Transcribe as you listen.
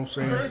I'm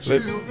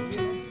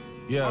saying?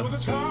 Yeah.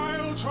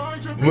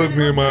 Look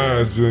me in my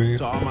eyes, Junior.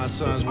 To all my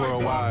sons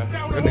worldwide,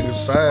 That nigga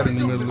sad in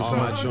the middle of the all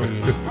my song.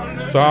 juniors.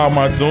 To all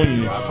my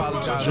juniors. I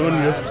apologize Junior. for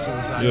my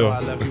absence. I know I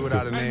left you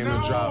without a name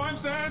to drop.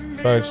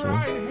 Factual.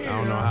 I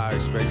don't know how I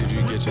expected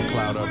you to get your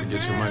clout up and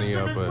get your money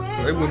up, but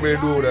They wouldn't be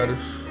able to do it without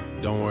us.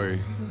 don't worry.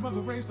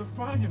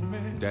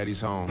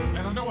 Daddy's home. Turn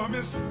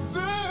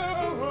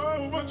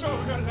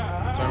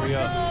me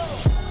up.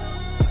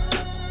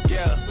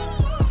 Yeah.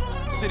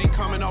 City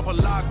coming off a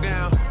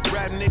lockdown.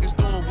 Rap niggas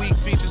doing weak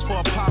features for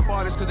a pop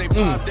artist cause they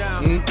pop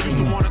down. Used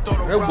to wanna throw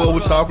the That boy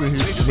was talking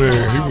his shit. Man,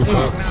 he was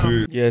talking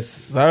shit. Yes,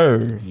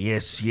 sir.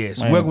 Yes.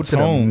 Man, Welcome to the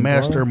tone, bro.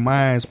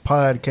 Masterminds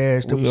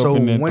podcast, We up episode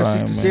in that thing,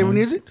 167,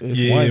 man. is it? It's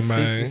Yeah,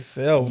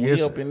 167. Yes.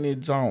 We up in that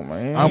joint,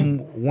 man. I'm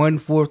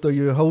 1/4 of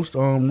your host,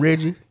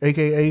 Reggie,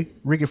 a.k.a.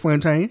 Ricky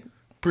Fontaine.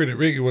 Pretty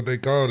Ricky, what they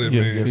called it,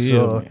 Yeah, man. yeah.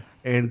 So,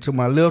 and to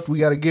my left, we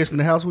got a guest in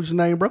the house. What's your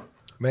name, bro?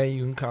 Man,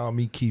 you can call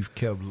me Keith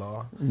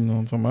Kevlar. You know what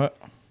I'm talking about?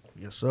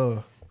 Yes,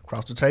 sir.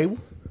 Across the table.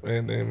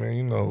 And then, man,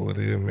 you know what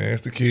it is, man.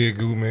 It's the Kid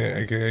Goo, man,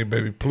 a.k.a.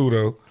 Baby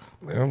Pluto.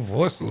 Man, her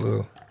voice a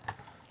little...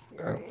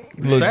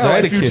 Look, Sound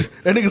like Jadakiss. Future.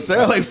 That nigga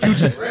sound like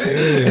Future.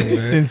 Yeah, man.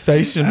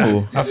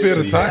 Sensational. I feel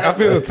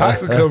the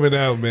toxic coming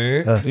out,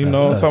 man. You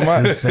know what I'm talking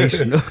about?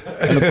 Sensational.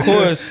 And of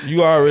course,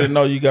 you already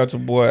know you got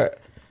your boy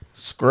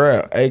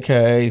Scrap,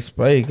 aka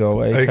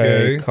Spago, aka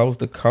AKA Coast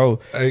to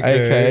Coast,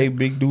 AKA aka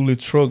Big Dooley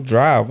Truck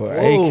Driver,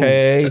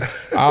 aka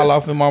All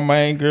Off in My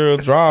Main Girl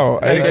Draw,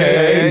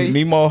 aka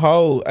Nemo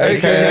Ho,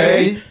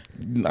 aka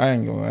I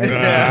ain't going.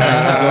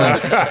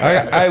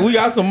 Hey, we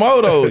got some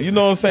more though. You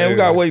know what I'm saying? We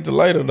gotta wait till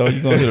later though.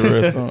 You gonna hear the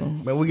rest of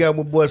them. Man, we got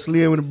my boy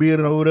Slim in the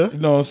building over there. You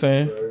know what I'm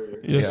saying?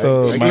 Yes,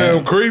 Slim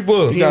man.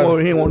 Creeper. He ain't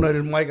want none of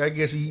his mic. I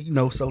guess he,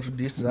 social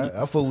distance.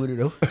 I fuck with it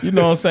though. You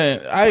know what I'm saying?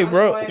 Hey,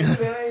 bro. I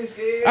ain't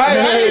scared.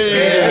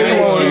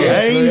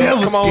 I ain't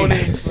never Come on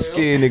scared. in.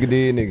 Scared nigga,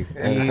 dead nigga.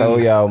 I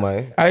told y'all,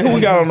 man. Hey, who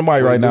we got on the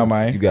mic right now, You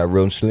man? got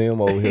Real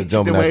Slim over here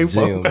jumping out the Them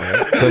gym,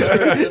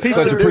 man.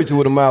 Country preacher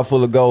with a mouth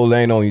full of gold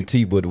ain't on your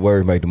teeth, but the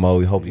word make the more.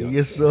 We hope you.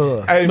 Yes,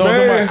 sir. Hey, No,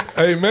 man.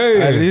 somebody- Hey,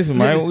 man. Hey, listen,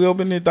 man. We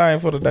open this thing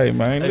for the day,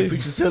 man. Hey, Listen.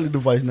 fix your cellular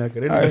device now, cause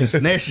that nigga just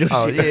snatched your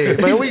Oh shit.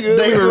 yeah, man, we good.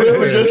 They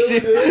remember your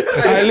shit. Hey,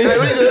 Hey,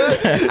 listen. we good.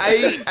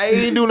 I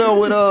ain't do nothing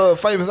with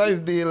Famous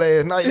Amos did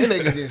last night. That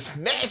nigga just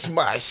snatched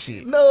my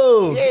shit.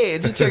 No. Yeah,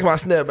 just check my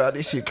snap out.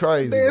 This shit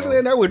crazy. Dancing bro.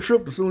 and I would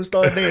trip as soon as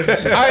start dancing.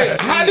 Shit. Hey,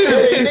 how did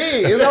It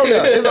is. It's on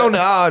there. It's on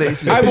there. All that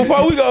shit. Hey,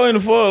 before we go into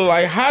full,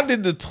 like, how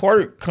did the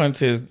twerk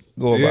contest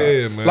go about?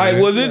 Yeah, man. Like,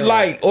 was it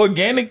like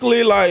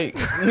organically, like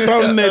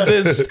something that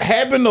just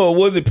happened, or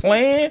was it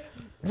planned?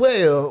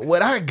 Well,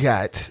 what I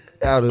got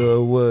out of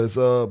it was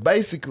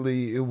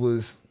basically it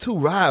was two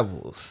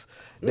rivals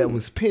that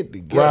was pent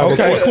together.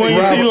 Okay, Queen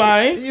T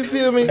Lane You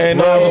feel me? and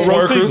Rival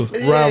Rosita.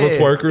 twerkers. Rival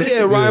twerkers.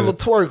 Yeah, rival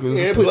twerkers.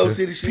 Yeah, put Blow the-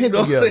 City shit, pent you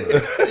know what I'm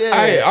together. Yeah.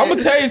 Hey, I'm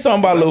gonna tell you something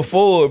about Lil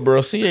Ford,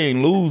 bro. She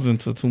ain't losing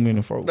to too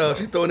many folks. No,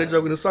 she's throwing that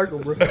joke in the circle,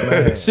 bro.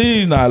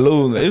 She's not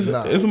losing. It's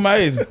Nah. it's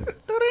amazing.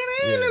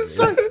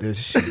 This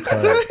shit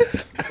crazy.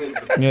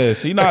 Yeah,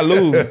 she not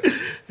losing.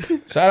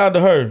 Shout out to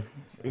her.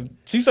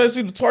 She said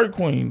she the twerk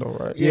queen though,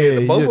 right?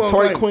 Yeah, both yeah, of them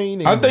toy right. queen.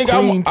 And I think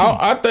Queen T.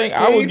 I think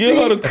I would Queen give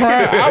her T. the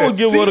crown. I would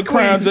give her the T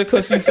crown Queen. just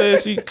because she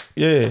said she.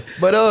 Yeah,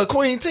 But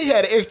Queen T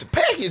had an extra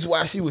package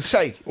while she was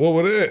shaking.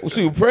 What was that?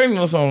 she was pregnant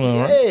or something,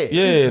 right?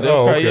 Yeah. Yeah.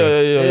 Oh, Okay.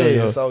 okay.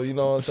 Yeah. So you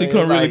know what I'm She saying?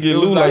 couldn't really Like, get it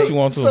was loose like she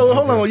wanted to. So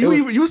hold on,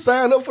 you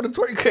signed up for the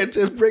twerk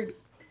contest pregnant?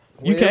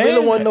 You It can.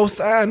 really wasn't no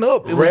sign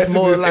up. It was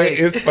more Ratchetness like at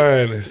its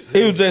finest.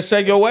 It was just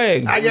shake your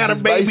wagon. I got a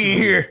Just baby in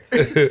here.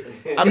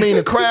 I mean,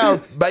 the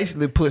crowd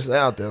basically pushed it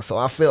out there, so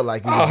I felt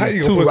like it was Oh, how just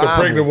you two gonna put some rivals.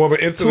 pregnant woman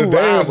into Two the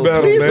dance rivals.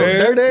 battle, These some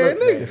man? dirty ass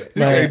niggas.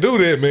 You can't do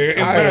that, man. It's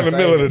not in the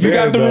middle of the You dance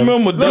got to battle.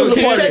 remember, Look,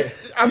 Duke look, Kid- look.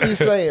 I'm just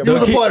saying. There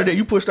was bro. a part of that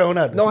you pushed on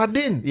out there. No, I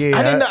didn't. Yeah,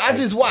 I didn't know. I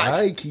just watched.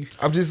 I ain't keep.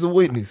 I'm just a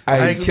witness.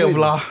 I ain't just a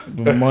witness. Kevlar.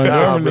 The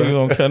Montgomery niggas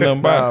don't care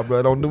nothing Nah, about.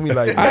 bro, don't do me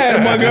like that. I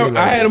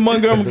had a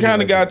Montgomery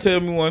County guy tell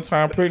me one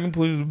time, pregnant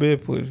pussy is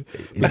bed pussy.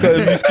 Because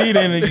if you skeet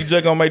in it, you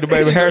just gonna make the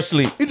baby hair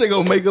sleep. He just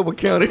gonna make up a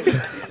county.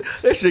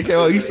 That shit came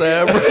out east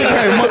side, bro.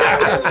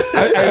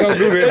 I don't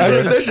do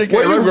that. That shit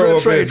Where came you right grow from up the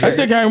at? trade. That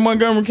shit came from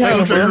Montgomery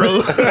County, Trade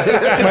bro. Road.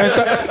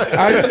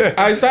 Man,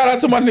 I shout out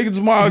to my nigga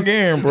Jamal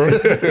again, bro.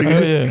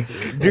 Yeah.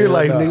 Deer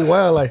life, nigga,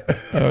 wildlife.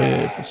 Oh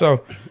yeah, for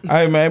sure.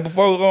 Hey man,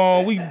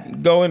 before we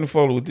go in and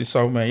follow with this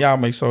show, man, y'all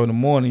make sure in the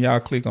morning y'all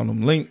click on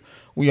them link.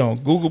 We on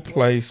Google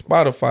Play,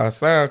 Spotify,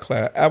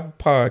 SoundCloud, Apple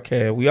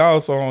Podcast. We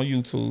also on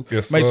YouTube.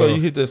 Yes, make sir. sure you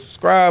hit the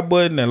subscribe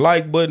button and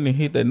like button and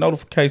hit that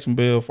notification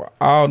bell for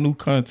all new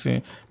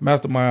content.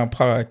 Mastermind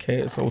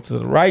Podcast.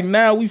 So right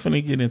now we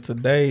finna get into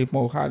today's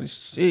most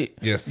hottest shit.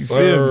 Yes, You feel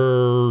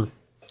me? sir.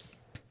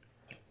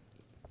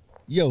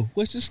 Yo,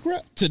 what's the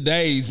script?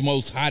 Today's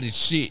most hottest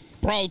shit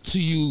brought to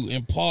you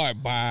in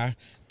part by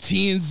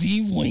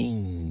TNZ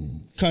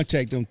Wing.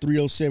 Contact them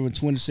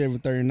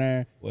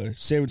 307-2739 or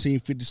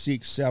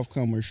 1756 South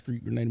Commerce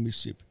Street, Grenada,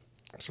 Mississippi.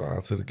 Shout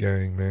out to the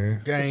gang,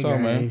 man. Gang, What's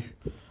up, gang.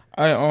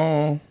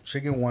 man?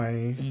 Chicken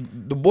Wayne.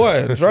 The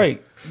boy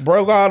Drake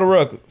broke all the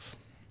records.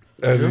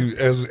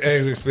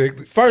 as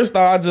expected. First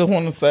off, I just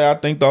want to say I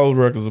think those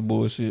records are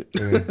bullshit.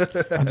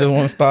 I just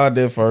want to start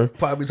there first.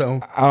 Poppy's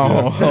home.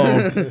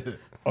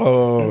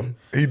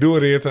 He do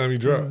it every time he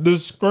drop. The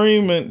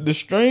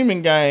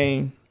streaming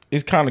game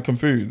is kind of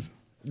confused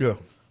Yeah.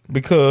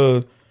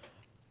 because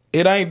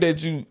it ain't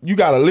that you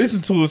got to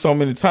listen to it so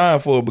many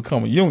times for it to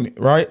become a unit,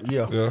 right?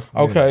 Yeah. Yeah.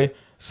 Okay.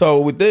 So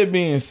with that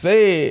being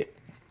said,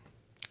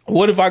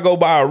 what if I go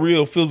buy a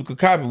real physical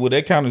copy? Would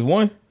that count as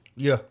one?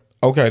 Yeah.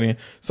 Okay then.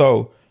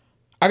 So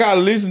I gotta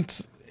listen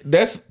to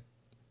that's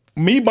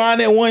me buying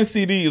that one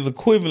CD is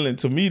equivalent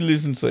to me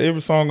listening to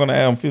every song on the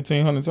album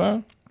 1,500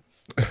 times.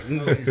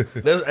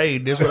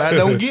 That's what I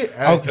don't get.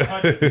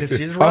 This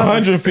shit's wrong.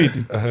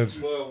 150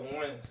 Well,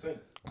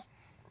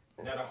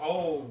 now the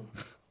whole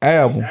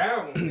album.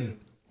 album is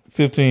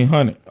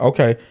 1,500.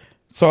 Okay.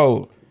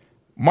 So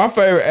my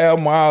favorite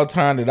album of all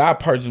time that I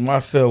purchased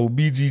myself was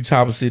BG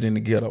Chopper City in the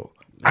Ghetto.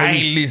 I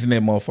ain't listening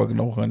to that motherfucker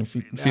no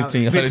 1,500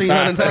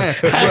 times.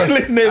 I ain't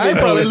listening to I ain't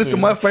probably listen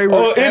to my favorite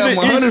Or is album it each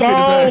 150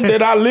 song times.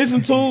 that I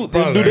listen to,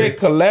 do that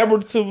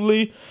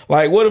collaboratively?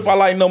 Like, what if I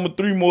like number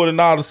 3 more than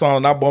all the songs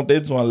and I bump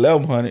that to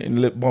 1,100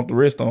 and bump the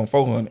rest on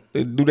 400?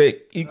 Do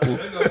that equal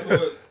they go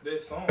to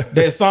that song.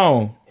 that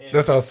song? And,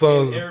 That's how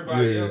songs. and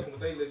everybody Yeah. else, what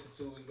they listen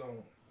to is going,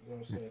 you know what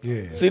I'm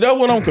saying? Yeah. See, that's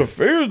what I'm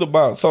confused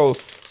about.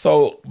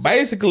 So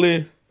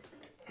basically,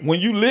 when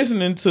you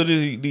listening to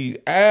these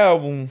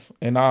albums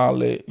and all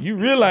that, you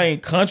really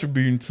ain't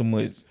contributing too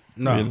much.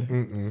 No.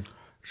 Really.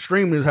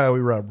 Streaming is highway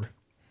robbery.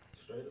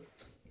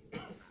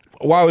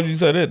 Why would you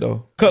say that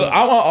though? Cause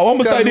I'm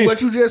gonna say Because of this.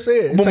 what you just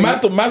said. But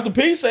It's like- Master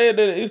P said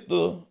that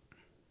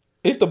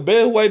it's the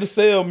best way to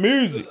sell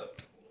music.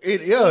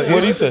 yeah,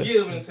 What he it's- said?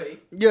 Give and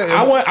take. yeah.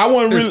 I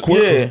want It's really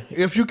quicker.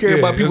 If you care Yeah,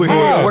 about people it's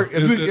hearing hard. your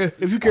work,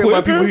 if you care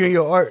about quicker. people hearing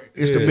your art,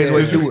 it's the Yeah. best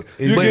way to do it.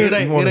 You But get- it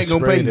ain't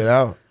gonna pay it you.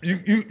 out.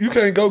 You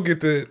can't go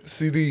get that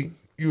CD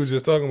you was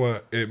just talking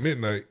about at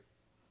midnight.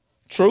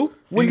 True.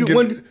 You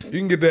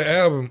can get that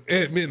album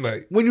at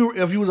midnight.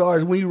 If you was an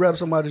artist, when you rather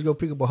somebody just go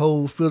pick up a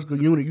whole physical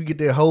unit, you get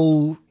that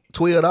whole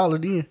 $12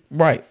 then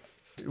Right.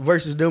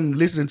 versus them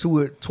listening to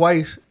it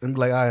twice and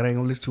be like, all right, I ain't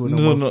gonna listen to it no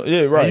No, more.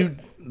 yeah, right. And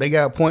they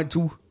got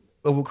 0.2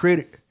 of a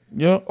credit.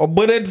 Yeah.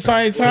 But at the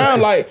same time,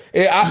 like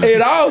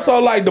it also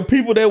like the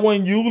people that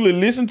wouldn't usually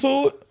listen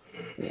to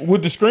it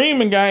with the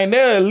streaming game,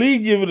 they'll at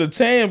least give it a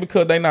chance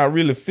because they not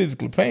really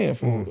physically paying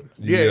for it.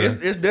 Yeah,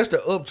 it's that's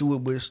the up to it,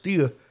 but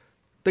still,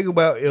 think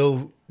about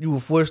if you were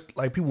forced,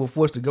 like people were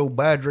forced to go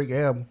buy a Drake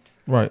album.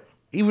 Right.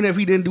 Even if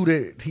he didn't do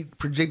that, he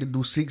projected to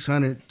do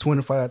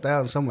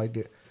 625,000, something like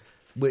that.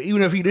 But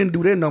even if he didn't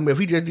do that number, if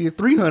he just did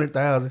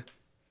 300,000,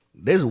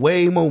 there's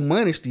way more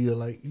money still.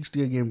 Like you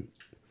still getting.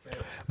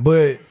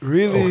 But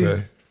really,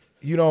 Okay.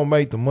 you don't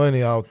make the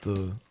money off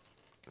the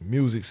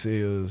music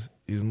sales.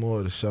 It's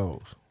more the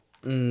shows.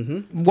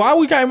 Why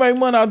we can't make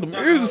money out the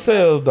music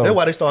sales though? That's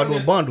why they started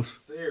doing bundles.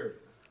 Necessarily.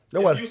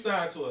 That's why- If you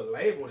sign to a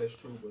label, that's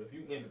true. But if you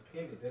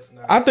independent, that's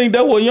not. I think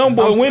that's what Young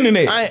Boy winning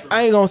at.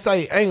 I ain't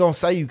gonna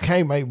say you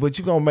can't make, but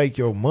you gonna make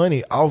your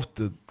money off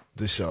the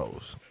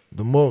shows.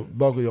 The more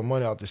bulk of your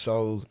money off the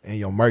shows and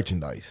your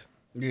merchandise.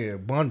 Yeah,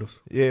 bundles.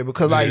 Yeah,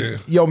 because like Yeah.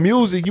 your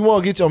music, you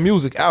want to get your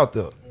music out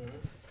there.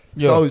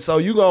 Yeah. So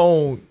you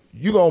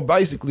gonna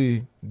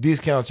basically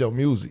discount your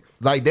music.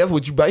 Like that's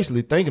what you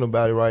basically thinking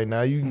about it right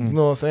now. You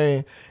know what I'm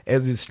saying?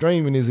 As it's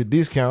streaming is a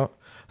discount.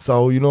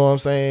 So you know what I'm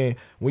saying?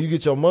 When you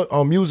get your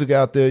music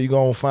out there, you're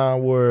gonna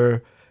find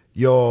where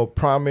your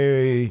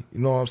primary, you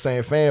know what I'm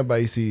saying, fan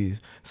base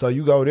is. So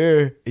you go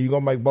there and you're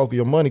gonna make bulk of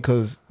your money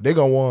because they're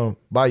gonna want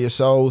to buy your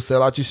shows,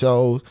 sell out your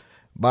shows,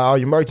 buy all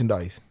your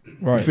merchandise.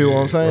 Right. You feel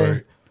what I'm saying?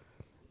 right.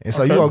 And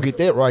so you gonna get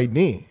that right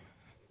then.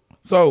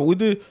 So with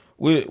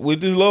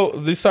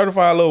this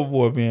certified lover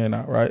boy being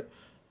out, right?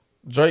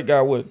 Drake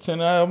got what,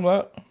 10 albums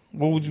out?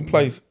 What would you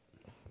place?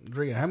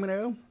 Drake, how many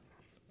albums?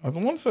 I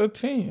want to say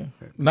 10.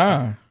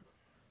 9.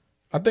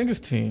 I think it's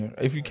 10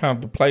 if you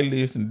count the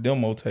playlist and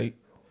demo tape.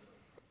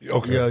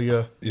 Okay.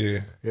 Yeah. Yeah.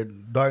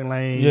 Dark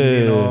Lane. Yeah,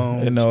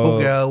 And and,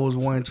 Spook Hour was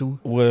 1, 2.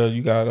 Well,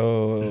 you got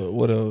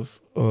what else?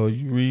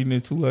 You reading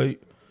it too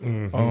late?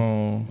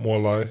 More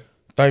life.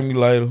 Thank Me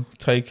Later,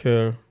 Take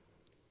Care,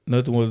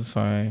 Nothing Was the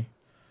Same.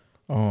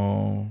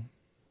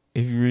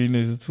 If you reading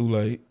this, it's too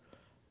late.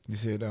 You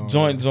said that.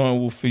 Joint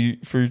with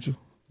Future.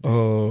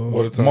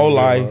 What a time. More to be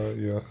Life. alive,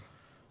 Yeah.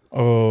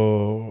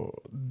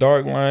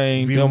 Dark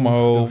Lane, Views,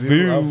 Demo, The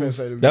View. I was finna Views.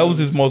 say The That was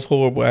View. his most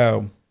horrible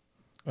album.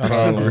 Out of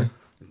all of them.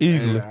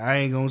 Easily. And I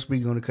ain't gonna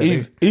speak on it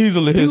because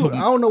Easily his, People-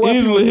 I don't know why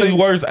easily people his think-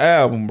 worst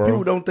album, bro.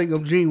 people don't think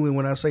I'm genuine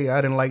when I say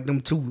I didn't like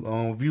them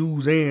two.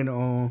 Views and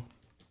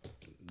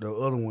the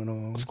other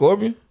one.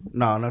 Scorpion?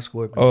 Nah, not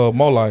Scorpion.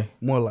 More Life.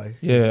 More like.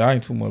 Yeah, I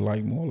ain't too much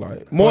like More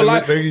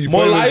Life. They give you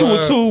More playlist Life was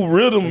vibe. too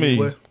real to me.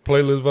 What?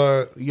 Playlist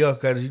vibe. Yeah,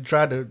 because you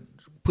tried to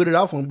put it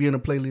off on being a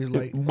playlist.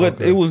 Like, But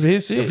it was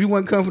his shit. if you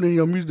weren't confident in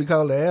your music to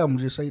call the album,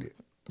 just say that.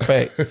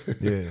 Facts.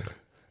 Yeah.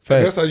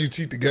 That's Facts. how you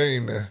cheat the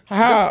game now.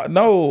 How?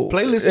 No.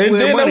 Playlist is And where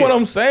the then that's money what at.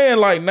 I'm saying.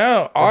 Like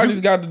now,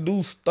 artists got to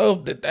do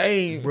stuff that they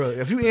ain't. Bro,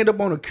 if you end up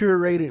on a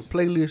curated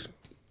playlist,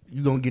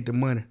 you going to get the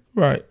money.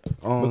 Right.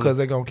 because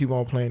they gonna keep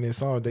on playing this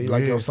song. They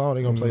like your song,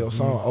 they gonna play your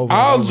song over.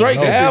 All and over Drake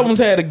and over. albums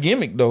had a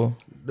gimmick though.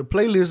 The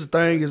playlist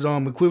thing is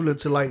equivalent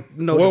to like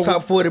Well, the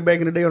top 40 back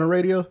in the day on the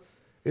radio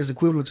is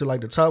equivalent to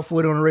like the top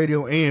 40 on the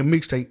radio and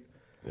mixtape.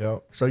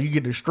 Yep. So you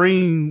get to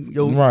stream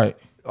your Right.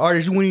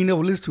 artists you ain't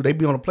never listen to. They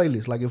be on a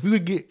playlist. Like if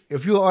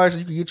you're an artist,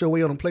 you can get your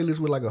way on a playlist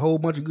with like a whole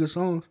bunch of good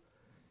songs.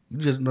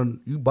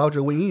 You bought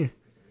your way in.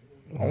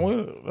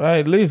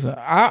 Hey, listen,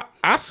 I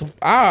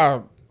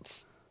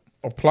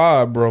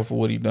applaud bro for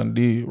what he done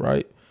did.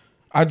 Right.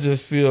 I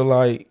just feel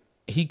like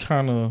he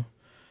kind of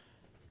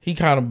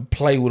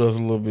played with us a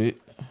little bit.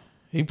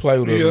 He played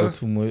with us a little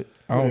too much.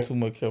 I don't too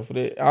much care for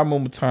that. I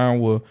remember a time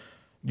where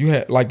you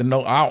had like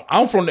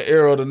I'm from the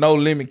era of the No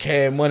Limit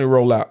Cash Money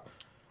rollout.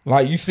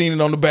 Like you seen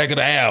it on the back of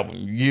the album.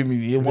 You give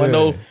me it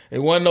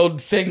wasn't no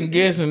second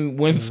guessing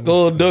when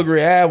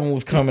Skullduggery album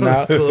was coming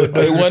out. It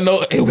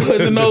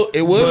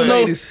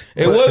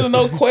wasn't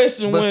no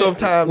question But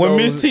sometimes when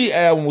those- Miss T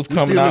album was We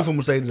coming still out. live for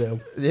Mercedes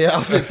album. Yeah, I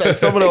was gonna say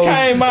some of It those.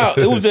 came out.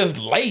 It was just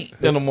late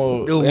in the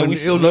morning. It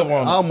was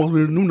I almost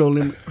with No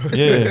Limit.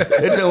 Yeah.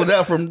 It just was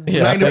out from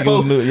Yeah, I think it was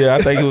 94. new. Yeah,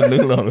 I think it was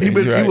new on it. He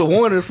Right. was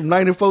wanted from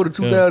 94 to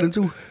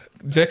 2002.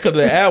 Just because of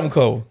the album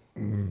cover.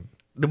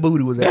 The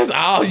booty was That's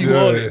out. all you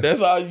Yeah. wanted. That's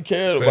all you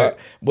cared about.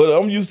 But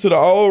I'm used to the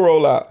old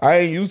rollout. I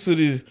ain't used to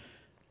this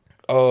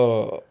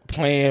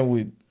playing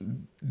with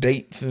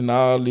dates and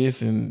all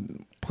this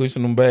and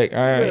pushing them back.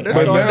 I ain't. That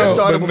But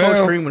started but before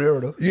now- streaming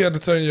era though. You had to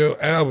turn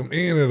your album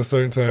in at a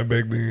certain time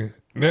back then.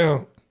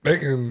 Now they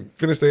can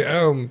finish their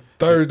album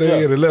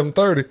Thursday at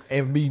 11:30,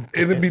 and be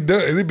and it be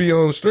done. And it be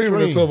on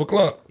streaming at 12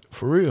 o'clock.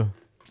 for real.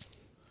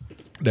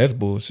 That's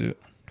bullshit.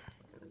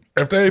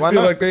 If they Why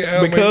feel not? like they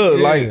album, Because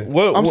yeah. like,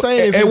 what I'm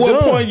saying if at it's what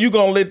done. point you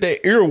gonna let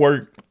that ear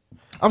work?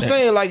 I'm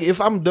saying like if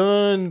I'm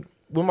done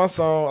with my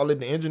song, I let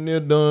the engineer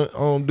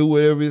do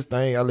whatever his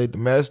thing. I let the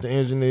master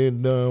engineer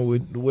done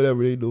with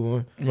whatever they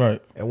doing.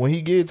 Right. And when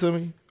he get it to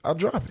me, I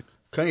drop it.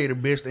 Kanye the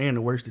best and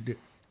the worst at it.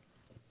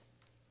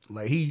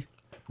 Like he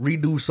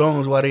redo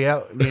songs while they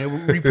out and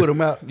then re-put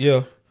them out.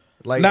 Yeah.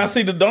 Like Now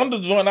see the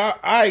Donda joint.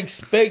 I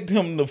expect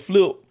him to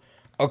flip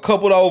a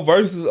couple of those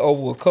verses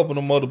over a couple of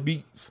them other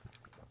beats.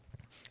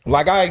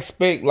 Like I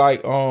expect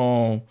like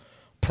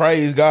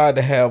Praise God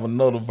to have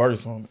another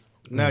verse on it.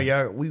 now,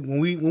 y'all, when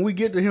we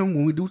get to him,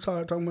 when we do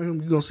start talking about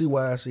him, you gonna see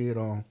why I said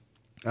I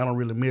don't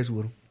really mess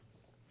with him.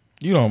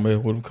 You don't mess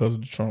with him because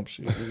of the Trump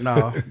shit.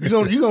 Nah, you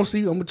gonna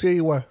see. I'm gonna tell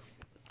you why.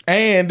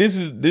 And this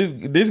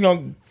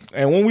gonna,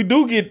 and when we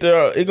do get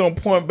there, it gonna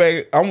point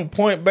back. I'm gonna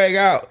point back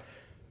out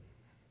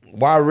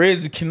why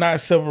Reggie cannot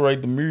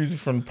separate the music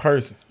from the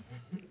person,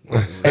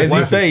 as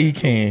he say he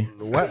can.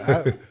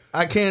 Why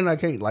I can, I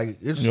can't. Like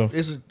it's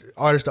an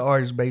artist to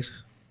artist basis.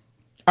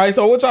 All right,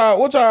 so what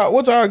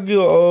y'all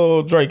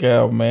give Drake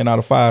album, man, out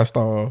of 5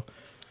 stars?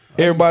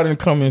 Everybody in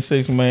the comment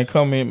section, man,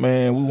 comment,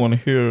 man. We want to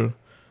hear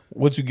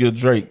what you give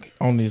Drake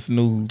on this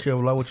news.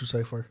 Kevlar, what you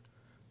say first?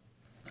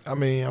 I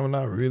mean, I'm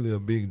not really a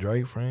big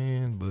Drake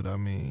fan, but I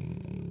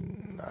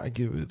mean, I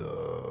give it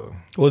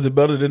Was it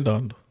better than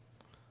Donda?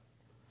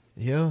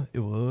 yeah, it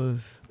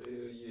was.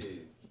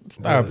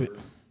 Stop it.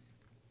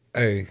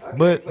 Hey,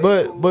 But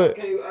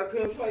I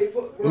couldn't play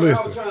pool. Bro, I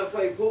Listen. was trying to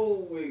play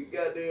pool with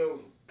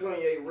goddamn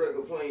Kanye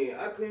record playing.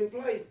 I couldn't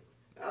play.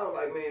 I was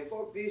like, man,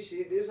 fuck this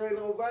shit. This ain't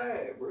no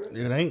vibe, bro.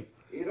 It ain't.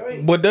 It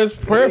ain't. But that's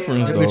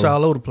preference, That bitch though.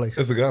 all over the place.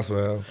 it's a gospel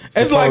album.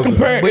 It's like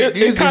comparing. But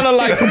It's kind of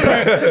like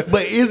comparing.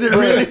 But is it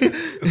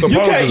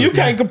really? You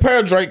can't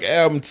compare Drake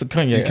album to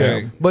Kanye You can't.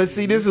 album. But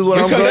see, this is what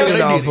I'm Because bringing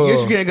they off did it. Yes,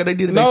 you of. can, because they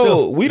did it No,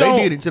 themselves. we don't-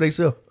 They did it to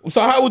themselves.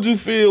 So how would you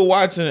feel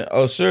watching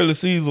a Shirley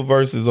Caesar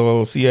versus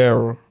or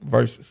Sierra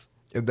versus?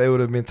 If they would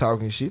have been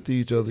talking shit to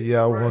each other,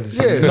 yeah, I wanted to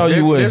see. Yeah, it. No,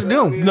 you that's wouldn't.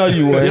 them. No,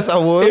 you wouldn't. Yes, I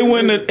would. It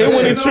wouldn't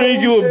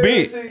intrigue you a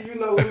bit. You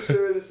know who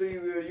Shirley Caesar.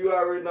 You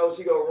already know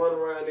she gonna run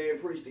around there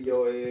and preach to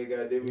your ass,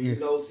 goddamn it. You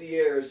know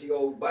Sierra, she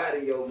gonna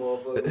body your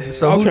motherfucker. Man.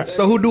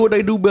 So who do what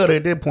they do better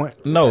at that point?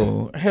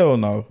 No, hell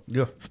no.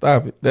 Yeah.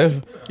 Stop it.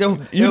 That's Yo,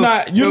 You're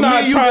not me and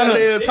trying you to- got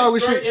there It's talking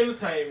straight shit.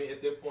 entertainment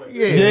at that point.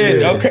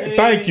 Yeah. okay.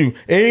 Thank you.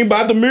 It ain't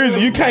about the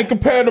music. You can't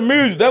compare the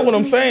music. That's what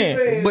I'm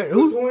saying. But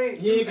who- You ain't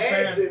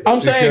comparing.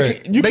 I'm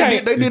saying you They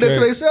can't. did that to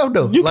themselves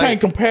though. You Like,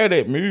 can't compare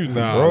that music,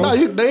 bro. No,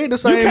 they ain't the You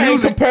same can't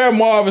music. compare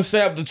Marvin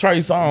Sapp to Trey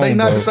Songz. They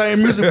not bro. the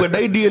same music, but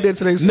they did that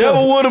to themselves.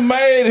 Never would have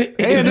made it.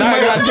 It's And not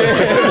this out there.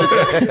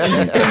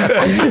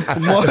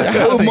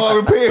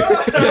 Marvin Perry.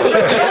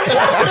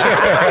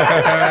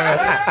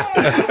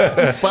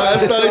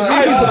 5-star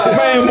Hey, G.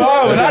 man,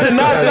 Marvin, I did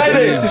not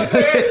say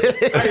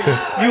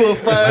that. You a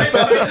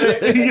 5-star.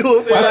 You a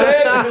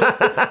 5-star.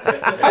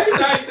 I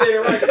said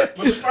it right.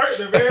 But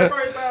the very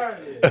first time.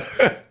 Yeah.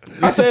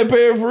 I said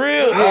Perry for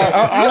real.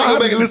 Y'all go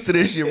back and listen to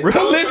this shit, bro.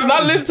 I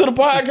listened to the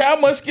podcast. I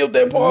must skip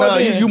that part. Nah,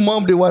 then. you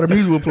mummed it while the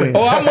music was playing.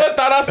 Oh, I must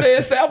thought I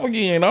said Sapp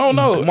again. I don't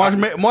know. March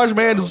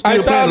Man was still Hey,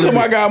 playing shout a out to little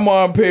my bit. guy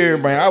Marvin Perry,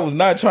 man. I was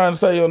not trying to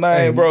say your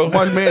name, bro.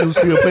 March Man was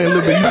still playing a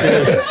little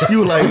bit. You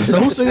were like, so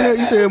who singing that?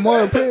 You said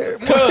Marvin Perry.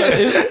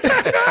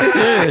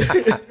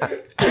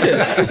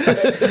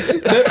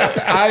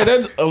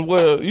 That's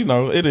well, you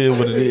know, it is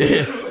what it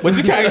is. But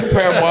you can't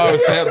compare Marvin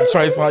Sapp to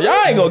Trey Songz.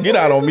 Y'all ain't gonna get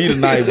out on me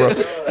tonight, bro.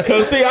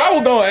 Cause see, I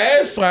was gonna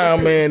ask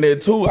Soundman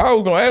that too. I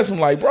was gonna ask him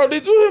like, bro,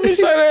 did you hear me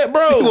say that,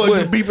 bro? You want to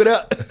just beep it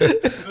out?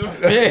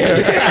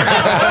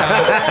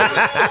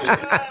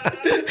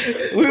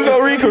 We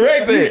gonna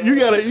recorrect that. You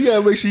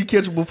gotta make sure you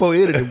catch it before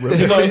editing, bro.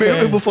 You know what I'm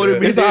saying? Before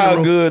they It's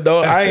all good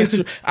though. I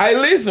ain't. I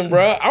listen,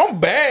 bro. I'm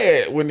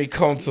bad when it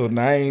comes to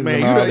names.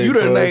 Man, and all you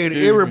done that, named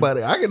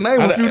everybody. I can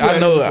name a few. I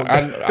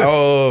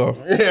know.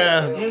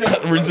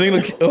 Yeah. Regina.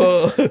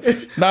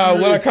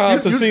 What I call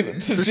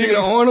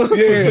Tashina Arnold.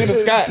 Tashina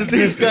Scott.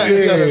 Tashina Scott.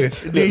 Yeah.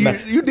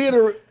 Then you did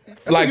a.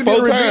 Like you 4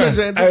 did Regina times.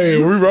 Jackson. Hey,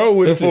 we rolled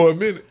with it for a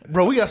minute.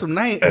 Bro, we got some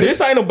names.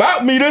 This ain't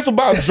about me. This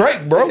about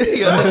Drake, bro.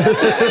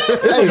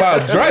 This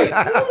about Drake.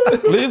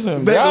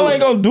 Listen, y'all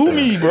ain't gonna do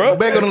me, bro.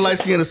 Back on the light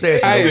skin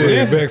assassin. Hey,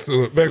 Yeah,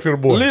 listen. back to the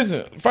boy.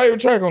 Listen, favorite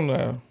track on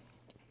there.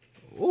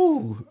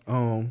 Ooh,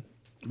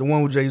 the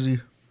one with Jay-Z.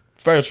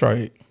 Fair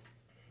trade.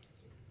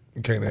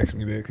 You can't ask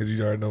me that because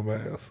you already know my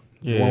house.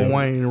 Yeah. One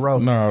Wayne and Ross.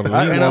 No, the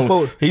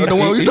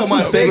one you talking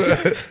about sex.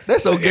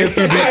 That's so good.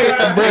 Too deep.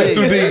 Nah,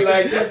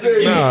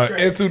 Nah,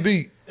 in too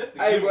deep.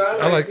 Hey, bro,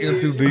 I like In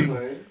Too Deep.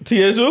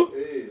 TSU?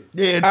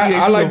 Yeah,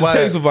 I like the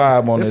Texas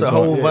vibe on It's that a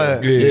whole joint.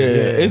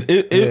 vibe.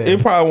 It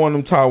probably one of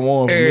them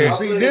Taiwan.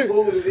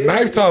 And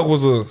Knife Talk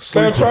was a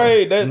Fair sleeper.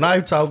 trade. That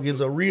Knife Talk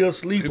is a real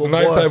sleeper.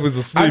 Knife boy. Talk is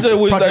a sleeper. I just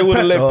wish they would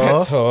have let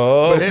Pet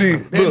But Pet see,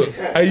 look,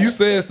 hey, you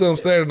said something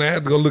Saturday and I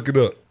had to go look it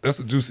up. That's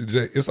a Juicy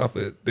J. It's off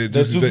of that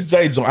That's Juicy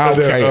J joint.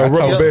 Okay, I Rubber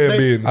told Band They-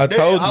 Business. I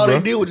told you, all bro.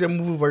 they did was just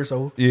move a verse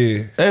over.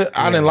 Yeah.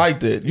 I didn't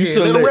like that. You Yeah,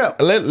 should let 'em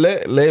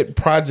rap. let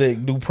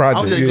Project do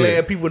Project. I'm just Yeah.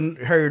 glad people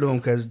heard them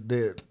because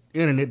the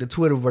internet, the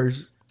Twitter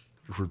verse.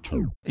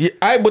 Yeah,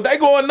 but they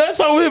going nuts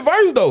over his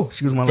verse though.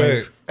 Excuse my Fact.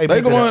 language. Hey, They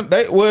beep it going out.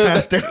 they well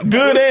Timestamp.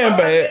 good and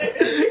bad.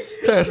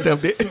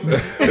 Timestamped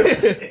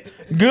it.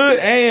 Good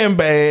and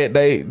bad.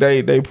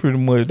 They pretty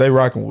much they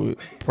rocking with.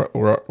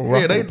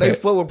 Yeah, they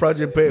fuck with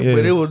Project Pat, Yeah.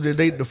 but it was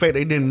the fact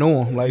they didn't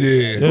know him. Like,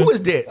 Yeah. who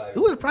is that?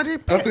 Who is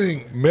Project I Pat?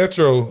 think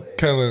Metro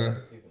kind of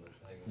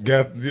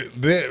got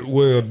that.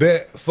 Well,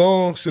 that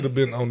song should have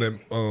been on that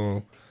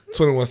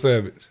 21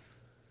 Savage,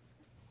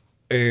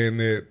 and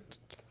that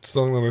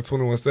song on that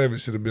 21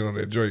 Savage should have been on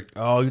that Drake.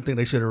 Oh, you think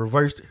they should have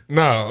reversed it?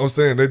 Nah, I'm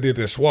saying they did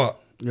that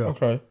swap Yeah.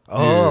 Okay.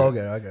 Oh,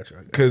 okay. I got you.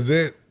 because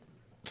that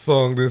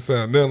song didn't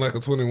sound nothing like a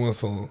 21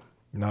 song.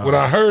 When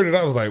I heard it,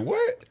 I was like,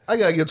 "What?" I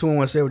gotta give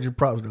 21 Savage his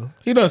props though.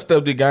 He done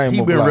stepped the game He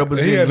up. been like-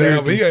 representing. He had the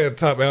album, lyrically. he had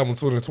top album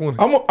 2020.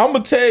 I'm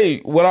gonna tell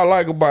you what I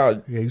like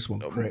about Yeah, you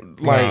smoke crack.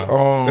 like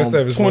that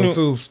Savage 20 one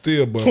too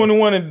still, but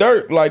 21 and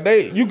Dirt. Like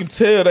you can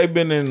tell they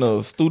been in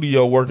the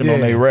studio working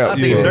on their rap. I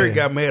think Yeah. Dirk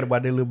got mad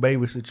about that little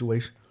Baby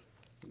situation.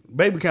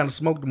 Baby kind of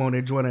smoked him on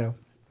that joint album.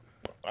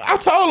 I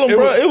told him, It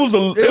bro, was- it was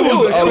a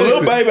expected.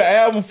 Little Baby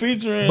album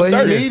featuring But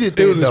Dirt. he needed it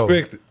that was though.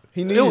 expected.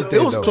 He needed that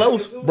It was though.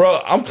 close. Bro,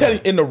 I'm telling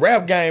you, in the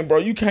rap game, bro,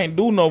 you can't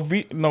do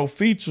no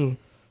feature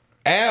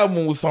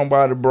album with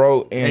somebody,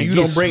 bro, and And you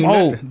get don't bring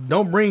smoked. nothing.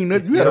 Don't bring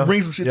nothing. You gotta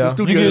bring some shit to the Yeah. You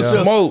studio get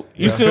yourself. smoked.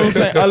 You see what I'm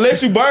saying?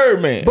 Unless you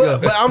Birdman.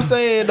 But I'm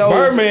saying though,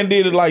 Birdman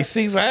did it like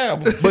 6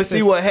 albums. But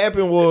see what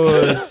happened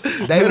was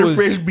they Let a was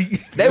fresh beat.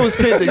 they was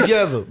put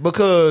together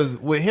because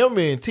with him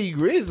and T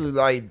Grizzly,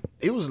 like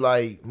it was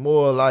like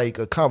more like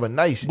a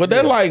combination. But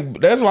that's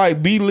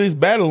like B-list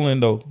battling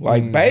though.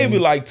 Like Baby,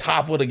 like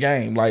top of the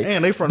game. Like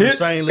Man, they from the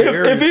same little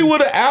area, If he too.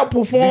 would have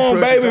outperformed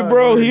Detroit, Baby, Chicago,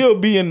 bro, yeah. he'll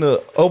be in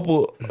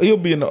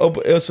the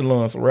upper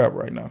echelons of rap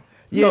right now.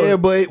 yeah,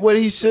 but what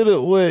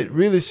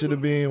really should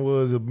have been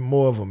was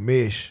more of a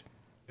mesh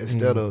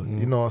instead of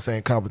you know what I'm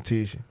saying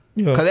competition.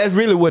 Yeah. Cause that's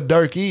really what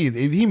Dirk is.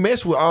 If he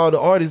messed with all the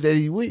artists that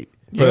he with,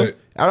 But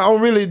I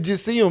don't really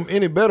just see him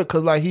any better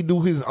because like he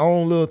do his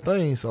own little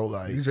thing. So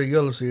like DJ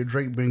Yellow said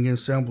Drake been getting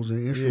samples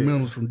and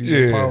instrumentals from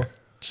DJ Yeah. Paul.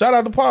 Shout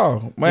out to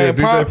Paul. Man,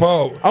 DJ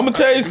Paul. I'm gonna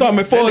tell you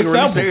something. For That nigga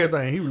released example,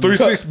 everything. He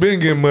released 3-6 been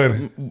getting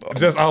money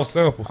just off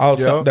samples.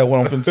 that's what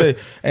I'm finna say.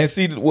 And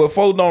see, what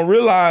folks don't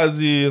realize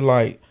is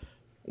like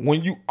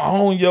when you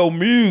own your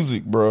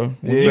music, bro.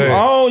 When you Yeah.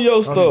 own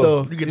your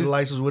stuff, You get the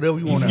license, whatever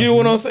you you want. get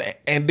what I'm saying.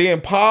 And then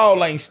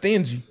Paul ain't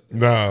stingy.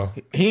 Nah.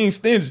 He ain't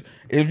stingy.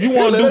 If you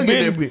want let to her do get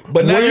that business, bit.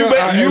 but now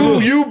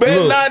Well, you better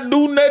look. not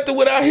do nothing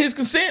without his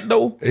consent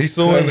though. He's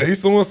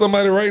suing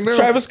somebody right now.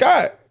 Travis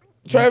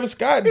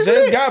Scott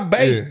just got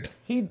baked. Yeah.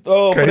 He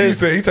for He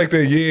that- he take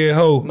that yeah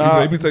hoe.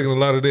 Nah. He be taking a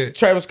lot of that.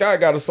 Travis Scott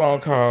got a song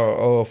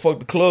called "Fuck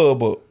the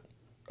Club Up."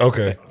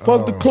 Okay.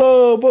 Fuck the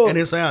club up. And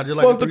it sound just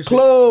like Fuck the the 3-6.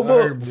 club I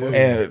heard up. it before.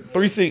 And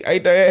 3-6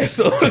 ate their ass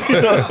up.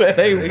 You know what I'm saying?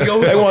 They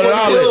They wanted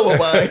all club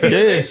that. about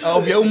Yeah.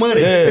 off your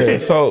money. Yeah.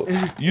 So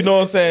you know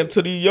what I'm saying?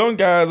 To these young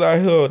guys out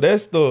here,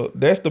 that's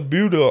the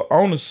beauty of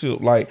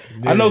ownership. Like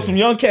I know some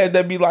young cats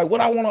that be like,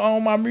 what I want to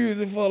own my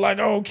music for? Like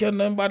I don't care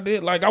nothing about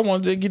that. Like I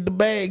want to just get the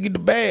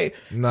bag.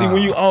 Nah. See,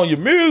 when you own your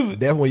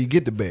music, that's when you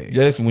get the bag.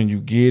 that's when you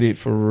get it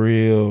for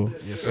real.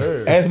 Yes,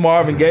 sir. That's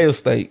Marvin Gaye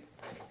State.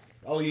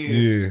 Oh yeah.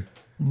 Yeah.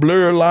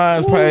 Blur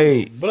lines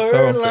paid. Blur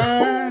So-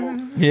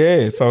 line.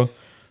 Yeah, so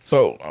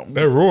So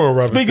That ruined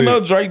Robert speaking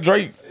Thicke. of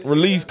Drake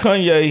released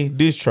Kanye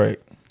diss track,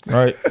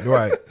 right?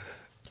 Right.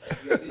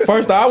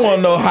 First, I want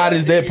to know how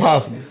is that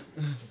possible?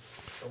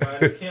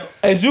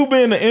 As you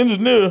being an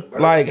engineer,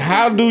 like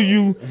how do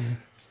you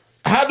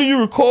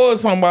record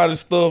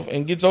somebody's stuff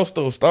and get your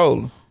stuff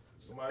stolen?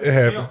 It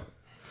happened.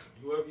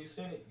 Whoever you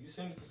send it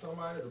to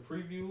somebody to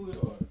preview it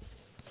or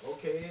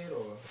okay it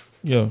or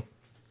Yeah.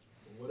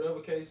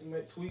 whatever case you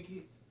may tweak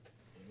it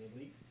and it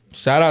leak.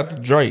 Shout out to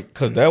Drake,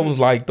 because that was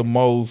like the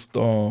most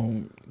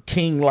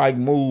king-like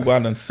move I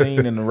done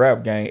seen in the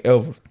rap game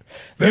ever.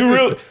 That's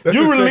You his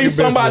release second best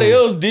somebody move.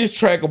 else diss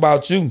track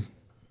about you.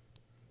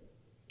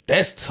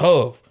 That's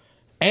tough.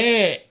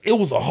 And it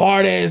was a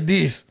hard-ass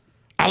diss.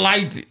 I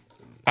liked it.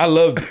 I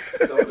loved it.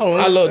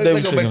 I love They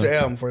David go back to the Singer.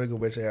 album before they go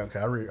back to the album.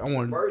 'Cause I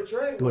want to First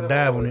track. do a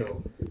dive on it.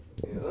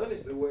 And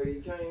honest, the way he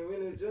came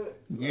in the joint.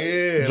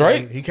 Yeah,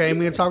 Drake? like, he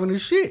came in talking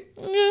this shit.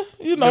 Yeah,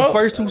 you know. The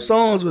first two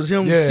songs was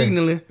him Yeah.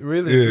 signaling.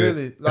 Really, Yeah.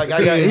 really. Like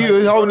he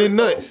was holding it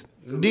nuts.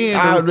 Then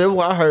That's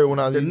what I heard when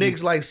I was the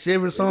next like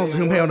 7 songs,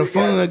 him having a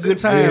fun, good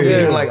time. Yeah.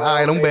 He was like, all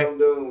right, I'm back. I'm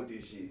done with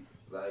this shit.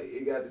 Like,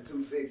 it got the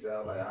 2-6. I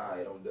was like, all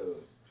right, I'm done.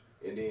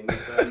 And then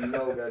next time you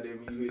know, goddamn,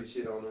 you hear the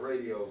shit on the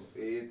radio.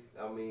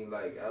 I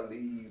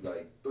leave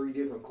like 3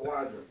 different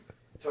quadrants.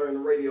 Turn the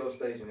radio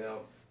station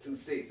out.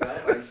 2-6. I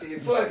was like,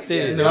 shit, fuck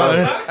it.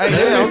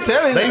 I'm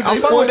telling you, I'm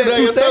fucking with that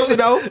too sexy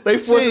though. They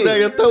forced it down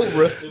your throat,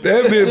 bro.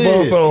 That bitch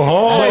bought so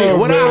hard. Hey,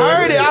 when man. I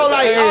heard it, I was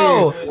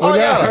like, When I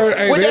yeah. heard-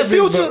 hey, With that bitch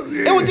Future, bought-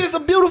 it was just a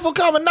beautiful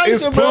combination,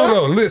 It's bro.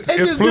 Pluto. Listen,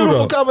 it's just Pluto.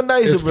 beautiful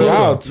combination, It's bro. Pluto.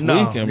 Y'all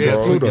No, tweaking, yeah,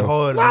 bro. tweaking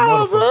hard. as a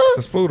Nah, motherfucker. bro.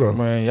 It's Pluto.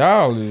 Man,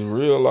 y'all is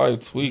real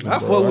life tweaking, I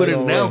bro. fuck with it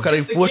Ain't no now way.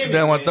 because they forced it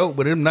down my throat,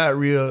 but I'm not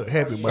real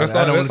happy about That's it. I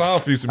all- don't that's wanna- all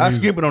Future I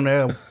music. skip it on the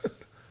album.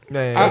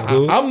 Man,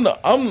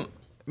 cool.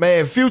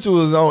 man, Future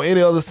was on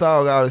any other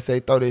song, I would say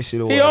throw that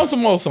shit away. He on some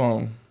more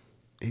songs.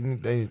 They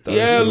need to throw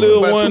Yeah, that shit Lil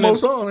away. About 2 one. more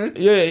songs, eh?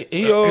 Yeah,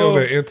 He on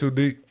that In Too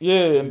Deep. yeah,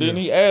 and then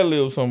he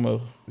ad-libbed some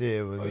of it. Yeah,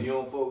 Oh, but you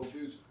don't fuck with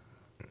Future?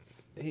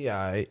 he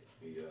alright.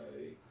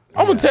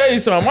 I'm gonna tell you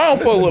something. I don't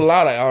fuck with a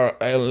lot of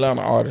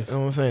Atlanta artists You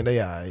know what I'm saying?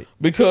 They alright.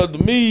 because to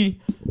me,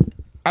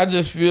 I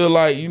just feel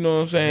like you know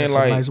what I'm saying. That's a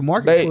like nice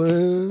market they,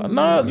 for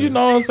no, you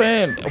know what I'm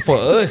saying for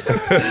us,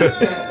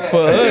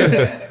 for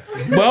us.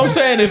 But I'm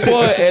saying it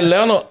for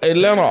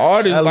Atlanta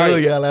artists. I love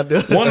like y'all out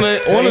there.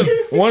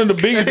 one of the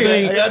biggest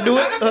things. Y'all do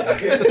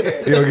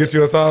it? He gonna get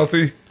you a tall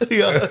tea.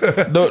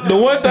 The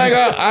one thing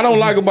I don't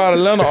like about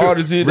Atlanta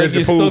artists is they Reggie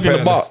get Poole stuck in the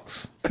panties.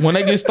 box. When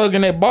they get stuck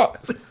in that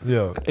box,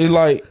 Yeah. it's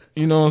like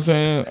you know what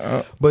I'm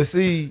saying. But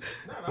see,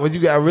 what you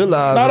gotta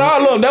realize. Not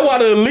all of them. That's why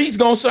the elites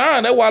gonna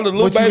shine. That's why the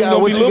little What you babies got,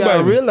 gonna what be you little gotta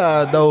babies.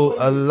 realize though,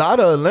 a lot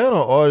of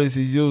Atlanta artists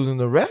is using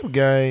the rap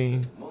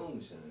game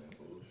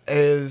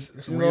as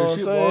you know what I'm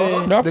shit,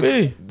 saying. boy. I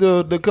feel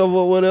you. The cover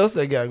of what else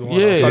they got going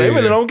Yeah. on. So they Yeah.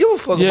 really don't give a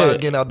fuck about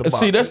getting out the box.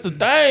 See, that's the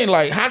thing.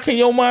 Like, how can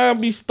your mind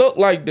be stuck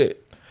like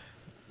that?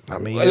 I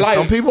mean, like-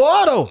 some people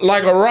are though.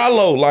 Like a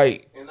Rollo,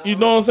 like you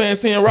know what I'm saying?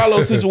 Seeing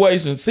Rollo's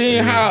situation,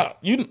 seeing how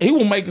he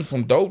was making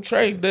some dope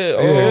tracks that.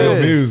 He had good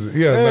Yeah. music.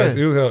 He had a Yeah. nice.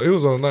 He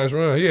was on a nice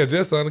run. He had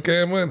just signed the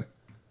Cash Money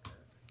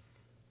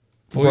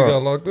before Bro. he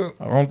got locked up.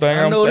 The only thing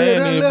I I'm know that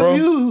saying I is, left bro,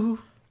 you.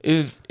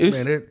 it's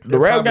Man, that the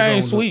rap pop is game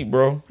on sweet,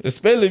 bro.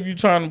 Especially if you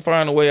trying to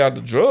find a way out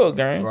the drug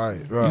game. Right,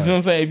 You see what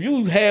I'm saying? If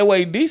you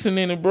halfway decent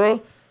in it,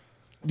 bro,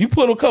 you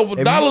put a couple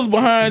you- dollars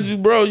behind you,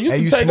 bro. You And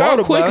can you take smart out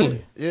about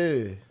quickly.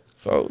 it. Yeah.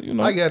 So you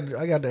know, I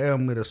got the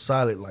album at a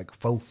solid like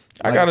 4.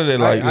 I got it at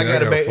like- I got I it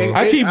got back. a 4.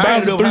 I keep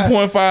bouncing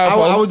 3.5.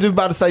 I was just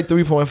about to say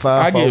 3.5.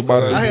 I get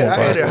about I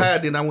had it 3.5. higher,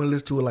 then I went and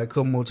listened to it like a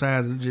couple more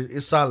times. And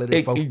it's solid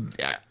at 4.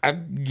 I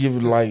give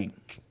it like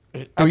I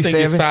think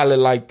 3.7? it's solid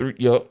like 3.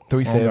 Yup,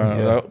 3.7, Oh, God,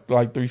 yeah. yup,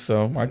 like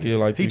 3.7. I give it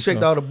like He 3.7.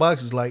 checked all the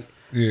boxes. Like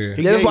Yeah.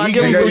 he Yeah, that's gave- why I he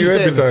give He him gave- gave you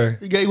 3.7. everything.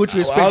 He gave what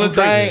you The expect only from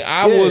Drake. thing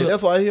I was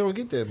That's why he don't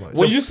get that much.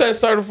 when you said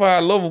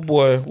certified lover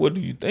boy, what do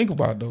you think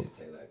about though?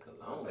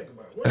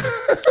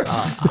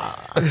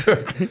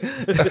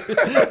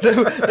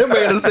 That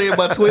man done said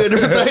about 12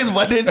 different things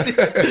about that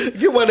shit.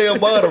 Get one damn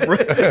bottle, bro.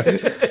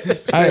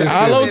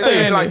 All I'm It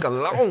saying, ain't like a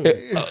long.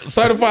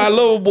 certified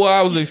lover boy,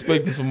 I was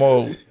expecting some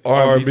more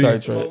R&B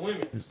type track.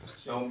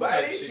 Don't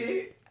buy this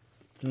shit.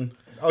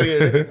 Oh yeah,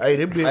 hey,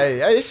 that bitch. Hey,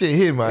 this shit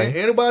hit, man.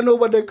 Anybody know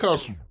about that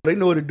costume? They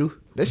know what to do.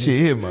 That shit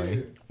hit,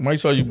 man. Make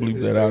sure you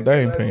bleep that out.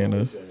 They ain't paying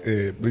us.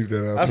 Yeah, bleep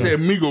that out. I said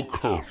Migo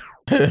curse.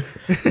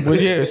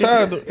 But yeah,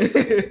 shout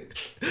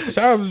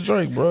out to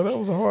Drake, bro. That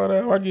was a hard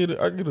album. I get it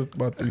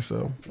about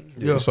 3.7.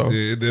 Yeah. So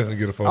Yeah, it definitely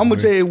get a phone. I'm gonna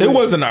tell you, it what,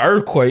 wasn't an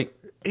earthquake.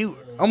 I'm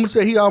gonna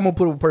say he almost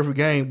put up a perfect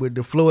game, but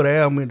the flow of the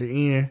album at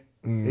the end,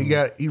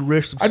 he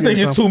rushed. Some I shit think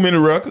or it's something. too many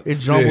records. It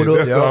jumbled Yeah,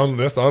 up.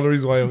 that's the only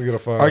reason why he don't get a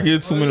phone. I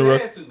get too many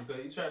records.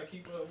 Because he's trying to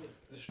keep up with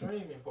the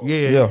streaming part.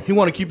 Yeah, he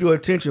want to keep your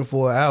attention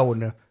for an hour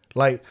now.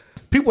 Like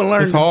people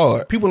learn, It's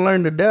hard. People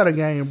learn the data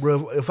game,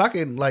 bro. If I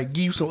can like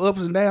give you some ups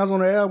and downs on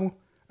the album,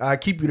 I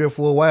keep you there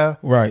for a while.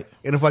 Right.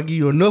 And if I give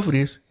you enough of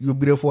this, you'll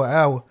be there for an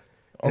hour.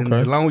 And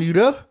Okay. the longer you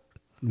there,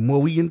 the more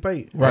we getting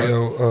paid. Right. You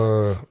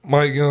know,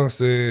 Mike Young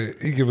said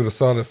he give it a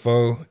solid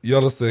 4.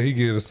 Yella said he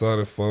give it a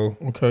solid 4.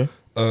 Okay.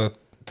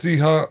 T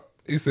Hop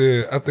He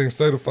said, I think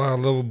Certified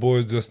Lover Boy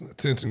is just an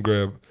attention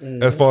grabber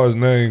as far as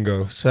name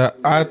goes. So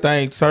I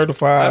think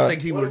Certified. I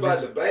think he What would about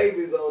just. the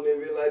babies on there?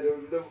 Be like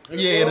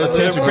The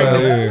attention grabber.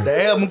 Yeah.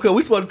 The album cover.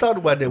 We supposed to talk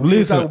about that. We didn't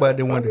Listen. talk about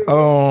that one day.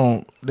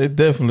 They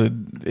definitely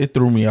it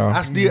threw me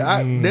off.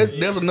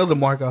 There's another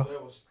mark off.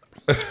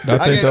 I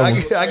think that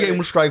was, I gave him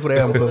a strike for the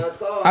album When I cover.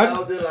 saw it, I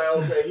was just like,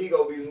 okay, he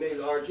gonna be the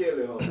next R.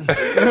 Kelly, huh?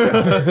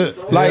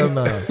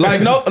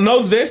 like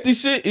no zesty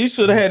shit. He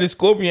should have had his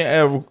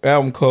Scorpion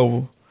album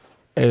cover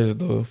as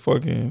the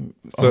fucking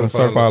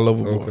Certified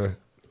Lover Boy. Okay.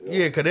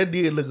 Yeah, because that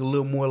did look a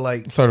little more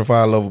like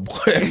Certified Lover Boy.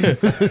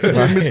 just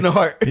missing the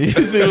heart. You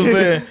see what I'm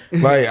saying?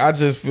 Like I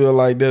just feel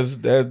like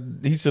that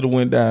he should have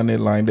went down that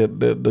line. That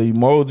the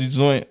emoji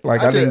joint.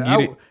 Like I didn't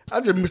get it. I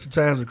just missed the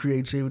times of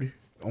creativity.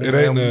 on It the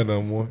ain't album. that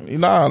no more.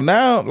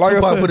 Now, like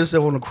Tupac I put said.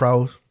 himself on the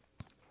cross.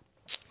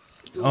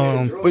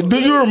 But do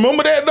you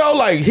remember that though?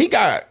 Like he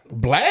got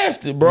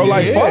blasted, bro.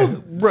 Like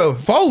bro.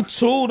 folks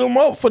chewed him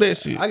up for that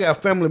shit. I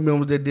got family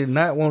members that did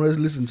not want us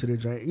to listen to that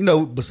joint. You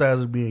know,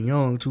 besides us being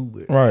young too,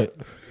 but Right.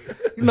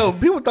 you know,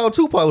 people thought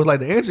Tupac was like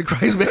the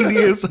Antichrist back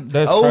then. So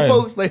That's old crazy.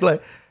 folks, they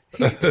like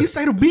he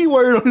say the B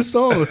word on his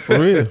song For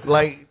real.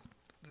 like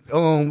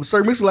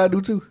Sir Mix-a-Lot do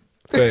too.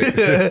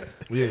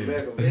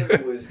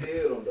 Machiavelli was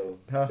scared on though.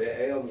 Huh?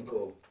 That album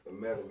cover. The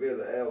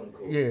Machiavelli album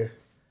cover. Yeah,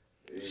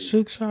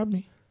 Shook shot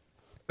me.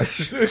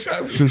 shoot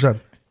shot.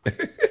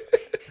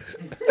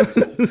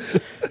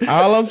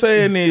 All I'm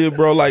saying is,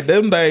 bro, like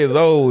them days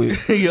over.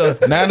 Yeah,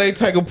 Now they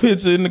take a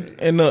picture at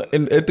the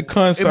it'd be an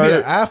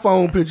concert.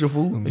 iPhone picture,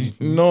 fool. You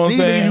know what I'm These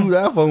saying? niggas use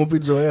iPhone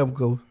picture on album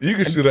cover. You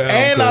can shoot an album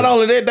And not cover.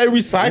 only that, they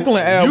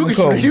recycling album You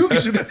covers.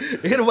 can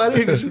shoot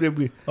anybody can shoot that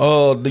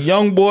bitch. The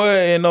Young Boy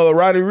and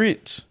Roddy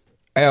Rich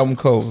album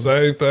cover.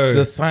 Same thing.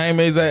 The same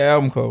exact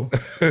album cover.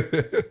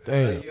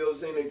 Damn. You ever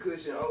seen that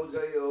Cushion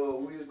OJ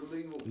or Wiz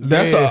Khalifa?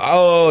 That's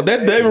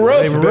David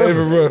Ruffin.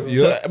 David Ruff.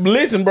 Yeah. So,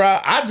 listen, bro,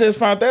 I just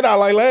found that out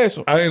like last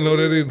year. I didn't know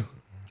that either.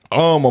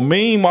 A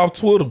meme off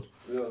Twitter.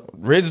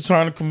 Reggie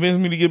trying to convince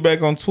me to get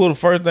back on Twitter.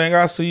 First thing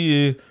I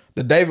see is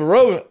the David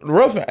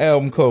Ruffin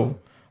album cover.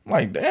 I'm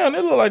like, damn,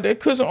 they look like that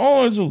Cushion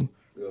Orange juice.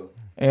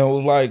 And it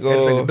was like,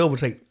 It's like a double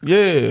take.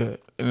 yeah.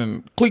 And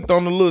then clicked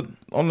on the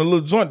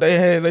little joint they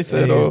had. They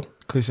said,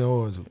 Cushion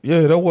Orange.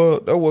 yeah, that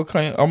was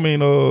came. I mean,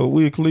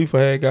 Wiz Khalifa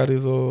had got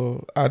his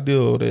idea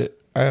of that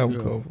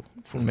album cover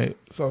from that.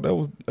 So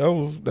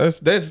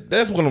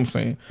that's what I'm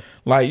saying.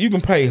 Like you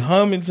can pay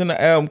homage in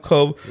the album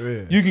cover.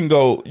 Yeah. You can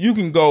go.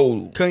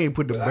 Kanye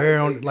put the bear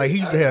on. Like he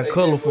used to have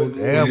colorful album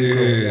cover.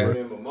 Yeah.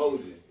 Them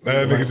emoji.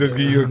 That nigga just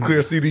give you a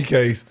clear CD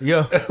case.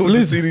 Yeah. With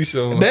the CD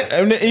showing. That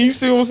and you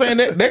see what I'm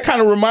saying? That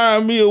kind of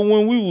remind me of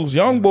when we was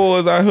young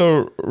boys out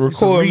here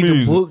recording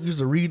music. Used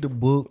to read the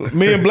book.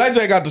 Me and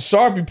Blackjack got the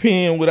Sharpie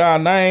pen with our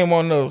name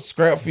on the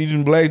scrap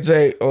featuring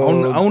Blackjack.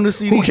 On the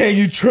CD. Who can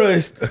you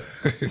trust?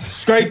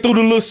 Straight through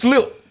the little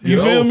slip.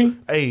 You feel me?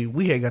 Hey,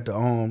 we had got the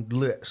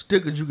little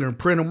stickers. You can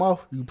print them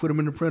off. You can put them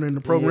in the printer in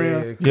the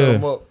program. Yeah.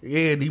 Come up.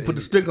 Yeah, and you put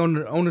the sticker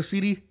on the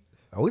CD.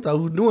 Oh, we thought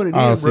we were doing it.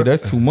 Oh, Then, see, bro.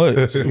 that's too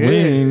much. We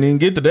ain't even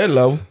get to that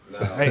level.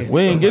 Hey,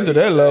 We ain't get to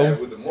that level.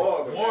 With the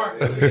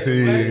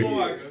marker.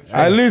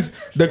 At least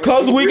the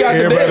closer we got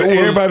to that,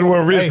 Everybody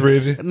want rich,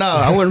 Reggie. nah,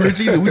 I wasn't rich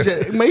either. We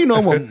just, man, you know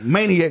I'm a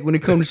maniac when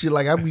it comes to shit.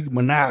 Like I be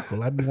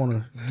maniacal. I be want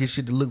to get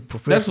shit to look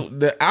professional.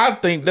 I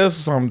think that's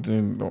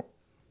something.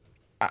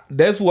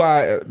 That's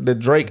why the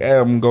Drake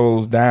album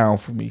goes down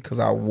for me because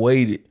I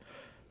waited.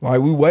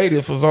 Like we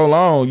waited for so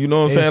long. You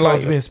know what I'm saying?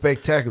 It's Like been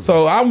spectacular.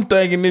 so, I'm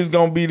thinking this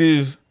gonna be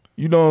this.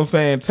 You know what I'm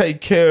saying? Take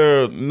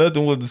care.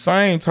 Nothing was the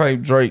same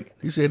type Drake.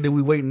 He said that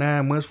we wait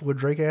 9 months for a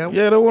Drake album.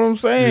 Yeah, that's what I'm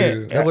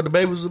saying. That's what the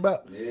baby was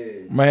about. Yeah.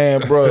 Man,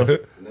 bro. Now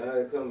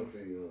it's coming to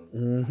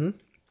you.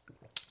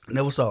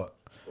 Never saw it.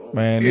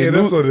 Man, Yeah,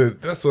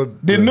 the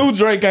the new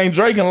Drake ain't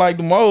Draking like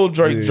the old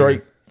Drake. Yeah.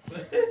 Drake.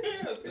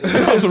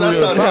 That's real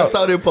I talk.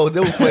 saw that post.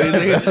 That was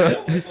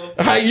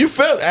funny. How you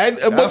felt?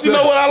 But you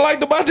know what I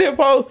liked about that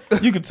post?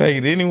 You can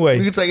take it anyway.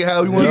 You can take it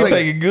how you You want can to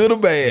take it good or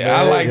bad.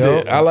 I like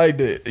that. I like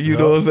that. You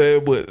know what I'm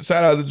saying? But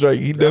shout out to Drake.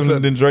 He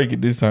definitely didn't Drake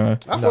it this time.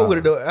 I fuck with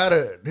it though. Out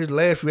of his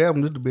last few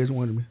albums, this is the best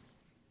one to me.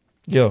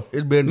 Yeah.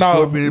 It's better than No,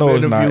 Scorpion. no,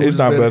 it's than not. Views, It's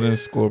not better than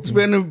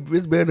Scorpion.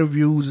 It's better than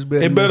Views. It's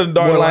better. It's better than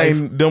Dark More Life.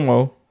 Lane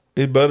Demo.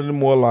 It's better than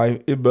More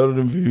Life. It's better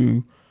than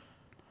View.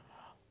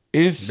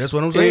 It's That's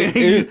what I'm saying.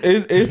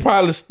 It's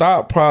probably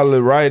stopped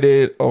probably right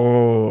at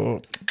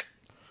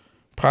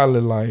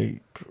probably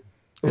like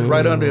It's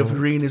right under. If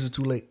reading this is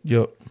too late.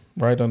 Yep,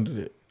 right under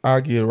that.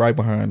 I'll get right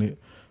behind it.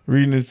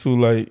 Reading is too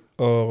late.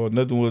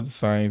 Nothing was the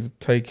same.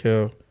 Take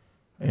care.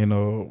 And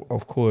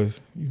of course,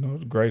 you know,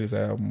 the greatest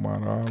album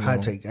on all.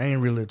 Hot take. I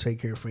ain't really a Take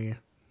Care fan,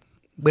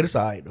 but it's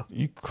alright though.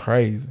 You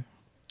crazy.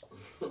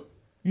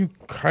 You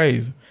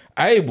crazy.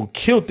 Abel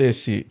killed that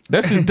shit.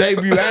 That's his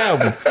debut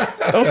album.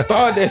 Don't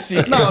start that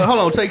shit. No, hold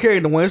on. Take Care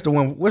ain't the one. It's the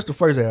one. What's the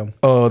first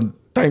album?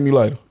 Thank Me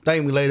Later.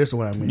 Thank Me Later. That's the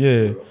one I mean.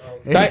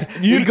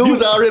 Yeah. Goof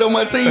was already on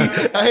my team.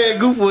 I had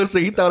Goof for a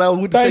second. He thought I was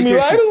with the Thank Take Me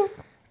Care Later?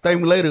 shit.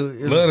 Thank Me Later.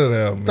 Is, Love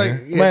that album,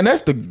 man. yeah. Man,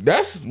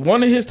 that's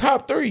one of his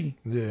top 3.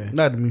 yeah.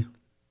 Not to me.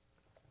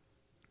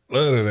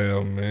 Love that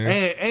album, man.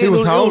 And He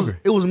was hungry.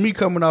 It was me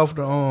coming off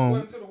the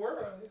Went to the world.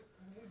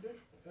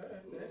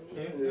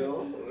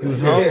 He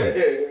was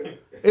hungry.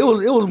 It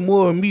was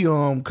more of me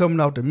coming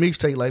off the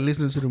mixtape, like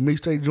listening to the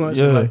mixtape joints.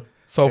 Yeah. And, like,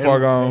 So far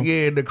gone.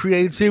 Yeah, the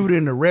creativity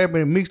and the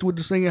rapping mixed with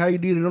the singing, how you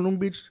did it on them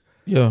bitches.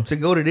 Yeah. To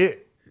go to that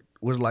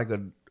was like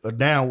a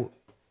downward.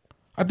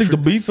 I think the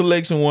beat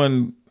selection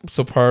wasn't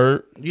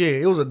superb. Yeah,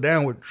 it was a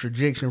downward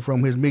trajectory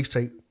from his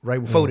mixtape right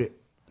before that.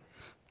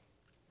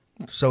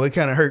 So it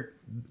kind of hurt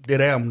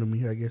that album to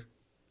me, I guess.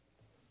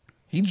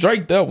 He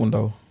draked that one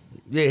though.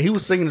 Yeah, he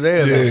was singing his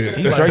ass off.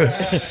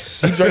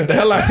 He drank the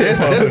hell out of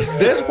that.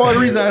 That's part of the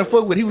reason I didn't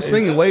fuck with. He was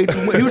singing way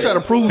too much. He was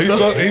trying to prove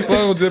something. He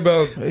sung just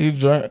about. He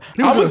drank.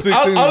 was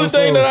 16 Only thing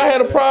songs. that I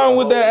had a problem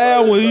with that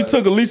album was he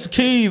took Alicia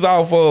Keys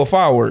off of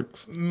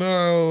Fireworks.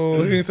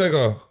 No, he didn't take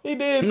off. He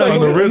did. No, take on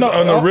the it. original-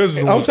 on the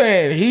original I'm one.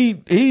 saying he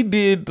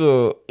did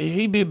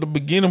the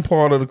beginning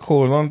part of the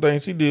chorus. The only thing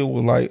she did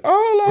was like,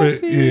 all I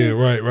see. Yeah,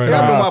 right.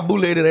 Yeah, I know my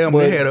bootlegged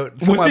album. They had a, When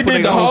somebody she put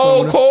did their the own whole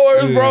song on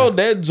chorus, Yeah. bro,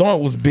 that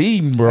joint was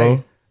beating, bro.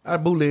 Hey, I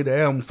bootlegged the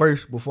album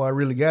first before I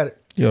really got it.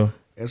 Yeah.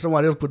 And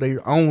somebody else put their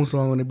own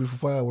song on it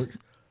before Fireworks.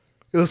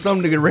 It was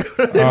some nigga rap.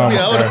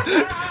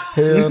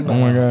 Hell no. Oh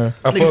my god.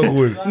 I fuck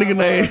with it.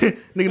 nigga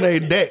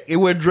named Dak. It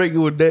wasn't Drake, it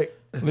was Dak.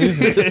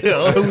 Listen, I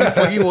don't know who the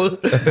fuck he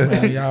was.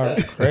 man, y'all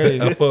I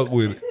crazy, fuck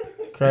with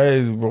it.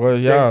 crazy, boy.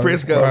 Y'all. Dak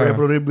Prescott wow.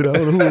 rapping on that bit. I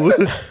don't know who it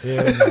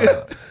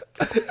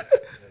was.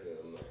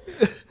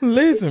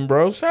 Listen,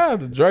 bro. Shout out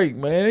to Drake,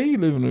 man. He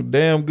living a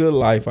damn good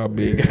life. I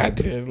bet.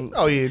 Goddamn.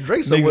 Oh yeah,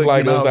 Drake. Niggas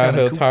like us out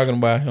here talking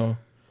about him.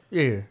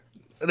 Yeah,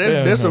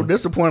 Yeah, that's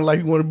the point of life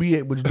you want to be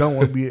at, but you don't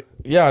want to be at.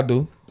 Yeah, I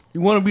do. You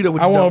want to be there,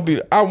 but I you want don't.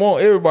 to be. I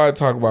want everybody to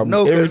talk about me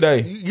every 'cause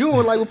day. You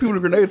don't like when people in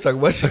Grenada talk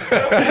about you.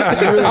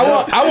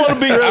 I want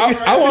to be.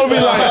 I want to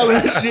be like. hollering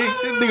and shit.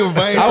 This nigga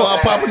veins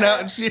start popping out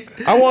and shit.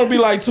 I want to be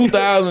like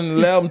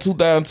 2011,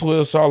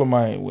 2012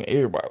 Charlemagne when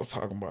everybody was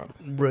talking about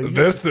him. Bro,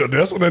 That's when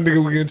that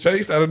nigga was getting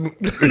chased out of. I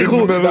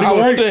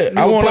want that.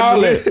 I want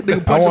all that. Nigga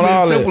I punch him want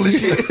all in the temple that.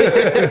 and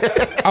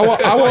shit. I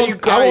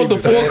want the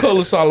full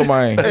color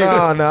Charlemagne.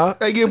 Nah.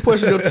 Hey, getting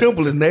punched in your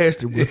temple is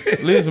nasty, bro.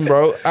 Listen,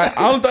 bro.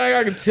 Only thing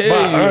I can tell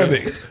By you.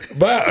 Onyx.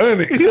 By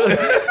Onyx.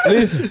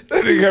 Listen,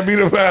 That nigga got beat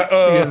up by.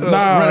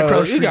 run across the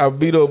he street. got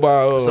beat up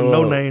by Some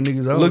no-name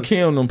niggas. Look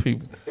him, them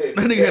people. That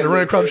nigga had to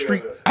run across the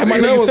street. I Nigga,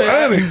 might that nigga was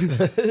say,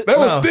 Onyx. That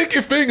was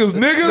Sticky Fingers,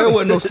 nigga. That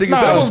wasn't no sticky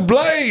That fingers. was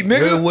Blade,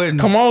 That nigga. wasn't.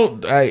 come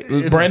on,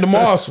 hey, Brandon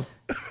Marshall.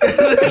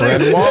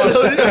 Brandon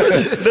Marshall.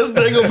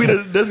 That's gonna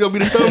be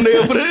the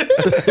thumbnail for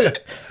that.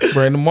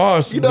 Brandon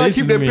Marshall. You know, I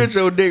Listen keep to that me. picture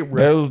on deck,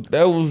 bro.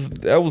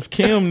 That was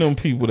Kim, them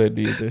people that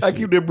did that I shit.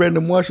 keep that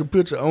Brandon Marshall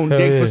picture on Hell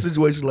deck yeah. for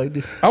situations like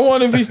this. I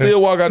wonder if he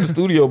still walk out the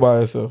studio by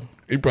himself.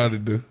 He probably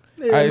do.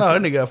 Yeah, no,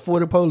 that nigga got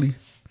 40 police.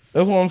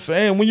 That's what I'm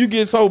saying. When you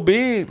get so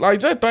big, like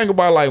just think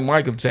about like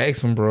Michael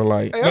Jackson, bro.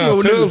 Like Hey, I know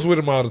Nah, niggas. Chubbs with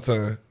him all the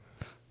time.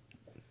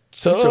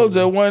 Chubb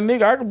just one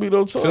nigga. I could beat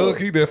up Chubb. Chubb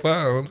keep that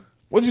fire on.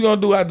 What you gonna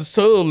do after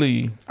Chubb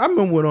leave? I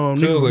remember when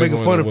Chubbs niggas ain't making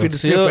going fun of nowhere. 50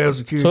 Cent for having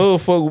security.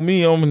 Chubb fuck with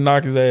me, I'm gonna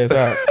knock his ass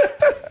out.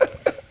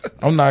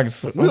 I'm knocking.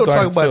 We gonna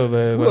talk about Chubb's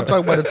ass we gonna out.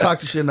 talk about the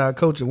toxic shit in our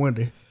culture one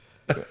day.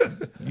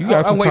 You got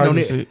I'm some waiting on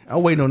toxic that. shit.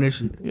 I'm waiting on that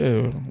shit.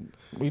 Yeah,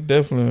 we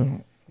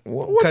definitely.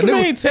 What Cause you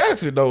nigga- mean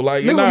toxic though?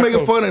 Like you're Niggas not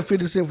making fun of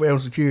 50 Cent for having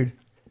security.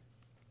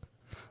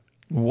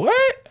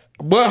 What?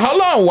 But how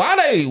long? Why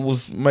they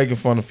was making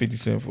fun of 50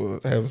 Cent for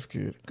having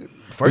security?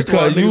 First of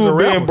all, Because you niggas a were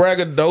being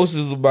rapper.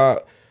 braggadocious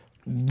about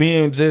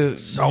being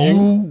just So?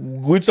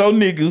 you with your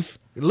niggas.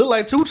 It looked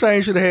like 2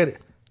 Chainz should have had it.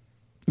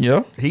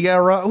 Yeah. He got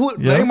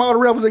robbed. Yeah. Name all the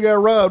rappers that got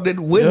robbed that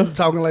wasn't Yeah.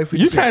 talking like 50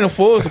 You Cent. can't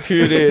afford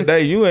security every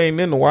day. You ain't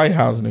in the White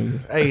House, nigga.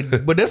 Hey,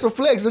 but that's a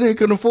flex. That nigga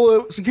couldn't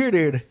afford security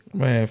every day.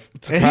 Man,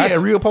 And he had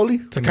real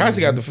police. Takashi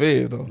got the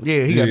feds though.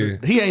 Yeah, he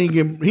got. He ain't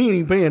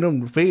even paying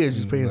them. The feds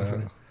just paying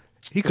them.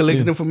 He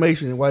collecting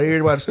information while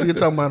everybody still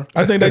talking about him.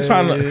 I think they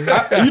trying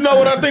to. You know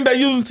what I think they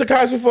using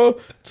Takashi for?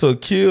 To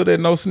kill that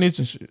no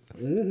snitching shit.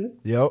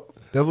 Yep.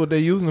 That's what they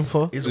using him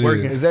for. It's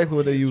working. Exactly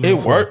what they using It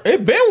him for. worked.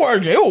 It been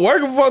working. It was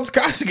working before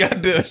Takashi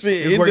got that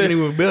shit. It's working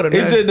even better now.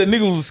 It's just the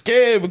niggas was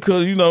scared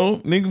because you know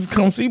niggas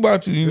come see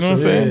about you. You know what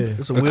I'm saying?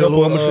 It's a A well couple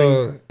oiled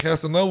machine. of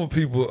Casanova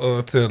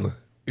people telling,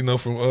 you know,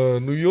 from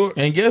New York.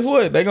 And guess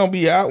what? They gonna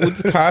be out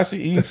with Takashi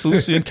eating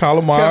sushi and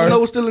calamari.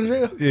 Casanova still in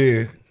jail.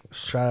 Yeah.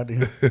 Shout out to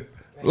him.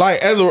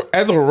 Like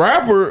as a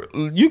rapper,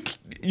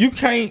 you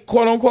can't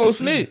quote unquote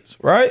snitch,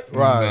 right?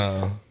 Right.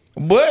 Nah.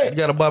 You But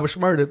got a Bobby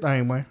Shmurda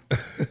thing, man.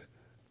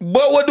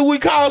 what do we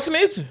call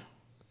snitching?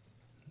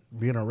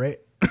 Being a rat.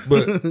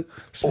 But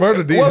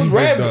Smurda did. What's his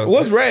rap? best, dog.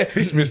 What's rap?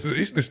 He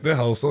snitched that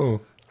whole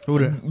song. Who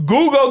that?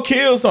 Google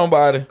kill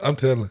somebody. I'm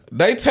telling.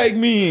 They take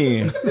me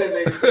in. Damn,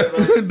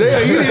 you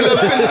didn't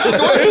let him finish the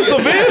situation. It's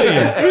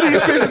civilian. You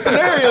didn't finish the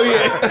scenario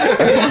yet.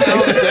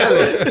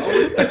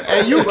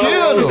 And you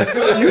killed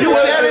him. You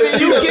telling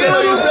it you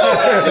killed him?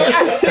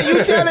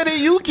 You telling it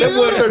you That killed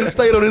boy him? turned to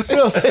state on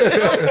himself.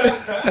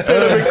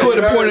 Stand up and court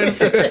and point at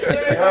himself.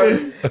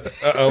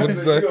 What you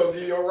say? You gonna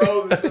give your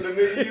roses to the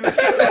nigga you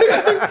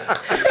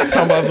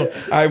Talking about some,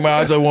 hey man,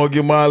 I just want to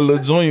get my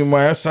little junior,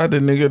 man. I shot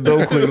that nigga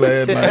dope quick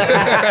last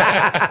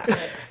night.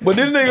 But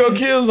this nigga gonna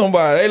kill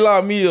somebody. They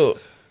locked me up.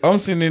 I'm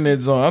sitting in that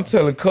joint. I'm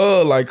telling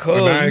Cuz, like, Cuz,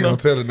 But now I you ain't know,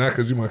 gonna tell it now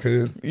because you my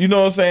cousin. you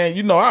know what I'm saying?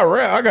 You know, I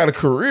rap. I got a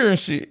career and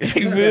shit.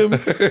 You feel me?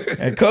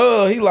 And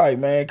Cuz, he like,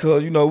 man,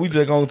 Cuz, you know, we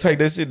just gonna take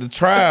that shit to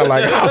trial.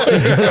 Like, Hey,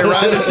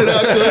 ride that shit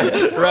out,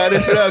 cuz. Ride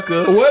that shit out,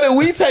 cuz. what are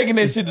we taking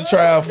that shit to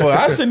trial for?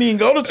 I shouldn't even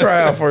go to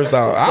trial first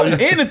off. I was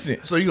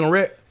innocent. So you gonna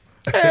rap?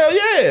 Hell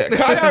yeah. 'Cause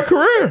I got a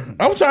career.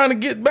 I'm trying to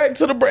get back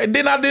to the bread.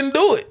 Then I didn't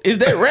do it. Is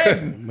that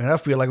rapping? Man, I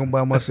feel like I'm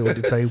by myself at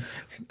the table.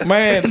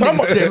 Man,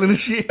 Telling the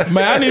shit.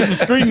 man, I need some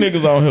street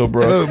niggas on here,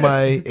 bro. Look,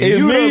 man, if It's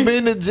you me. done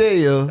been to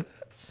jail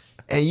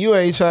and you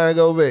ain't trying to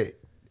go back,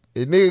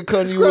 if nigga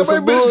cutting you with Scrap some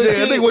ain't been in jail.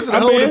 bullshit, Nigga went to the I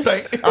holding been-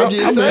 tank. I'm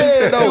just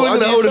saying He though. was in I'm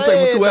the just holding tank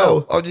saying for 2 though.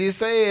 hours. I'm just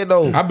saying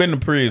though. I've been to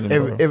prison,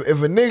 bro.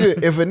 If a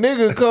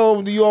nigga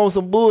come to you on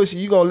some bullshit,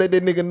 you gonna let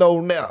that nigga know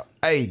now.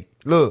 Hey,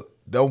 look,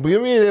 don't be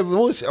me in that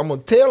bullshit. I'm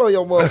gonna tell on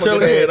your motherfucker. Tell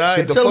him, yeah, all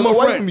right. Tell him up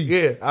away front. from me.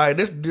 Yeah, all right,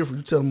 that's different.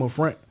 You tell him up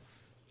front.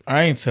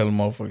 I ain't telling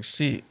motherfuckers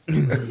shit.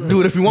 Do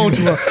it if you want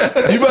to.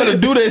 You better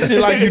do that shit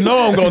like you know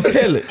I'm gonna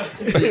tell it.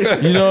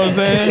 You know what I'm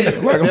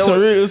saying? Like I'm some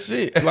real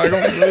shit. Like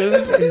I'm some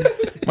real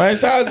shit. Man,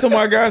 shout out to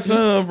my guy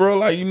Son, bro.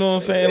 Like, you know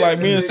what I'm saying? Like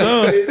me and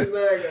Son.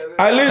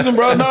 I listen,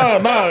 bro. Nah.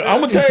 I'm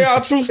gonna tell y'all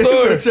a true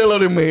story. Tell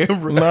on that man,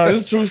 bro. Nah,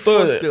 it's a true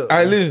story. Fucked up.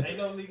 I listen.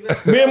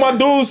 Me and my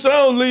dude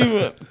Son was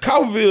leaving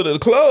Coffeeville to the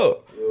club.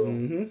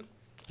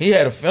 He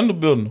had a fender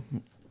building,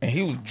 and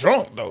he was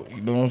drunk though.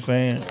 You know what I'm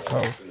saying?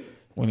 So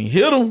when he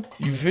hit him,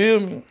 you feel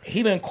me?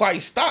 He didn't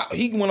quite stop.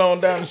 He went on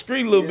down the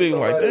street a little bit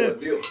like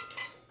that.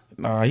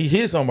 Nah, he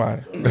hit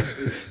somebody.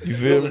 You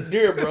feel me?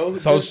 Dear, bro.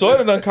 So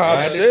Shorty done called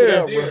the Ride that shit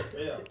out, sheriff.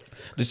 bro.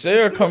 The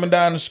sheriff coming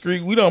down the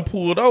street. We done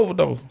pulled over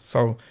though.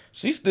 So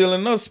she's still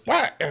in her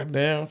spot,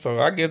 goddamn. So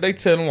I guess they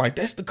tell him like,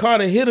 that's the car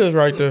that hit us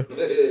right there.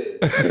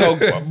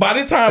 So by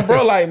the time,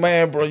 bro, like,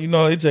 man, bro, you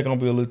know, it's just gonna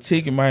be a little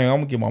ticket, man. I'm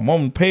gonna get my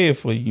mom paid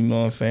for you, you know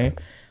what I'm saying?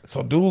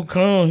 So dude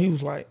come, he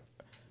was like,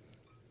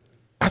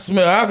 I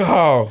smell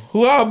alcohol.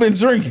 Who all been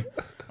drinking?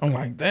 I'm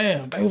like,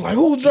 damn. They was like,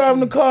 who was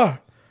driving the car?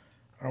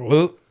 I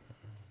look.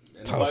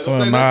 Told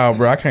son, nah,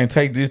 bro, I can't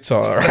take this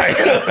charge. Right?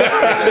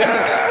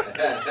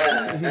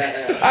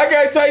 I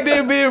can't take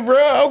this bitch, bro.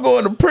 I'm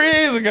going to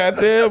prison,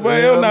 goddamn,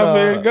 man. I'm not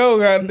finna go,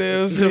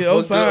 goddamn shit.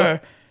 I'm sorry.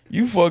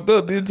 You fucked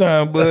up this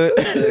time, but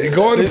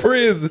Going to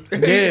prison.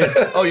 yeah.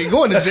 Oh, you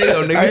going to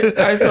jail,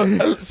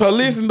 nigga. So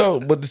listen though,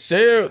 but the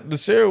sheriff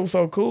was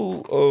so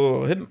cool.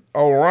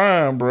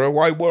 Ryan, bro,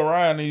 white boy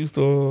Ryan, he used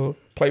to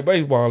play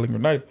baseball in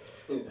Grenada.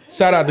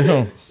 Shout out to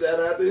him. Shout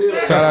out to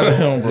him. Shout out to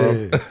him,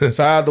 bro. Shout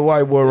out to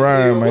white boy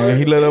Ryan, man.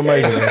 He let him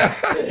make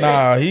it.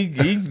 Nah, he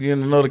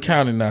in another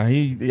county now.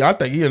 I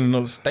think he in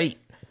another state,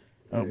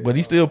 but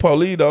he still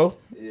police though.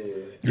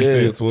 You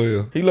still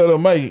 12. He let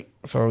him make it.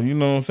 So you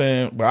know what I'm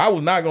saying. But I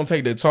was not gonna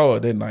take that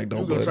charge that night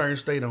though. You gonna But, turn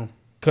state on.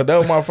 Cause that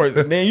was my first.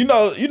 Then you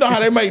know how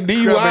they make Grab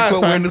DUI that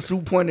coat, wearing sound. the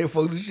suit, pointing at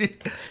folks and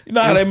shit. You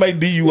know how they make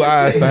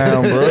DUI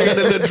sound, bro. They got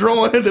the little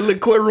drawing, the little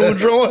courtroom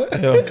drawing.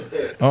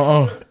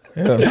 Yeah.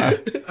 Hell nah.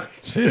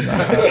 Shit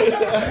nah.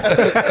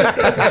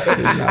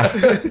 Shit nah.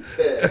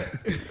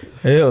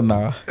 Hell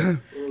nah.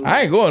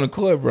 I ain't going to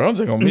court, bro. I'm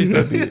just gonna miss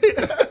that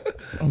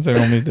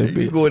bitch.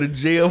 You going to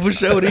jail for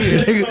sure then,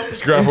 nigga.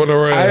 Scrap on the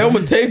round. I'm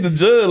gonna text the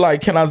judge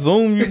like, can I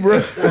zoom you, bro?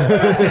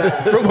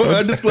 From an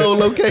undisclosed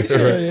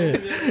location.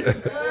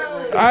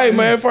 All right,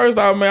 man. First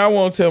off, man, I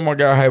want to tell my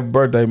guy happy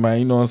birthday, man.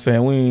 You know what I'm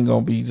saying? We ain't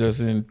gonna be just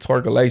in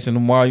twerkulation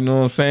tomorrow. You know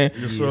what I'm saying?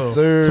 Yes,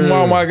 Sir.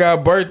 Tomorrow, my guy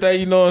birthday.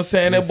 You know what I'm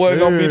saying? That boy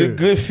gonna be the sir.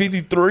 good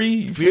 53.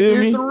 You feel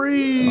me?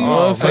 53. You know what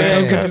I'm Man,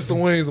 saying? get you some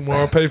wings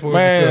tomorrow. Pay for it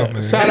Man, yourself,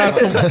 man. shout out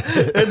to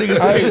That nigga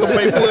said he gonna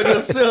pay for it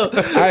himself.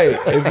 hey,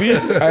 if you,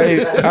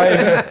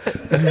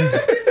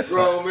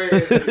 Grown man.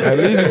 hey,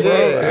 listen,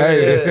 bro.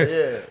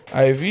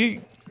 Hey, if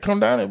you come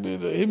down there,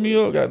 bitch, hit me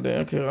up,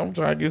 goddamn, cause I'm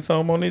trying to get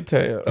something on this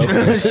tab.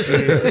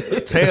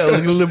 Tail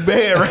looking a little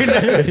bad right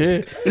now.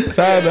 Yeah. Shout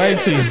out to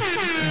Auntie.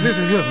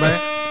 Listen here, man.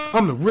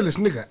 I'm the realest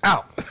nigga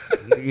out.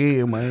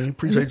 Yeah, man.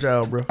 Appreciate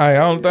y'all, bro. Hey,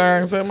 only thing I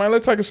can say, man,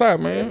 let's take a shot,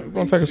 man. We're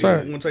gonna take a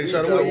shot. You want to take a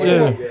shot of what?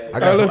 Yeah. I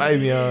got some let's-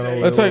 Avion over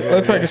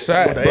Let's take a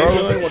shot, The bro.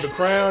 Avion, you want the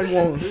crown? You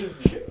want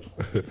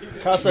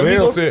Casa Slim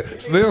Amigos?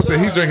 said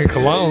he's drinking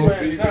cologne.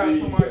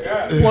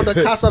 You want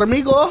the Casa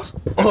Amigos?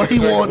 Or he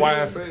want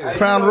YSL.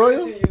 Crown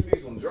Royal? You be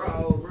some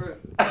draws, bro.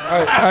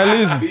 Hey,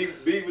 listen.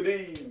 Beef with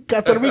these.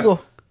 Casa Amigo.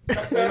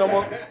 Ain't no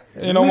more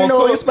We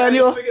know cup.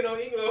 Espanol.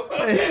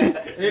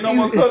 Ain't no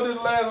more cup. This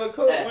last little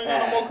cup. We ain't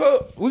got no more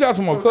cup. We got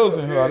some more cups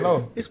in here, I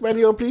know.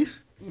 Espanol, please.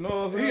 You know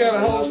what I'm He saying? got a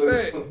whole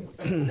stack.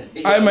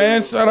 Hey,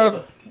 man, shout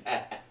out.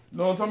 You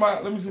know what I'm talking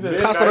about? Let me see that.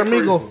 Casa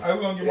Amigo. Hey, we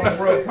gonna get my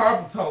bro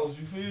Papa Toast,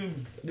 you feel me?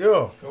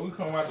 Yeah. Cause we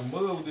come out the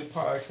mud with this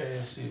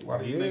podcast shit. While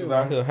these niggas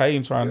out here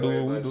hating trying to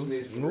do what we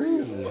do.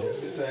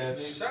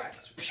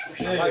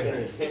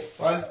 Yeah.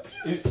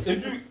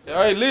 If you,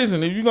 hey,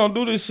 listen, if you gonna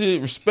do this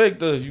shit,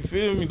 respect us. You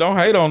feel me? Don't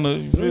hate on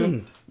us. You feel me?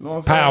 You know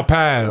what I'm saying?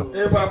 Pow.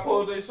 Everybody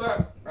pull their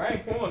shot. I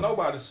ain't pulling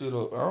nobody's shit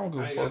up. I don't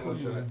give a fuck what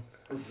you do.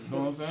 You know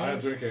what I'm saying? I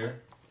drink air.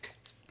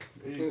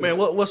 Man,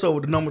 what's up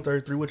with the number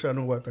 33? What y'all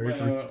know about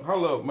 33? Man,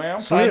 hold up, man.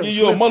 I'm Slim, trying to give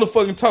you a Slim.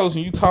 motherfucking toast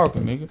and you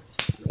talking, nigga.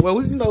 Well,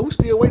 we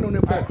still waiting on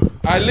that part.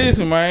 I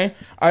listen, man.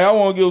 I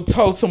want to give a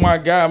toast to my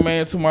guy,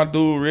 man, to my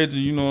dude Reggie.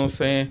 You know what I'm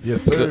saying?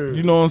 Yes, sir.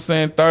 You know what I'm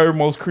saying? Third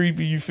most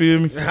creepy. You feel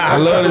me? I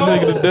love this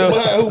nigga to death.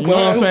 You know what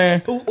I'm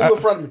saying? Who in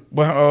front of me?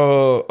 But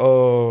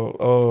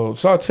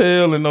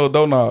Chartel and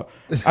Donald.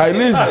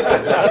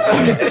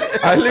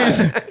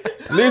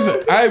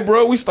 Listen, hey,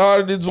 bro, we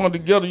started this joint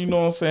together, you know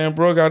what I'm saying,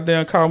 bro.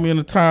 Goddamn, called me in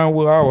a time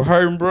where I was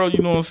hurting, bro.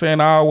 You know what I'm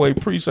saying? I always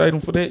appreciate him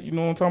for that. You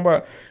know what I'm talking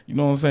about? You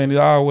know what I'm saying? It's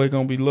always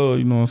gonna be love,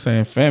 you know what I'm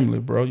saying? Family,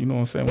 bro. You know what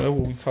I'm saying? That's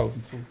what we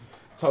talking to.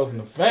 Talking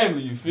to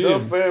family, you feel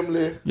The me?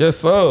 family. Yes,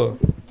 sir.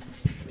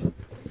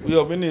 We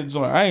up in this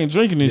joint. I ain't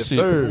drinking this shit.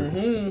 Sir.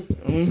 We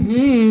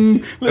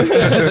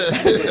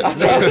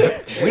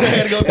done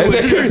had to go through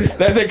it.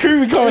 That's that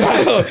creepy coming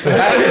out.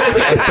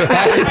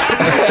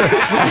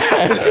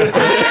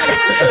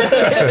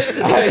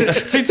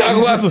 She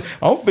talking about some,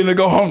 I'm finna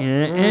go home.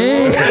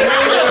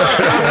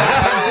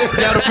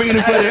 Got a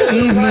feeling for that.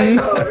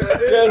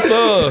 Yes,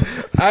 sir.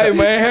 Hey,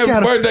 man,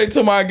 happy birthday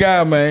to my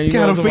guy, man. You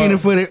Got know a what I'm feeling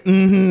for that.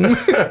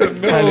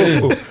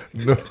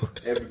 No.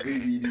 Happy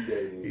VVD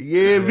day.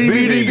 Yeah,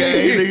 VVD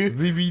gang, nigga.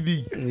 VVD.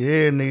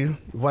 Yeah, nigga.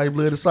 White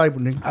blood disciple,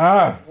 nigga.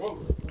 Ah.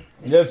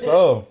 Yes,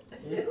 sir.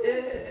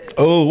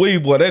 Oh, wee,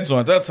 boy, that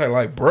joint, that taste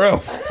like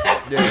breath.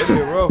 Yeah, that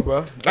been rough,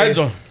 bro. That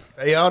joint.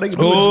 Hey, all they can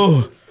do is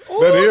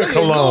Oh, That is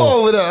Go cologne.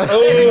 over there.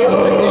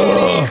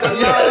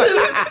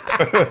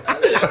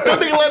 that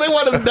nigga like they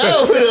want us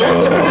down with him.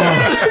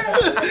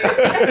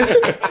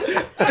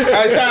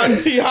 hey, shout out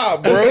to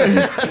T-Hop, bro.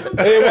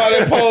 Everybody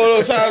that pulled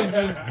up, shout out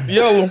to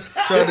Yellow.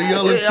 Shout out to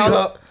Yellow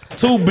T-Hop.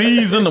 2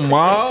 B's in the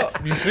mob.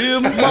 You feel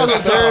me? Mazel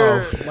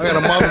tov. I got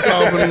a mazel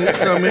tov for them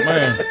coming.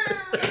 Man.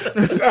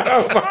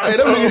 Hey,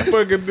 them niggas.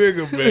 Fucking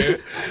nigga, man.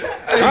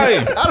 Hey.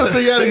 I done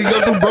seen y'all niggas go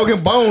through broken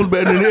bones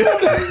better than this.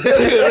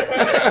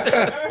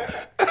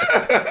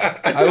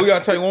 Hey, we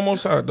gotta take one more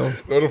shot though.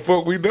 No, the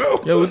fuck we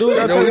don't. Yeah, we do. We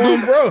gotta take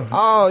one, bro.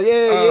 Oh,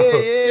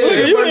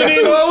 yeah. You didn't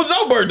even know it was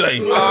your birthday.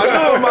 I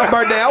know it's my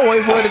birthday. I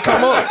wait for it to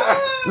come up.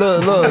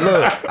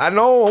 Look. I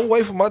know I'm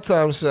waiting for my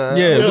time to shine.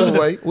 Yeah, just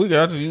wait. we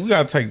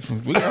gotta take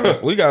some. We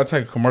gotta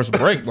take a commercial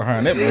break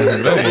behind that.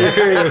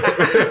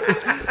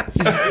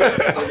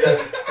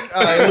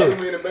 All right, look.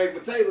 Me and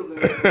baked potatoes in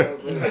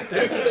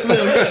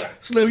there.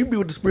 Slim, you be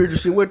with the spiritual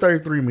shit. What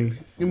 33 mean?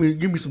 Give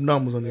me some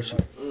numbers on this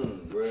shit.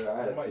 Bro, I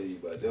had to tell you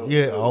about that.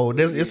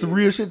 Yeah, it's some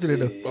real shit today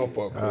though. Oh,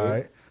 fuck. All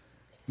right.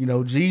 You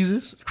know,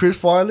 Jesus, Chris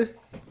Farley,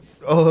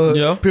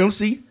 Yeah. Pimp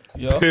C,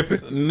 Yeah,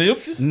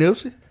 Nipsey.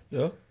 Nipsey.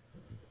 Yeah.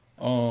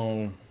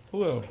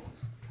 Who else?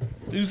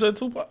 Did you say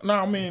Tupac? No,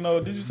 I mean,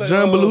 did you say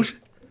John Belushi.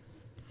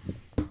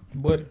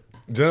 Buddy.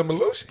 John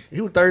Belushi.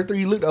 He was 33.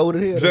 He looked older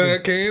than hell.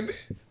 John Candy.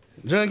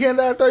 John Candy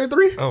died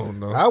 33. Oh,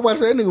 no. I watched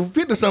that nigga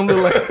 50 something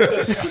look like.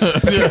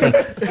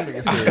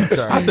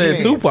 I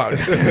said Tupac.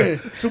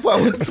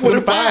 Tupac was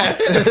 25.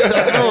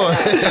 The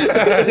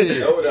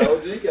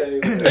OG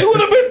came. He would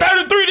have been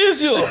 33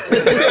 this year.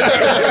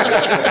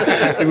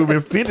 He would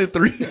have been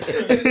 53.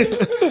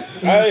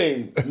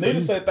 Hey,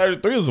 nigga said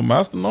 33 is a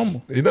master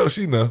number. You know,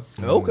 she know.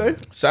 Okay.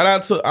 Shout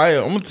out to,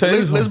 I'm gonna tell you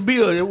Let's something.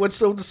 build.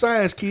 What's up with the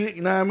science, kid?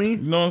 You know what I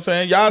mean? You know what I'm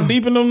saying? Y'all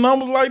deep in them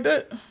numbers like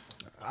that?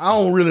 I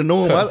don't really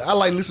know him. I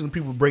like listening to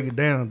people break it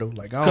down, though.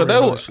 Like, I Cause don't that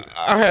really know was, shit.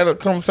 I had a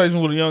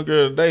conversation with a young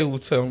girl today who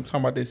was talking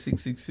about that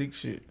 666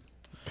 shit.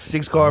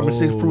 6 carbon,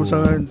 6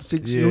 proton,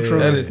 6 neutron.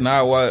 That is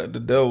not why the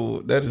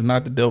devil. That is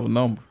not the devil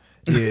number.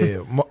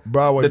 Yeah,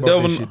 Broadway The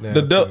broke devil. that shit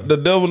down. The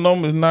devil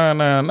number is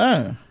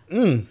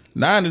 999.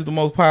 9 is the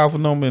most powerful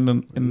number in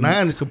the.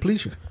 9 is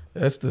completion.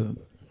 That's the.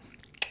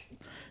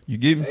 You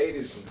get me? 8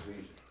 is completion.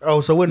 Oh,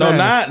 so what? No,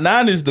 9?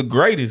 9 is the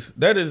greatest.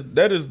 That is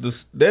the 8 is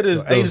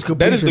completion.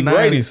 that is the 9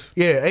 greatest.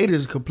 Yeah, 8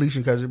 is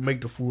completion because it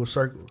make the full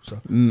circle. So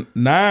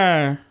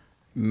 9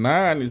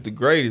 is the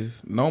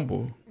greatest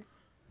number.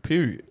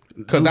 Period.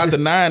 Because after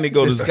 9 it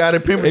goes to Scottie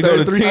Pippen it go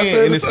to 33.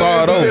 10 and it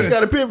start over.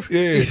 Scottie Pippen. Yeah.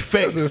 It's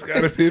facts.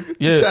 Scottie Pippen.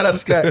 Yeah. Shout out to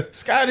Scott.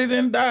 Scotty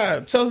didn't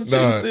die. Chelsea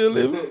Nah. still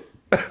living.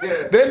 That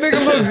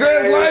nigga look just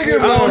like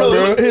him, I don't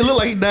know. bro. It look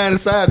like he died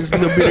inside this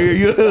little bit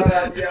area.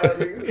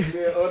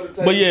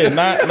 But yeah,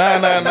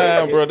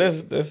 999, bro.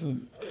 That's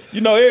you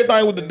know,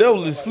 everything with the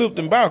devil is flipped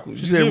and backwards.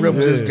 You You said feel me?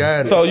 represents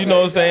God. So you know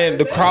what I'm saying?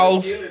 The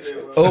cross,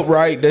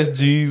 upright, that's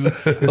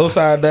Jesus.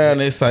 Upside down,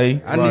 that's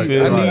Satan. I need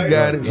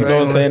guidance. You know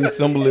what I'm saying? The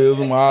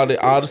symbolism, all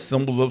the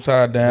symbols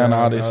upside down,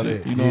 all that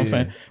shit. You know what I'm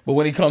saying? But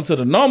when it comes to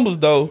the numbers,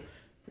 though,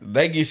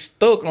 they get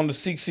stuck on the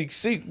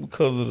 666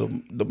 because of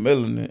the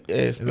melanin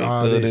aspect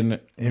All of that. it. And But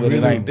it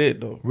really- ain't that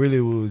though. Really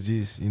was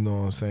just, you know what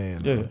I'm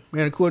saying? Yeah,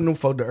 Man, according to them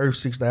folk, the Earth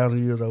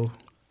 6,000 years old.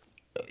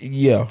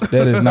 yeah,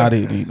 that is not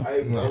it either.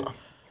 Hey, man,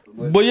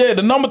 But yeah,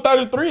 the number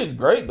 33 is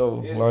great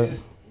though. it's, Like,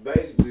 it's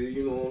basically,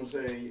 you know what I'm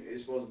saying.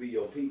 It's supposed to be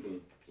your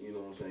peaking. You know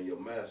what I'm saying. Your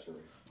mastering.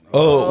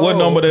 what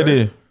number that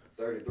is?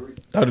 33.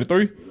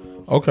 33. You know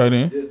what I'm Okay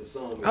then. saying? Just the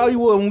song. How you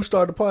was when we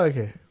started the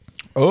podcast?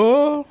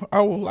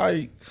 I was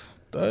like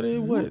 30.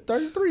 What?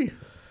 33.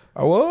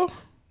 I was.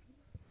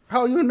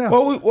 How you now?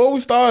 What we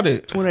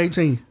started?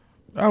 2018.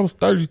 I was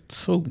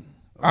 32.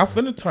 I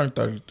finna turn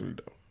 33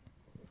 though.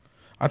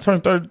 I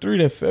turned 33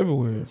 that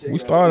February. We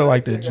started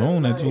like that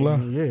June, that July.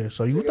 Yeah,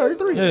 so you were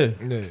 33. Yeah.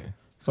 Yeah.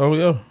 So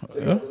yeah.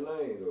 Check Yeah. out the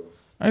name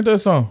though. Ain't that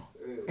song?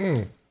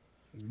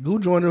 Who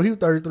joined him? He was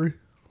 33.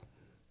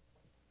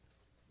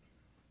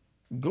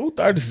 Go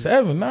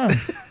 37 now.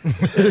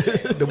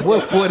 The boy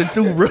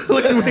 42, bro.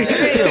 What you mean?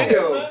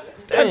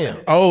 Damn.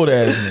 Old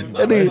ass nigga.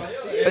 That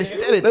nigga, They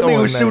steady that nigga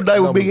throwing was shooting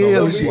that with Big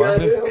L and shit.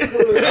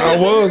 I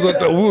was at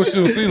the we was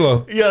shooting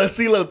CeeLo. Yeah,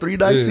 CeeLo, 3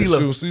 nights Yeah, CeeLo.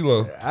 shoot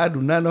CeeLo. I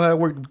do not know how it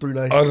worked them 3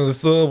 nights. Under the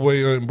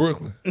subway in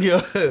Brooklyn.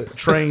 Yeah,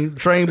 train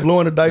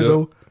blowing the dice Yeah.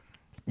 over.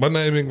 My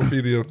name in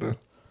graffiti up there.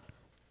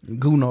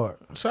 Goonard.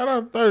 Shout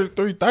out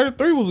 33.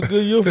 33 was a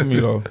good year for me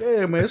though.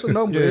 Yeah, man, it's a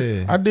number.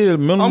 Yeah. I did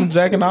minimum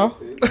jacking off.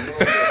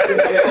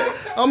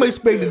 I'm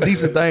expecting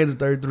decent things at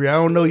 33. I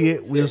don't know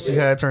yet. We'll see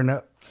how it turn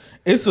out.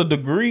 It's a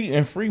degree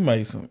in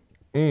Freemason.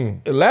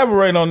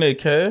 Elaborate on that,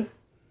 Cass.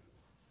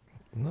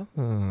 I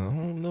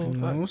don't know. You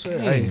know what I'm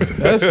saying? Hey,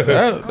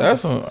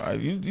 That's a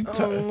you he went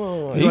to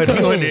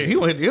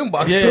the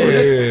inbox.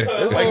 Yeah.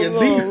 That might get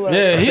deep.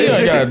 Yeah, he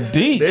done got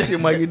deep. That shit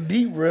might get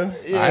deep, bro.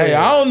 Hey,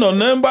 I don't know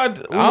nothing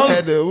about.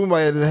 We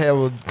might have to have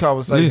a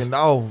conversation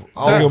off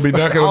gonna be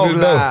knocking on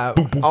this door. live,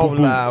 Boop, boop, off boop, boop.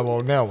 live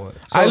on that one.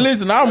 I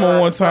listen. I remember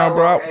one time,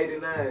 bro.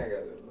 89 got it.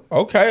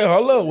 Okay,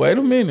 hold up. Wait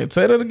a minute.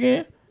 Say that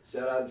again.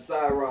 Shout out to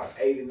Cyrock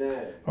 89.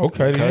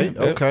 Okay, then.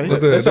 Okay.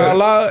 That's all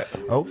loud.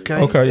 Okay.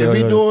 Okay, yeah, If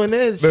he yeah. doing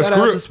that, shout out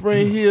Crip. to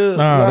Spring Hill.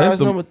 Nah, Live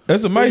number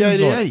that's the major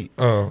joint.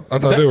 388. I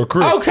thought they were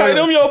Crip. Okay,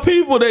 them your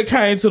people that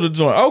came to the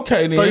joint.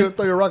 Okay, then.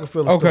 Throw your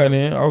Rockefeller. Okay,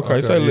 then.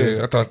 Okay, say yeah,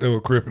 listen. I thought they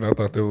were Crip and I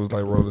thought they was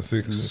like rolling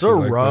 60s. And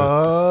Sir, shit like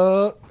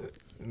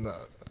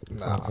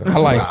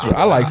that.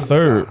 I like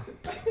syrup.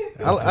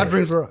 I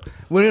drink Sir.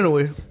 Well,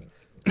 anyway,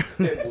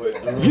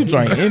 You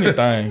drink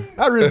anything.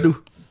 I really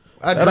do.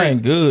 I That drink.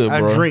 ain't good,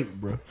 bro. I drink,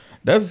 bro.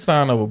 That's a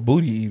sign of a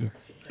booty eater.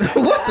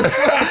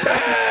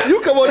 You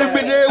come on this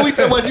bitch every week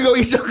talking about you gonna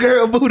eat your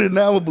girl booty.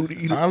 Now I'm a booty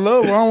eater. I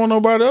love her. I don't want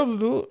nobody else to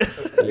do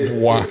it.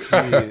 Wow.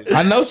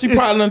 I know she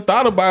probably done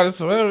thought about it,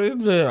 so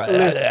it's just.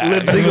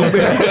 Little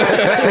dingleberry.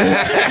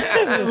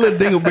 Little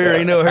dingleberry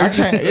ain't never hurt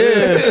you.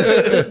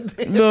 Yeah.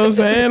 You know what I'm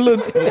saying?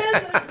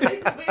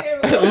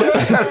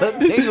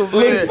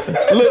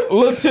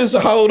 Little tissue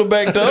holder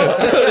back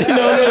there. You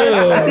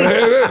know what I'm saying?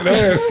 Man, that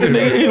nasty.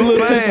 Nigga, he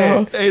little tissue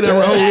holder. Ain't nothing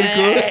wrong with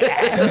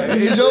it,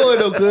 cuz. Enjoy it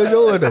though, cuz.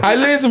 Enjoy it though. Hey,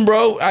 listen,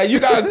 bro. You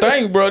gotta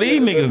think, bro.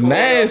 These niggas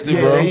nasty,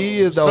 bro. Yeah, he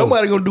is though.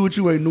 Somebody gonna do what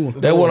you ain't doing.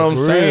 That's what I'm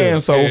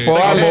saying. So for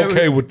I'm I'm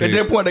okay with At that.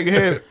 that point, they can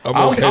have it. I'm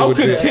okay I'm with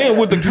that. content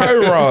with the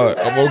curtain rod.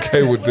 I'm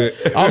okay with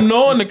that. I'm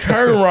knowing the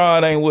curtain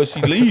rod ain't what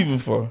she leaving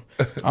for.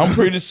 I'm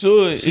pretty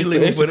sure it's the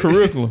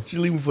extracurricular. She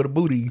leaving for the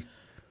booty.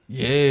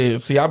 Yeah,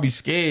 see, I be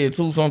scared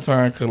too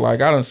sometimes because like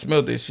I done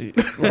smelled that shit.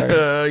 Like, You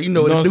know you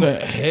know what what to I'm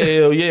do.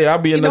 saying? Hell yeah, I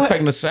be in know there what?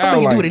 taking a I shower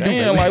think you do like, what they do,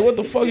 damn, baby. like what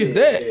the fuck is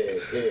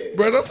that?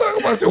 Bro, don't talk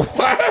about your wife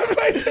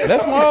like that.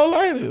 That's my old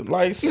lady.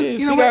 Like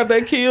shit, you know she what? got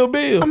that Kill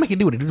Bill. I'm making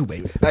do what they do,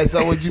 baby. Hey,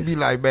 so would you be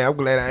like, man, I'm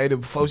glad I ate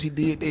it before she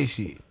did this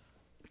shit.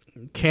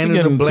 She Cannons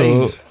getting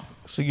ablaze. tub.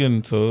 She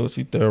getting tub.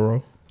 She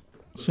thorough.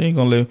 She ain't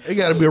gonna let. It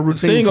gotta be a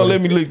routine. She ain't gonna for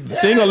let me lick.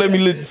 She ain't gonna let me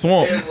lick the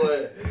swamp.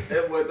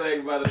 That boy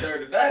think about a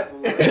dirty diaper.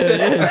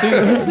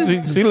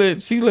 Yeah,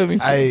 she let me.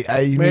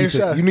 Hey, Man,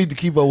 shot. you need to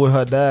keep up with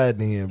her dad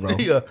then, bro.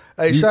 Yeah.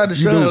 Hey, shout out to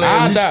you Sean do.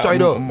 last I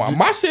straight up.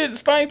 My shit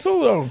stink too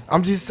though.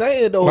 I'm just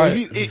saying though, Like,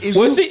 if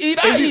when you, she eat,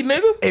 I eat,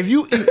 nigga. if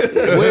you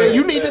well,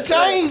 you need to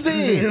change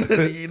then.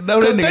 You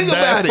know that nigga Think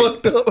died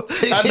about fucked up.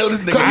 I know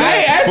this nigga. I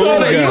ain't asked Fool her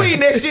guy. that. You eating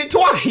that shit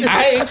twice.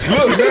 I ain't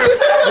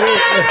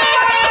look.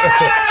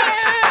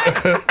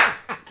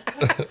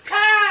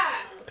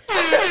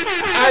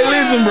 Hey,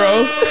 listen,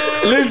 bro.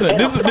 Listen,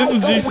 this is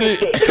G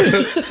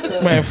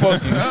shit. Man,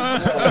 fuck you.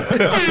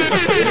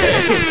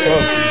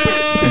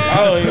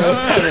 I don't even know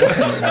what to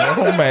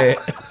tell you.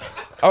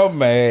 I'm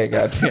mad.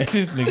 Goddamn,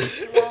 this nigga.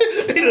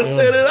 He done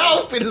set it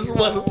off in this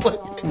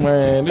motherfucker.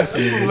 Man, this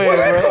nigga.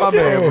 My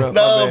bad, bro.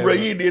 No, bro,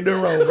 you did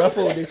nothing wrong, bro. I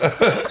fuck with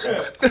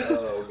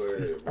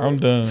this. I'm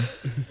done.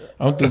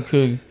 I'm through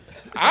cooking.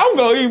 I'm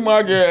gonna eat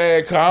my girl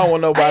ass cause I don't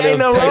want nobody else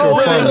to take her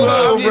from me.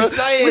 I'm just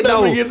saying We though.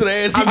 don't get to the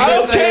ass. I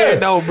don't care.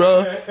 Though, bro.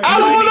 I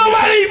don't want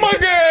nobody to eat my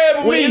girl ass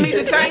but Well, you me. need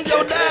to change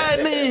your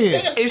diet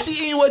then. If she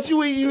eating what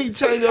you eat, you need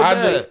to change your I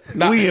diet. just,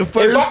 nah, We in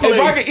first if I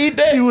place. can eat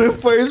that, You in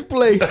first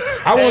place.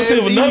 I want to see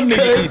if Ass another eat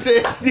nigga eat.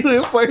 contest, you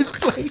in first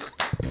place.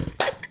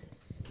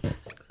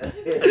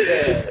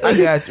 I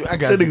got you.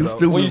 That you, nigga bro.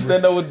 stupid. When you bro.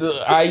 stand up with the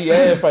I eat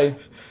ass face,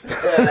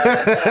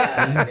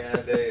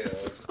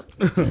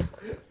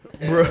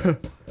 Bro.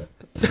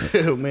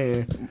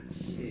 Man.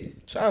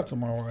 Shout out to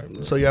my wife.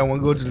 Bro. So y'all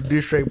want to go to the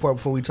diss track part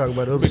before we talk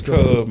about the other stuff?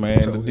 Because,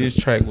 man, the diss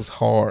track was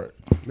hard.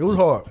 It was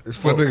hard.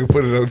 It's My fuck. nigga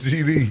put it on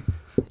GD.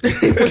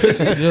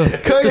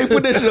 Kanye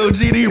put that shit on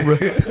GD, bro.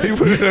 He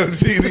put it on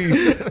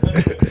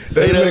GD.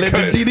 They done let the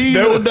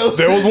GDs in the door.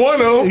 There was one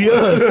though.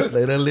 Yeah,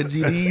 they done let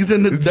GDs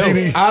in the door.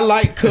 GD. I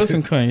like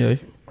cussing Kanye.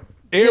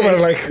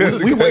 Everybody like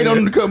cussing. We wait on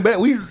them to come back.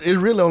 It's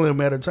really only a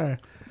matter of time.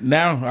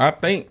 Now, I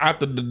think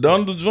after the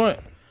Donda joint,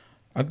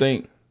 I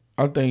think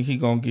he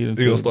gonna get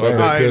into He gonna it. start All back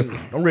right, cussing.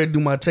 I'm ready to do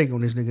my take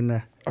on this nigga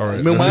now. All right.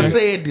 Remember when I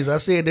said this? I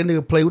said that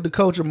nigga play with the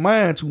culture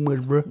mind too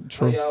much, bro.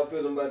 How y'all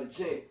feeling about the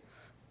chant?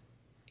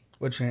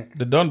 What chant?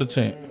 The Donda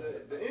chant.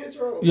 The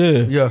intro?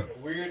 Yeah. Yeah.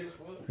 Weird as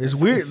fuck. It's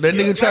weird. That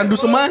nigga trying to do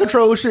some mind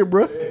control shit,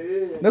 bro.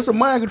 That's some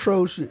mind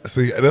control shit.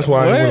 See, that's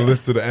why I didn't What? want to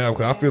listen to the album,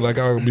 because I feel like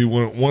I'm gonna be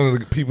one of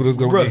the people that's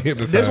gonna Bro, get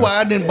hypnotized. that's why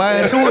I didn't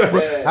buy into it,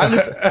 bro.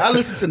 I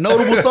listen to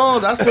notable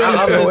songs. I still I was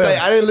listen gonna to say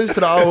it. I didn't listen to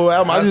the whole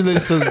album. I just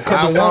listened to a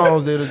couple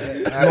songs that,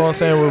 you know what I'm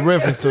saying, with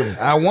reference to them.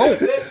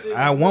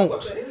 I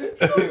won't.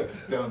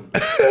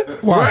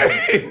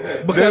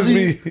 right. Because That's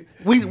me.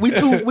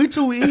 we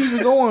too easy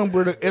going,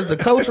 bro. As the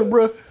culture,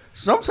 bro.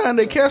 Sometimes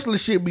that canceling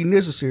shit be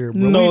necessary,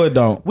 bro. No, it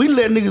don't. We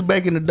let niggas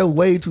back in the door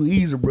way too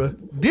easy, bro.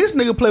 This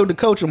nigga play with the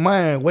culture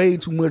mind way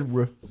too much,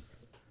 bro.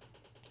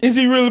 Is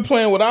he really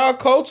playing with our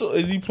culture? Or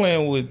is he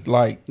playing with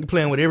like? He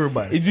playing with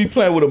everybody. Is he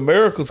playing with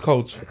America's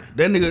culture?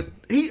 That nigga,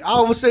 he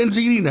all of a sudden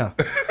GD now,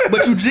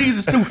 but you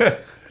Jesus too.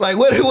 Like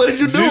what did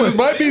you doing? Jesus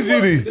might be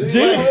GD.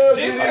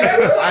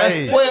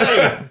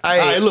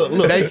 Hey, look.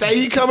 They say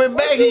he coming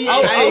back. He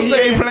I'm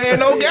saying- ain't playing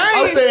no game.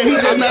 I'm saying he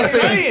just not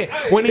saying.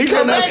 When he He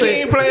come just not back, he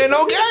saying- ain't playing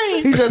no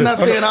game. He just not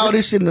saying all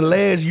this shit in the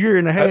last year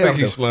and a half. I think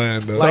he's though.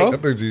 slime though. Like- I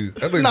think Jesus.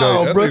 I think No,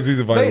 I bro. think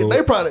Jesus fighting.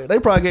 They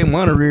probably gave him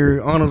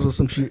honorary honors or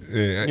some shit.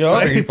 Yeah, Yo,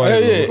 I think he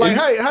fighting. yeah. Like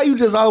how you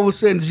just all of a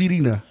sudden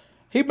GD now?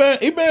 He been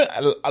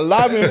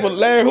lobbying for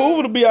Larry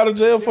Hoover to be out of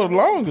jail for the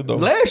longest though.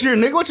 Last year,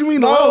 nigga. What you mean?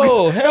 No,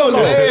 August? hell no.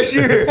 Last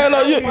year. Hell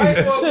no,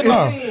 shit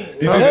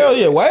no. Hell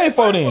yeah, way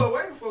for them.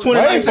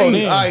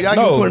 2019. All right, I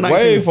give him 2019.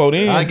 Way for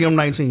them. I give him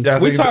 19. Y'all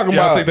We think- talking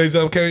y'all about- think they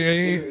jump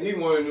Kanye in? He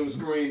wanted them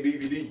screen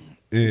DVD.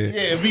 Yeah.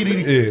 Yeah,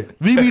 VDD. Yeah.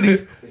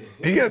 VBD.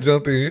 He got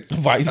jumped in.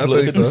 Vice I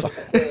blood. think so.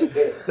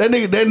 That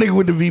nigga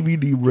with the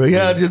VBD, bro.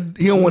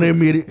 He don't want to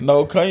admit it.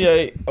 No,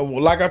 Kanye,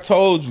 like I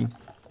told you,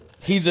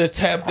 he just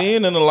tapped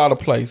in a lot of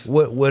places.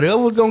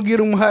 Whatever's gonna get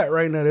him hot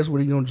right now, that's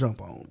what he gonna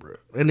jump on, bro.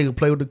 That nigga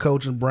play with the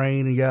coach's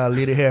brain and y'all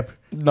let it happen.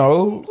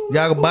 No.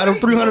 Y'all gonna buy them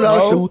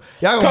 $300 shoe.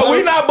 Y'all gonna Cause buy we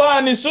them- not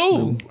buying this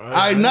shoe.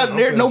 I not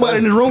there. Nobody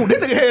in the room.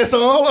 That nigga had some.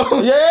 Hold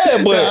on.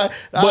 Yeah, but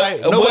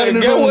nobody in the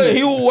guess room. what?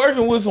 He was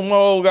working with some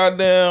old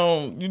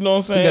goddamn, you know what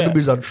I'm He saying? got the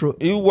bitch out the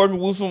truck. He was working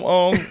with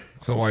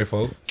Some white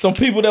folk. some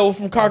people that were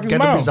from Caucus Got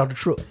the bitch Mountain. out the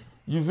truck.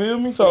 You feel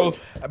me? So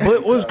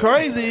But what's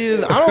crazy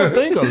is I don't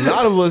think a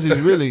lot of us is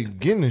really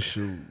getting the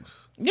shoes.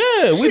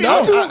 yeah, we Shit,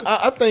 don't.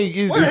 I think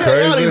it's Where the hell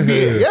y'all crazy. even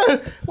be at? Yeah,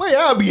 where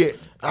y'all be at?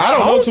 I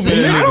don't know too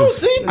many I don't niggas.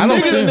 see I don't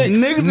Niggas, see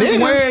niggas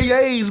is wearing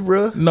Yeezys,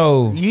 bro.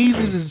 No.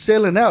 Yeezys is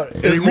selling out.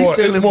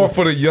 It's more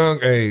for the young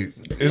age.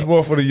 It's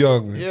more for the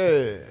young.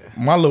 Yeah.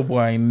 My little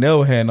boy ain't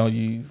never had no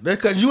Yeezys.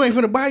 That's because you ain't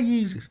finna buy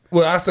Yeezys.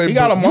 Well, I say He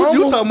got a but- mom.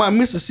 You talking about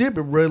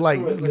Mississippi, bro? Like,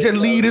 just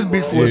leave this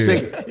bitch for a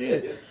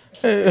second.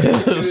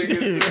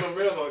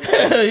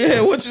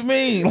 Yeah, what you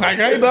mean? Like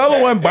I ain't the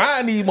other one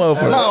buying these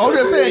motherfuckers. No, I'm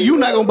just saying you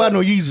not gonna buy no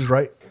Yeezys,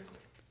 right?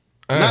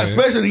 I Not ain't.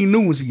 especially these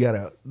new ones he got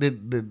out.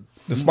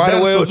 The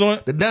spider web dinosaur-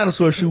 joint? The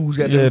dinosaur shoes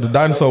got Yeah, them. the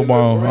dinosaur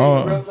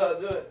bone.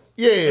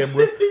 Yeah,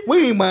 bro.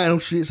 We ain't buying them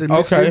shits in Okay,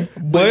 Mississippi.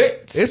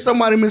 but It's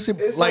somebody in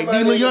Mississippi. Like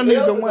these little young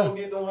niggas don't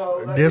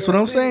want. That's what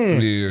I'm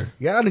saying. Yeah.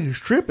 Y'all niggas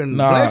tripping.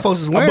 nah. Black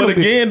folks is wearing But them bitches.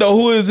 again, though,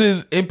 who is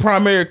his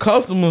primary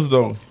customers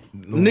though?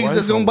 Niggas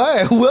that's gonna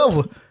buy it,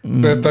 whoever.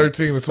 That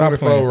 13 to 24,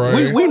 playing.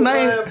 right? We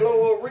name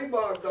Blow up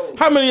Reebok though.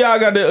 How many of y'all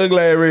got that ugly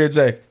ass red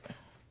jacket?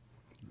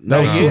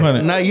 not was yet,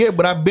 200. not yet,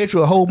 but I bet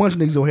you a whole bunch of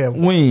niggas gonna have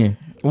them. When?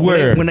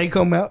 Where? When they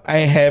come out.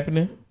 Ain't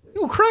happening.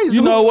 You crazy.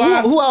 You know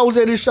why? Who I was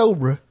at this show,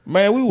 bro?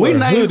 Man, we We wear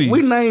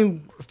hoodies.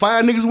 named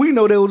 5 niggas we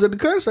know that was at the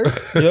concert.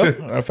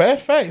 Yep,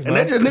 fast facts. And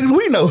that's just niggas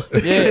we know.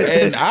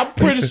 Yeah, and I'm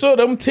pretty sure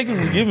them tickets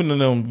was given to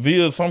them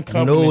via some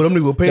company. No, them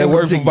niggas were paying that for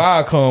work for tickets.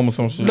 Viacom or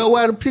some shit. You know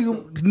why the people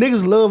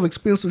niggas love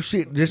expensive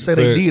shit? Just say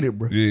they did it,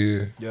 bro.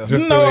 Yeah.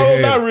 Just so no, they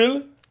had not it.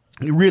 really.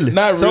 Really?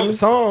 Not really.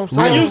 Some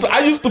I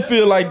used to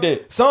feel like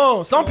that.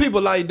 some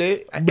people like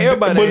that.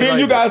 Everybody, But ain't then like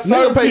you got that.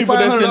 certain Nigga pay people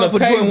that's in $500 a for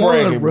tax Jordan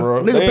ones, bracket, bro.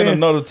 bro. Nigga They in paying-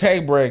 another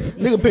tax bracket.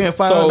 Nigga paying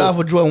 $500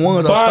 for Jordan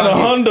 1s. Buying a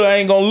Honda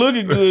ain't gonna look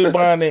it good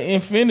buying the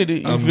Infinity.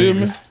 You I'm feel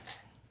me? niggas.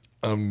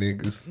 I'm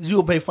niggas. You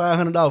will pay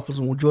 $500 for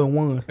some Jordan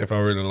 1. If I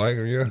really like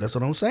them, yeah. That's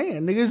what I'm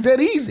saying. Nigga, it's that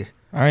easy.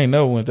 I ain't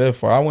never went that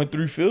far. I went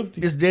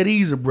 350. It's that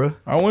easy, bro.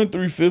 I went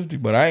 350,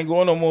 but I ain't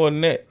going no more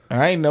than that.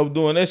 I ain't never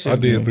doing that shit. I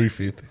did again.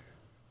 350.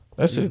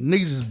 That shit.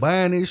 Niggas is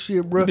buying this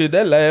shit, bro. We did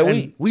that last And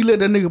week. we let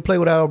that nigga play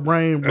with our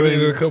brain, I bro.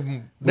 did a couple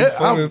That-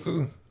 fun I'm-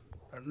 too.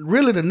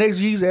 really the next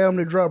Yeezy album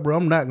that drop, bro,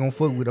 I'm not gonna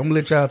fuck with it. I'm gonna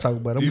let y'all talk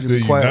about it. I'm You just said be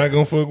you quiet. not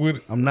gonna fuck with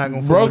it? I'm not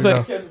gonna Bro fuck with said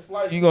it. catch a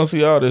flight, you gonna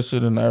see all this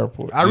shit in the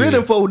airport. I really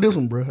didn't fuck with this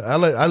one, bro.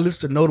 I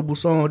listen to notable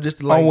songs just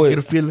to like what? get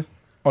a feeling.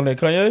 On that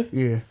Kanye?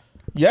 Yeah,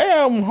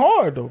 Yeah, I'm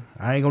hard though.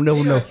 I ain't gonna never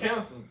He know. got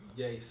canceled.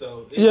 Yeah,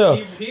 so Yeah.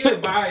 he See,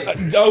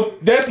 biased. oh,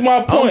 that's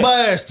my point. I'm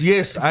biased.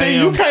 Yes, I See,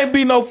 am. you can't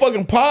be no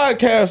fucking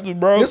podcaster,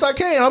 bro. Yes, I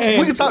can. And-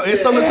 We can talk.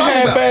 It's something to talk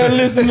about. Half-ass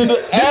listen to the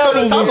This something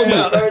albums to talk and shit.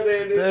 about.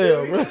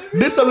 Damn, bro.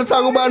 This something to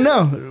talk about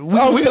now. We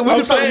I'm can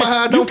talk saying, about how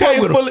I you don't fuck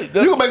can't with fully-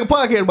 them. You can make a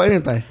podcast about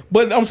anything.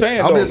 But I'm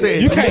saying, I'm though, just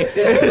saying. you can't.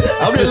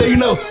 I'm just letting you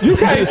know. You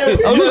can't.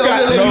 I'm You just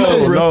got letting you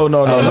know, bro.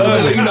 no. I'm just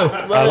letting you know.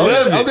 I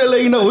love it. I'm just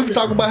letting you know. We can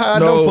talk about how I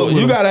don't fuck No, with you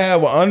them. gotta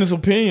have an honest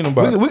opinion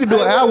about it. We can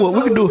do an hour.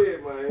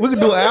 We can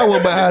do an hour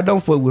about how I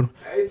don't fuck with them.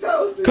 Hey,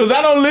 Toasted. Cause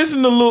I don't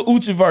listen to Lil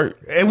Uchi Vert.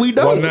 And we Why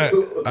don't. not?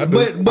 I do.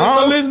 But I don't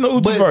some- listen to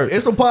Uchi but Vert.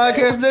 it's some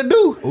podcasts that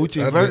do.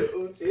 Uchi I Vert.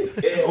 Ain't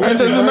that his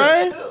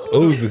name?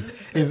 Uzi.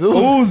 It's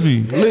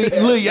Uzi.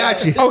 Uzi. Lil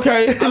Yachi.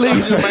 Okay.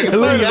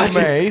 Lil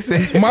man. He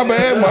said, My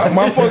bad.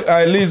 My fuck.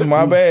 Hey, listen,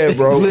 my bad,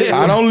 bro.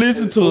 I don't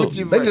listen to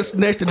They just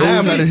snatched the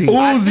diamond out of his head.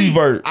 Uzi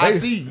Vert. I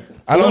see.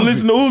 I don't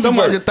listen to Uzi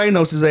Somebody Vert. just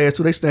Thanos his ass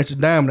too. They snatched the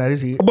diamond out of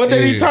his head. But that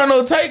Yeah.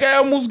 Eternal Take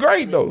album was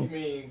great though. You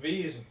mean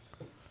Vision?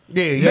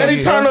 Yeah, That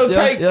Eternal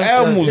yeah, Take yeah,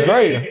 album was yeah.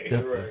 great.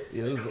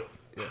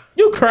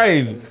 You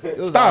crazy.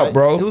 Stop,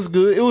 bro. It was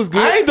good. It was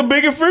good. I ain't the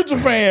biggest Future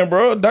fan,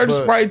 bro. Dirty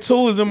But- Sprite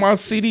 2 is in my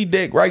CD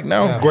deck right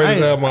now.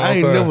 Greatest album of all I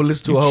ain't time. never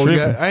listened to a You whole.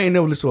 tripping. I ain't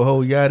never listened to a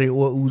whole Yachty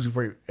or Uzi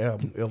Vert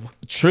album ever.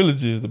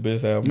 Trilogy is the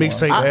best album.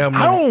 Mixtape I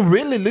album. don't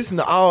really listen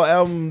to all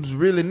albums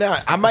really now.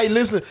 I might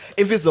listen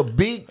if it's a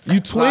big You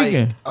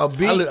tweaking. like, a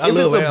big I if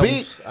love it's a albums.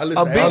 big I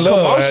listen to albums.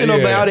 commotion Yeah.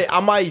 about it, I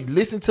might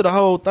listen to the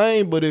whole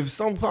thing. But if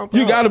something pop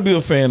You up, got to be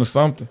a fan of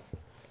something.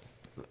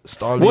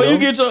 Starleo. Well, you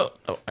get your.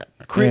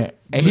 Crit.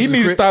 And he Mr. need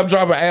to Crit. stop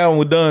dropping album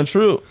with Dun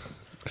Trip.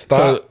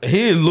 Stop.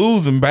 He is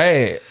losing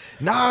bad.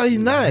 Nah, he's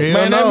not. Hell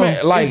Man, that no.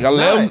 man, like It's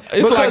 11. not. It's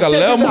Because like check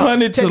this out.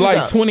 1100 Check to this like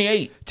out.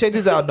 28. Check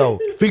this out though.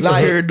 Feature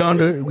Like, Harry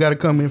Dunder. We got to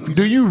come in. Feature.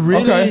 do you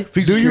really? Okay.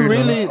 Feature Do you Harry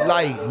really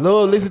like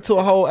love listen to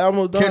a whole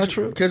album of Don catch,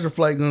 Trip? catch a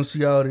flight? Gonna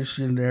see all this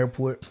shit in the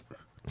airport.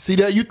 See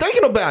that you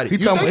thinking about it? He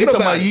You talking thinking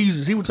about it.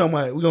 Yeezus. He was talking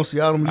about we gonna see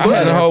all them. I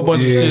had a whole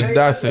bunch Yeah. of shit to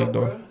dissect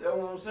though. That's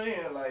what I'm saying.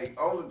 Like,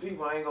 only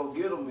people I ain't gonna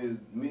get them is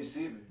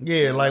Mississippi.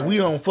 Yeah, like we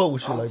don't fuck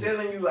with shit I'm like that.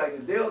 telling you,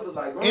 like the Delta,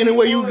 like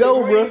Anywhere you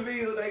go, bro.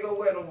 Greenville, they go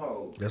wear them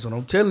hoes. That's what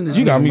I'm telling this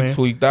You got nigga, me man.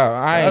 tweaked out.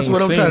 I That's ain't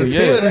what I'm seen trying it to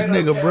tell yet. this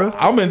nigga, bro.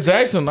 I'm in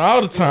Jackson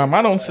all the time.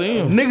 I don't see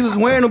him. Niggas is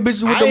wearing them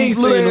bitches with I them ain't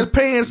little seen ass them.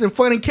 pants and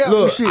funny caps and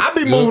Look, shit. I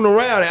be moving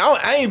around. And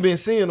I ain't been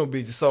seeing them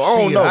bitches, so I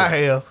don't Shit, know. I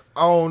have.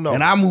 I don't know.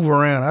 And I move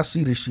around. I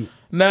see this shit.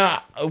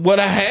 Now, what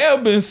I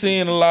have been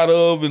seeing a lot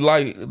of is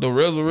like the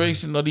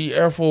resurrection of the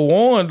Air Force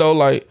One though.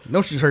 Like,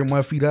 No shit's hurt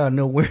my feet. I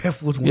know where Air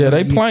Force One yeah,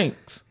 they is.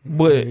 planks,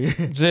 but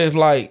just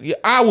like yeah,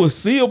 I would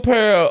see a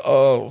pair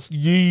of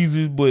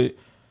Yeezys, but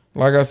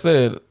like I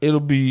said, it'll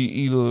be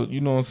either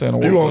you know what I'm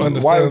saying. You won't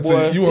understand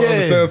until you won't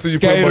understand until you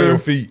put them on skater. your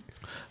feet.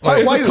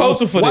 Like, it's a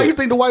culture for why that. you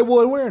think the white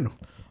boy wearing them?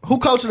 Who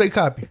culture they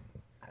copy?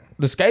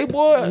 The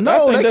skateboard? No, I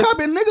think they that's-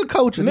 copy nigga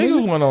culture.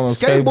 Niggas went on a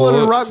skateboard skateboard.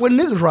 and rock what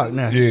niggas rock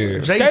now. Yeah.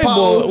 J. Skateboard.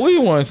 Paul, We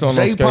once on a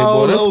J.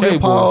 Paul, skateboard. That's Logan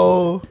skateboard.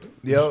 Paul.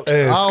 Yep.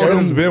 And All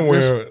skaters them- been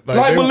wearing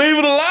Like, they-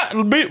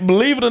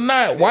 believe it or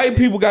not, white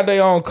people got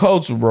their own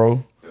culture,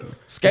 bro.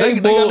 They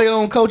got their Skateboard,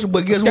 own culture,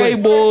 but guess what?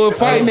 skateboard,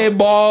 fighting at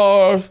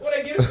bars. Where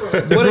they get it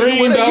from? Where they Green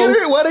get though.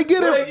 it? Where they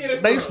get Where they it? get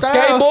it They from?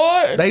 style.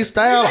 Skateboard? They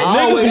style Niggas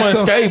always went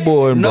come.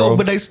 skateboarding, No, bro.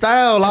 but they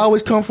style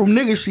always come from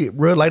nigga shit,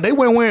 bro. Like they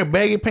weren't wearing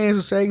baggy pants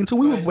and sagging too.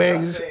 We were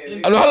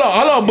baggy. Hold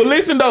on. But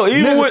listen though,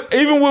 even with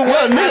Yeah,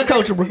 what nigga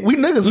culture, bro. We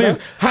niggas.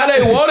 listen, man. how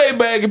they wore their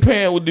baggy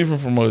pants was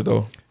different from us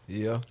though.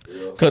 Yeah.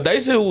 Cause they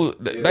shit was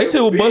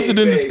busted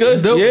in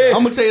discussion. Them- Yeah,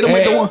 I'm gonna tell you, them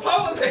ain't the And- one.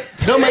 Pose that.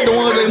 Them ain't the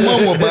ones they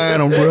mama buying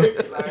them, bro.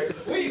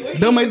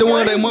 Them ain't the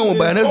one they mama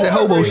buying. That's that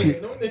hobo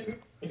shit,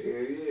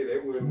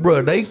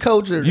 bro. They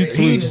culture, You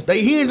tweaking.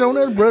 they hinge on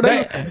us, bro.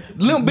 They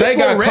Limp they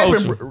got Bizkit were rapping.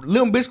 culture. Bro.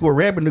 Limp Bizkit were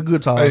rapping the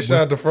guitars, Hey, bro.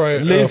 shout out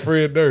to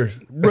Fred Durst.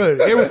 Bro,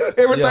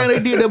 everything they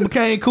did that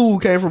became cool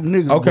came from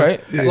niggas. Okay.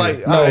 bro.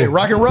 Like No. alright,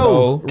 rock and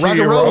roll, No. rock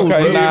Kid and roll,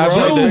 Rock. Okay, nah,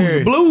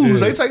 blues, blues.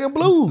 Yeah. They taking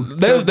blues.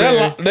 That's Shout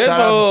out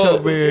to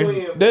Chuck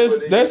Berry.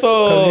 that's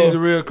Cause he's a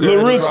real Lil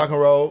creative Rich. rock and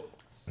roll.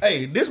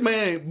 Hey, this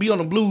man be on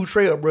the blues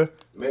trail, bro.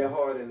 Man,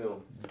 hard in them.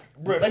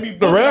 Bro, they be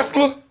The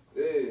wrestler?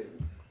 Yeah.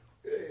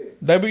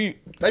 They be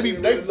They be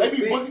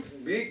booking.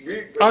 Big.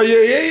 Oh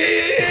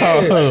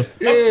yeah.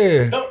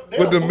 Yeah.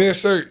 With the men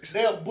shirts.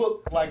 They'll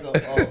book like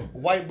a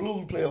white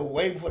blues player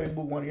way before they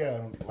book one of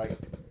y'all. Like,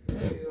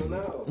 Hell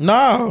no.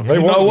 No, They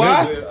you want know the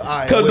why? nigga.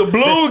 alright, Cause the well,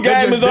 blue they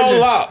game is on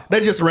lock. They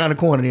just around the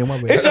corner then,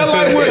 my bad. It's just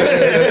like with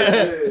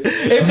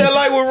it's just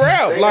like with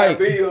rap. They Like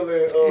got Bill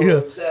and Yeah.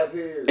 Shaq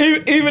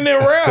Harris. even in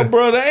rap,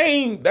 bro,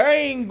 they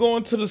ain't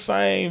going to the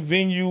same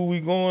venue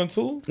we going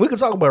to. we can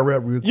talk about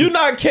rap real quick. You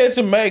not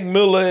catching Mac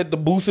Miller at the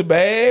Boosie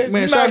Bash.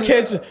 Man,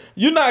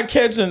 You're not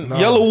catching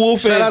Yellow Wolf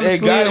Shout out at to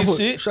Slim Gotti for,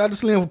 shit. shout out to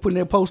Slim for putting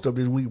that post up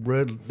this week,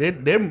 bro.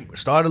 They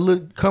started a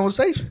little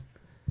conversation.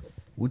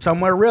 We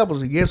talking about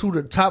rappers, and guess who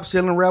the top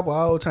selling rapper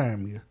all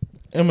time is?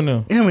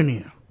 Eminem.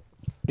 Eminem.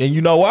 And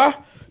you know why?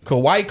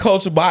 Cause white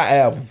culture buy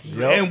albums.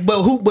 And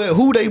but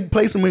who they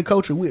place him in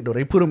culture with though?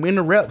 They put him in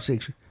the rap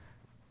section.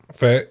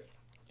 Fact.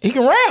 He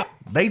can rap.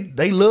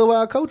 They love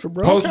our culture,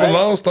 bro. Post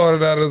Malone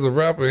started out as a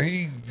rapper. And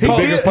he's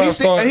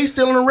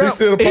still in the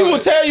rap. He will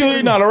tell you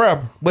he's not a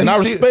rapper, and I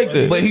respect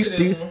it. But he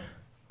still,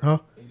 huh?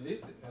 He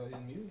listed his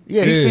music.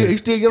 Yeah, he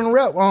still get on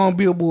rap on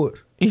Billboard.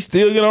 He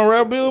still get on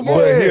rap Billboard.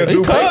 Yeah,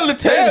 he clearly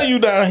tell you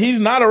that he's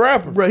not a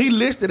rapper, bro. He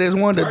listed as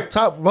one of the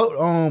top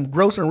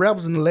grossing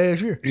rappers in the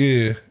last year.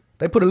 Yeah,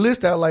 they put a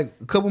list out like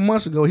a couple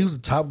months ago. He was the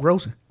top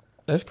grossing.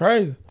 That's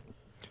crazy.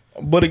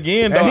 But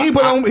again, though, he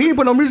ain't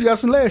put no music out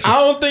since last year. I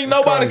don't think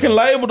nobody can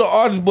label the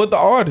artist but the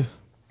artist.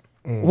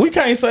 We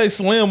can't say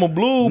Slim or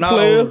Blue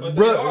player. But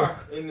they are.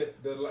 And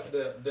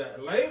the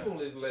label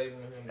is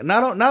labeling him.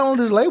 Not on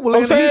this label.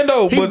 I'm saying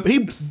but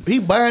he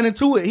buying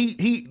into it.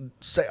 He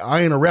say I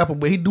ain't a rapper,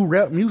 but he do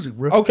rap music,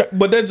 bro. Okay,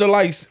 but that's just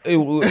like just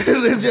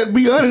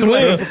be honest.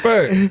 Slim, that's a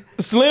fact.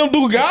 Slim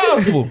do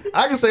gospel.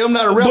 I can say I'm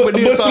not a rapper. But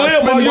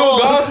Slim, are you a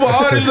gospel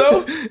artist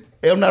though?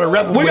 I'm not a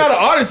rapper. We got an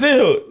artist in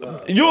here.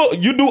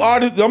 You do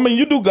artist. I mean,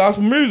 you do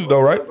gospel music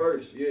though, right?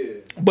 Diverse, yeah.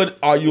 But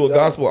are you a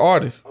gospel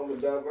artist? I'm a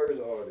diverse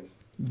artist.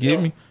 Get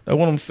me? That's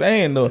what I'm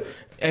saying though.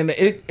 And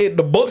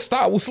the book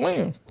stopped with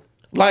Slim.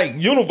 Like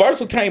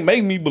Universal can't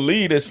make me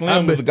believe that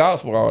Slim was a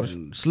gospel artist.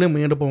 Slim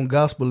will end up on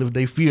gospel if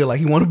they feel like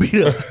he want to be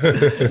there,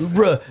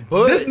 bruh.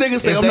 But this nigga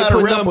say I'm not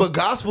a rapper. But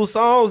gospel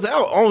songs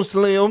out on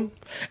Slim.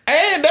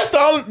 And that's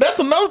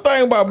another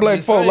thing about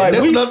black folk. Like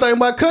that's another thing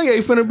about Kanye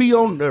finna be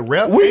on the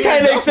rap. We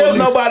can't accept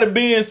nobody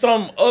being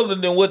something other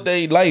than what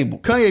they label.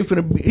 Kanye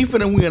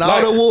finna win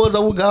all the awards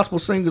over gospel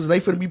singers, and they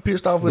finna be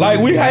pissed off. Like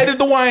we hated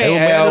the Wayne album. They were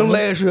mad at him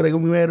last year. They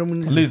gonna be mad at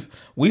him. Listen,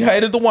 we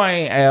hated the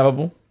Wayne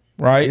album.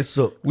 Right, it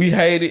sucked. We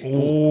hated.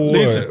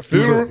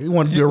 Listen, he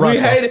wanted to be a rock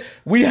star.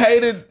 We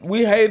hated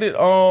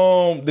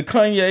the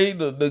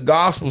Kanye, the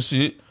gospel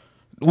shit.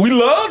 We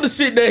loved the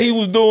shit that he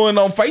was doing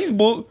on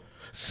Facebook.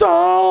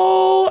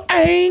 So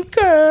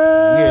Anchor.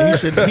 Yeah,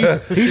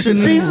 he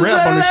shouldn't Jesus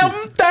rap on this shit.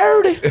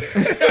 11:30.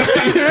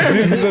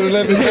 Jesus at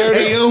 11:30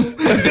 a.m.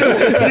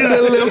 Jesus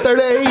at 11:30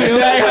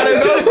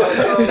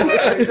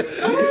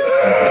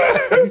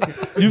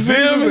 a.m. You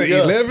feel me?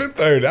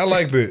 11:30. I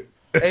like that.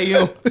 Hey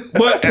yo,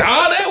 but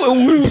all that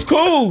we was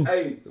cool.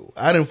 Hey,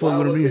 I didn't fuck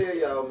with him either. Tell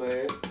y'all,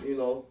 man. You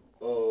know,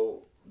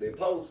 they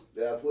post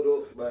that I put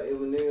up by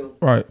Eminem.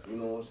 Right. You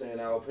know what I'm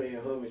saying? I was paying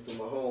homage to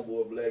my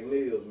homeboy Black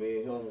Mills. Me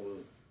and him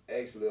was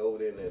actually over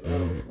there in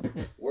Atlanta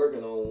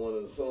working on one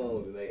of the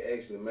songs, and they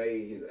actually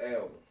made his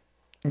album.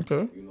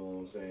 Okay. You know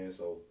what I'm saying?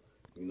 So,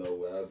 you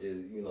know, I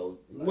just,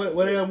 like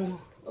what album?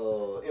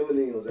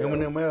 Eminem's album.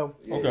 Eminem album.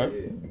 Yeah, okay.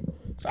 Yeah.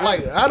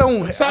 Like I don't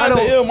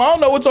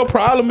know what your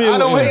problem is. I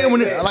don't hate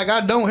Eminem. Like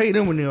I don't hate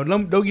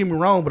Eminem. Don't get me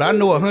wrong, but I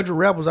know 100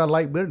 rappers I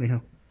like better than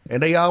him,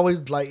 and they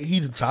always like he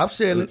the top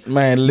selling.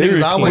 Man,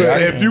 lyrically, always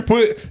if you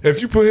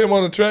put him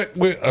on the track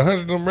with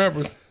 100 of them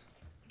rappers,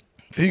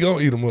 he gonna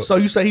eat them up. So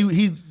you say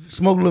he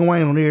smoked Lil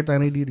Wayne on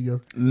everything they did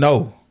together?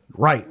 No,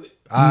 right?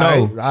 No.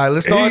 All right,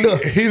 let's start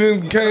up. He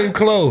didn't came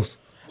close.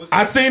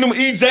 I seen him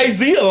eat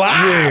Jay-Z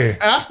alive. Yeah.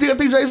 And I still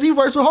think Jay-Z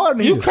verse was harder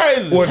than you.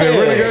 Crazy. What, that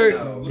Renegade?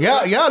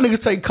 Y'all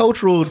niggas take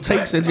cultural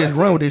takes and just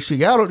run with this shit.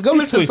 Y'all don't go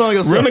listen to the song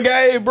yourself.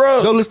 Renegade,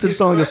 bro. Go listen to the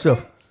song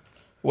yourself.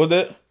 What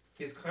that?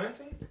 His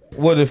content?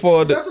 What it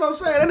for? That's what I'm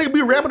saying. That nigga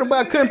be rapping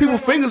about cutting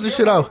people's fingers and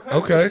shit off.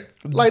 Okay.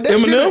 Like that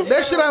Eminem? shit.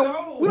 That shit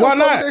ain't. We Why don't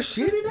fuck not? with that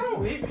shit.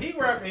 He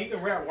rapping. He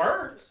can rap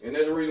words. And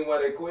that's the reason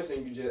why that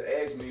question you just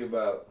asked me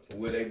about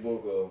will they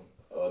book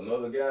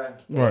another guy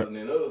right. other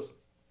than us.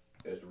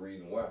 That's the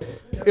reason why.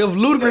 If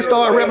Ludacris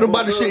started rapping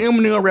about the shit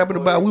Eminem rapping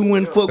about, we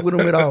wouldn't fuck with him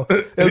at all.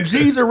 If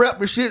Jeezy rapped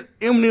the shit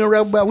Eminem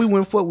rapped about, we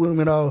wouldn't fuck with him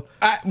at all.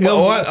 If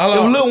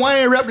Lil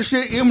Wayne rapped the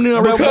shit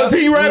Eminem rapped about, because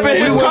he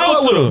rapping his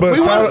culture. We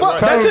wouldn't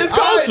fuck. That's his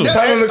culture.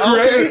 Tyler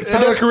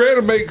the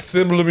Creator makes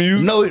similar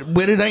music. No,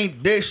 but it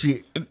ain't that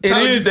shit. It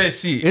is that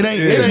shit. It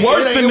ain't. It's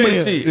worse than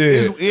that shit.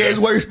 It's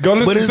worse. Go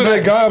listen to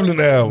that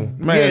Goblin album.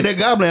 Man. Yeah, that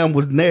Goblin album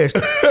was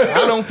nasty.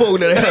 I don't fuck with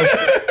that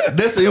album.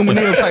 That's an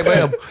Eminem type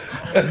album.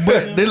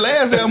 But the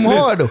last album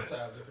hard though.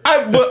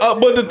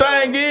 But the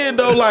thing is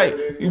though, like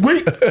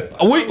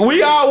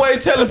we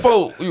always telling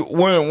folk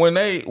when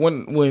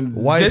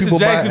Jesse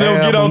Jackson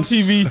don't get on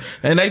TV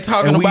and they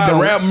talking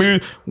about rap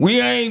music, we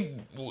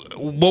ain't.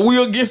 But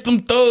we against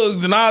them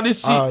thugs and all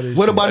this shit.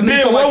 What about the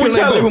nigga talking about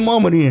killing baby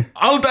mama then?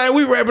 Only thing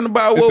we rapping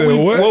about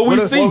what we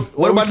see.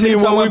 What about the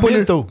nigga talking about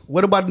putting?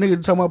 What about the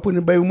nigga talking about putting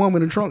the baby mama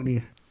in the trunk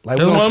then? Like,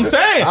 that's what I'm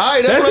saying. All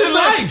right, that's what his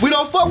I'm saying. life. We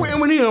don't fuck with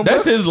Eminem.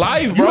 That's his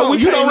life, bro.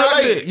 You don't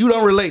relate. You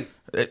don't relate.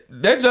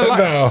 That's just like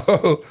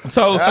no.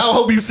 So I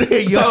hope you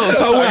said yo.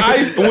 So when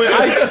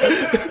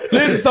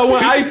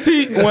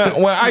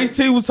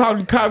Ice-T was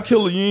talking cop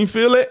killer, you ain't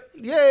feel it?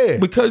 Yeah,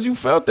 because you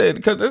felt that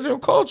because that's your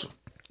culture.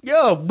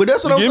 Yeah, but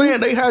that's what I'm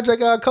saying. They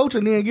hijack our culture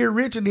and then get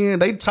rich and then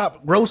they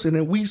top grossing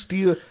and we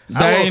still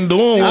ain't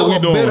doing what we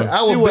doing.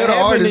 Our better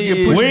artists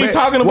get pushed we ain't back.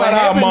 talking about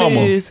our mama.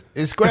 Is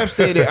Scrap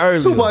said it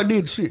earlier. Tupac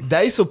did shit.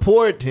 They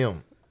support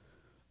him.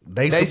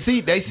 They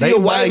see they a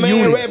white buy man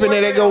units. rapping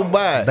and they go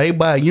buy. They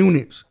buy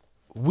units.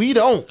 We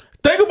don't.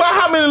 Think about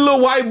how many little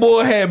white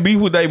boys had beef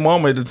with their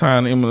mama at the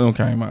time Eminem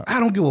came out. I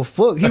don't give a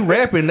fuck. He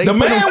rapping. They The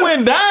put man him,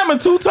 went diamond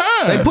 2 times.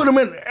 They put him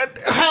in.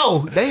 How?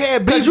 They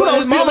had beef, Cause you but don't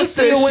his still mama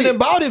listen to still that went shit. and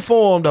bought it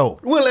for him though.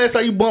 When last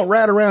time you bumped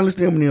right around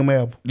listening to Eminem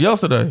album?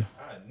 Yesterday.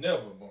 I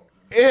never bumped.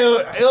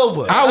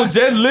 Ever. I was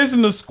just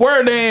listening to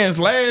Square Dance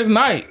last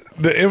night.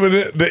 The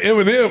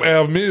Eminem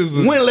album is.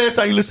 When the last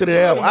time you listened to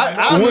that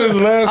album? When's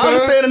the last I time?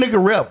 understand a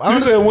nigga rap. You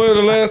said when was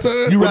the last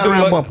time? You ride Within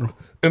around like- bumping.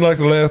 In like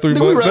the last 3 Nigga,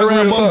 we months. ride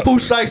around real bumping talk. Pooh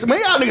Shiesty. Man,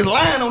 y'all niggas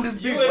lying on this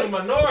You bitch. in the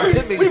minority.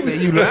 That nigga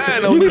said you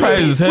lying on You this.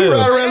 crazy as We hell.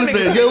 ride around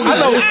listening to yo. I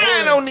know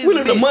lying on this We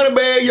listen to bitch.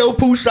 Moneybag, yo,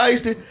 Pooh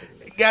Shiesty,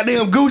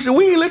 goddamn Gucci.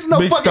 We ain't listen to no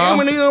Big fucking Scar.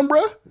 Eminem,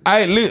 bro.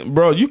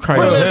 Bro, you crazy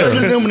When as last time you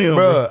hell. listened to Eminem,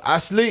 bro? Bruh, I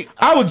slick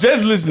I was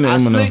just listening to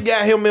Eminem.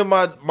 got him in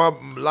my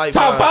like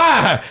Top my,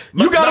 5.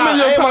 You got him in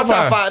your ain't top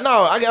my 5.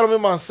 No, I got him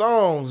in my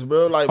songs,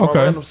 bro. Like my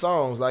Okay. random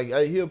songs. Like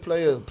he'll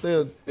play a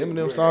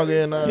Eminem song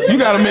every now. You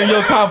got him in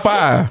your top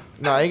 5.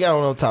 Nah, I ain't got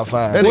him on top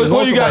 5. That Where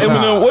nigga you got also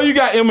Eminem? like- Where you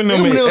got Eminem in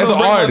Eminem as an don't break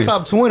my artist?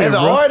 top 20, As an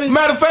bro. artist,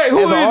 Matter of fact, who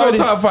As is an your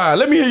artist- top 5?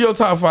 Let me hear your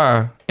top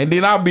 5, and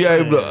then I'll be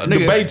able to Nigga,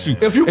 debate you.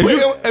 if you put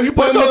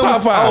what's your Eminem-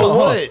 top 5? Oh,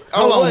 what?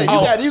 Hold Oh, on.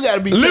 what? You got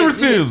to be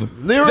Lyricism.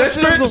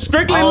 Just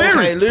strictly Oh,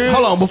 okay, lyrics.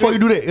 Hold on, before you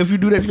do that, if you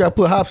do that, you gotta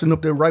put Hobson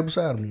up there right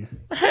beside him.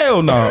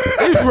 Hell no.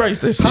 Erase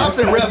that shit.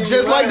 Hobson rap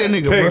just like that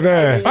nigga, Take bro.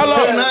 9. Hold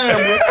Take up. 9,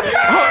 bro.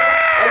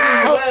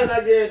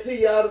 I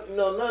guarantee y'all,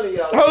 none of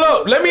y'all.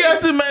 Hold up. Let me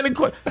ask this man the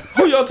question.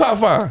 Who your top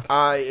 5?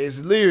 It's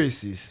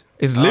lyricists.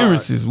 It's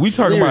lyricists. We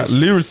talking about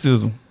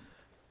lyricism.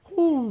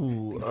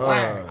 Ooh,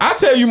 I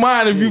tell you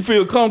mine if you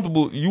feel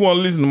comfortable. You want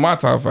to listen to my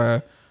top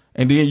 5,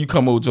 and then you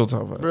come up with your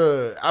top 5.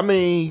 bruh. I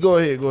mean, go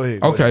ahead. Go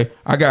ahead. Okay,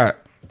 I got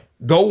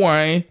Go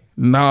Wayne,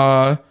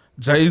 Nas,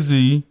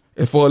 Jay-Z,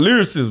 and for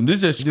lyricism, this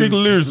is just strictly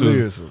lyricism.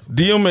 Lyricism.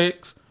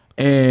 DMX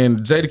and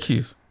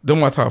Jadakiss. Them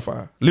my top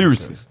 5.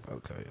 Lyricists.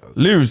 Okay.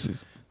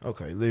 Lyricists.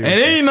 Okay. And Lyricists.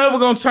 they ain't never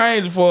gonna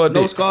change for a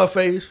No day.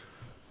 Scarface.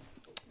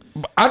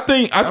 I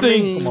think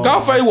mean,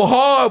 Scarface was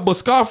hard, but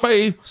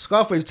Scarface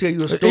Scarface tell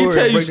you a story. he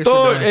tell you break that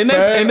story, shit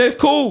down. and that's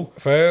cool.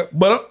 Fab.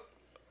 But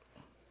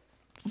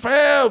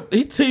Fab,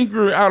 he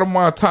tinkered out of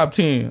my top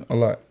 10 a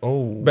lot.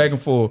 Oh. Back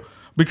and forth.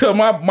 Because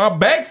my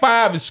back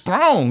 5 is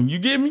strong. You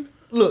get me?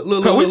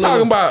 Look. Cause we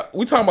talking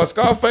about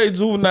Scarface,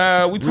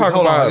 Juvenile. We talking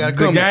Hold on, I about gotta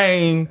the come.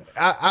 game.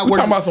 I We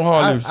talking about some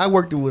hard lyrics. I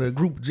worked with a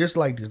group just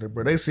like this,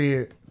 bro. They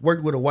said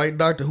worked with a white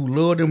doctor who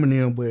loved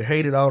Eminem but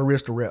hated all the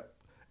rest of rap.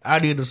 I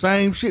did the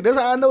same shit. That's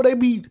how I know they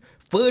be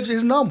fudge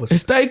his numbers.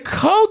 It's their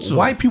culture.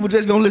 White people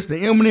just gonna listen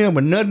to Eminem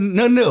and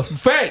nothing else.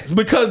 Facts,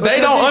 because they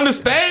that's don't it.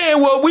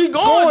 understand what we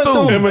going through.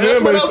 Eminem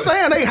That's what is- I'm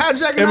saying. They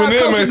hijacking our Eminem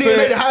culture, is then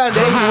they saying- hide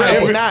the Asian They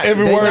rapper. not.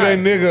 Every They word not. they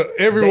nigga,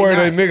 every They word not.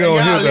 they And nigga y'all on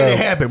let his it album.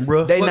 happen,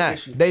 bro. They Fuck not. that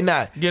shit. They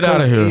not. Get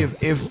outta 'Cause here.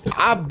 If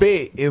I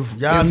bet if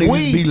Y'all if niggas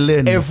we be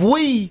letting if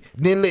we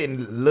then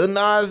letting Lil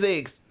Nas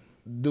X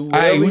do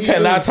whatever Hey, we he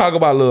cannot do, talk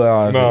about Lil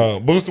Nas. Nah,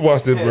 Boosie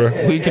watched it,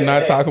 bro. We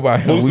cannot talk about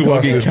him. Boosie We gonna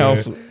watched get it, man.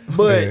 canceled.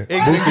 But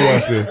Boosie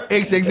watched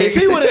it. if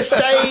he would have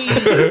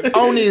stayed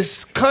on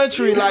this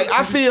country, like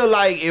I feel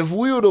like if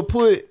we would have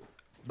put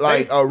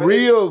like a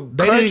real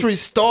country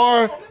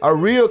star,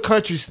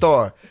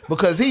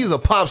 because he's a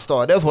pop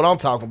star. That's what I'm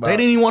talking about. They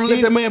didn't even want to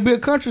let that man be a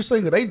country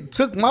singer. They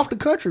took him off the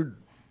country.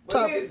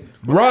 Top.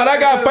 Rod, I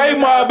got Faye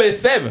Mob at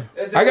 7.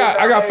 I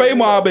got Faye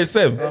Mob at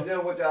 7. That's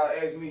just what y'all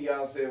asked me.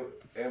 Y'all said,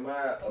 am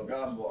I a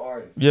gospel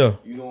artist? Yeah.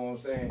 You know what I'm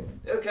saying?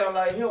 That's kind of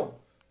like him.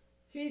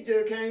 He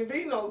just can't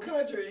be no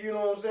country. You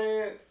know what I'm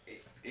saying?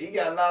 He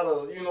got a lot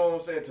of, you know what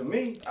I'm saying? To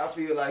me, I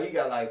feel like he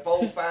got like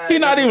 4, 5. He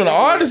not even an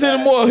artist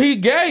anymore. He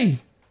gay.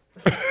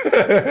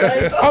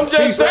 I'm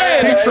just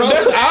saying. he That's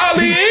troll- all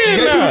he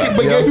is now.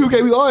 But gay people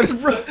can't be artists,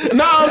 bro.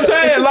 No, I'm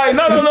saying like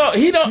no.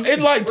 He don't.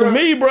 It's like to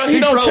me, bro. He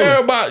don't trolling. care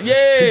about. He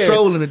Yeah,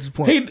 trolling at this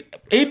point.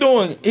 He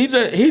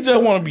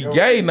just want to be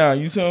gay now.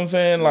 You see what I'm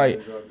saying?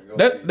 Like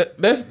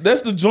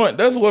that's the joint.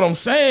 That's what I'm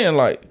saying.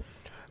 Like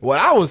What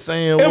I was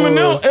saying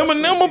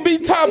Eminem will be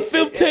top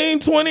 15,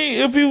 20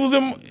 if he was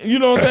in. You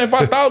know what I'm saying? If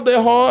I thought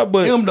that hard,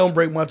 but Him don't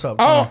break my top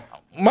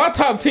 10. my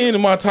top 10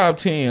 is my top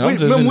 10. I'm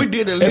just Remember we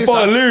did the and list.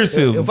 for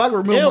lyricism. If I can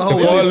remember the whole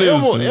for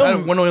list, lyricism. I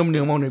went on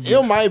Eminem on that it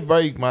bitch. might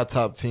break my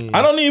top 10.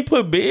 I don't even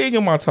put Big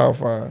in my top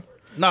 5.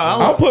 No,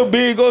 I'll put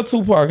Big or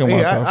Tupac in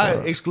my top I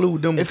 5.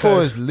 exclude them. As far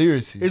because as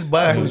lyrics, it's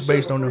bias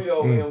based on Sugar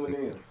them. free over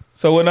Eminem.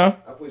 So what now?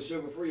 I put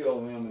sugar free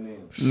over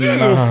Eminem. Sugar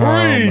Nah,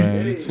 free.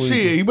 man, you tweaking.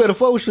 Shit, you better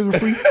fuck with Sugar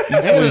Free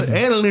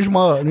and Lynch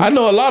Mob. I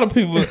know a lot of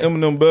people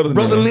Eminem better than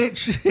Brother him.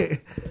 Lynch.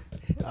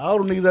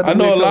 All them niggas out I the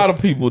know a West lot Coast.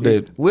 of people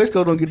that West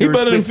Coast don't get he the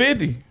better than respect.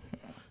 50.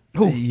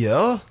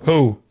 yeah.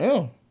 Who?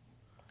 Yeah,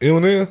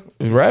 Eminem?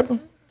 he's rapping.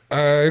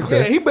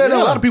 Yeah, he better than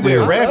a lot of people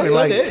that rapping.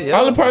 Like,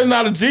 Only person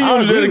out of G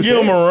Unit agree that'll with give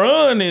him that. a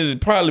run is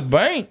probably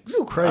Banks.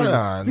 you crazy.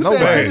 Nah, you, no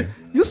saying way. 50,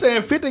 you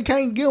saying 50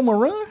 can't give him a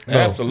run?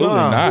 Absolutely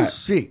Nah. You not.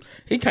 sick.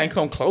 He can't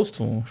come close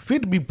to him.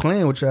 50 be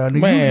playing with y'all.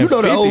 Nigga. Man, you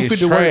know the 50 old is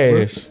 50 trash.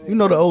 work, bro. You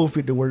know the old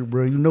 50 work,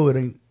 bro. You know it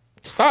ain't.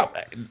 Stop.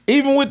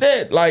 Even with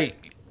that, like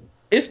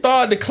it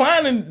started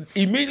declining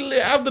immediately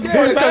after the Yeah,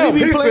 first 'cause he album.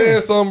 be He playing.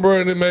 said something,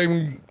 bro, that made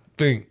me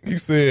think. He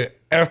said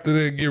after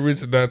that Get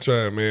Rich or Die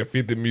Trying, man,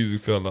 50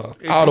 music fell off.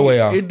 All the way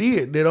off. It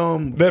did.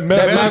 That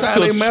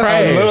Massacre Massacre,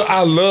 trash.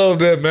 I love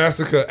that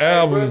Massacre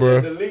album,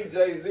 bro. Delete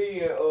Jay-Z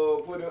and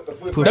put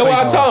That's what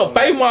I Face told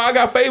Faith Mob. I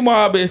got Faith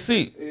Mob at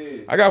 6.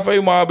 I got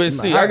Faith Mob at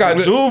 6. I got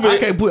Juve.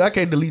 I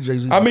can't delete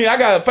Jay-Z. I mean, I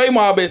got Faith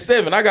Mob at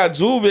 7. I got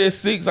Juve at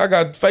 6. I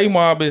got Faith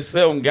Mob at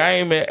 7.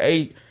 Game at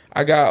 8.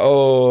 I got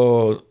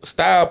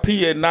Style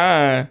P at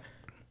 9.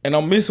 And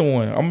I'm missing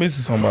one. I'm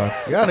missing somebody.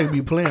 Y'all niggas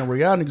be playing, bro.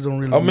 Y'all niggas don't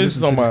really. I'm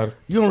missing listen to somebody.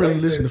 You don't really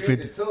listen to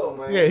 50.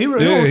 Yeah, he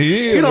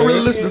is, don't really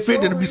man. listen to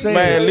 50 to be saying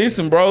Man, that.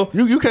 listen, bro.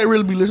 You can't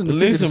really be listening to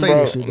 50 Listen, to say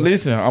bro. that shit. Bro.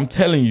 Listen, I'm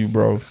telling you,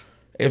 bro.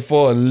 And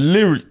for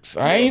lyrics,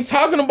 I ain't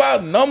talking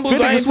about numbers.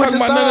 50 I can ain't switch talking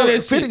his about none of style.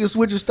 that 50 shit. can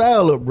switch his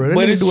style up, bro. That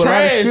But nigga it's do a lot of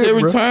trash shit,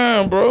 every bro.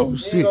 time, bro.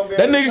 Shit.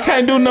 That nigga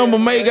can't do nothing but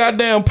make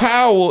goddamn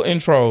power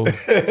intro.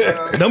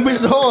 Them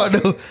bitches hard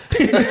though.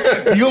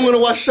 You don't want to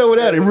watch show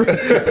without it, bro.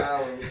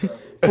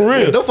 For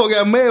real. Them folk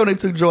got mad when they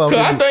took Joe off.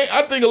 Cause that shit.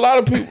 I think a lot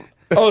of people.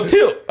 Oh,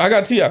 Tip. I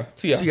got T.I.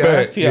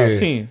 Fact, yeah.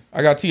 10.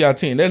 I got T.I.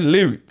 10. That's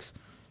lyrics.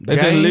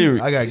 That's just Game,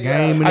 lyrics. I got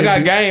game. I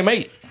got Game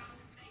 8.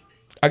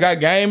 I got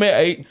Game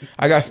at 8.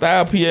 I got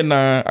Style P at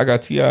 9. I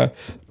got T.I. at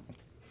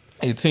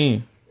 10.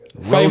 Faith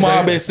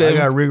Mob at 7. I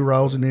got Rick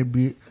Ross in that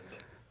bit.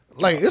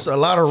 Like, it's a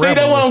lot of See, rappers.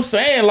 that's what I'm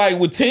saying. Like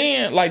with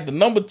 10, like the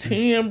number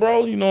 10,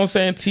 bro. You know what I'm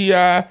saying?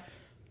 T.I.,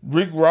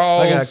 Rick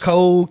Ross. I got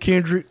Cole,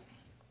 Kendrick.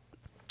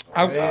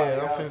 I'm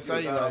finna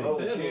say I'm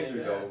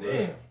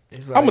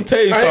gonna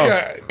tell you I something.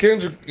 got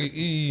Kendrick.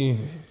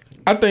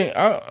 I think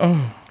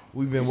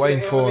we've been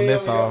waiting for him.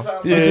 That's all.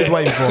 We're just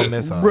waiting for him.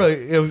 That's all. Bro,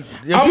 if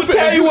I'm gonna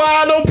tell you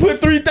why I don't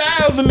put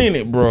 3,000 in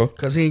it, bro.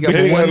 Because he ain't got He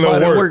ain't one got no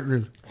body work. work,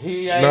 really.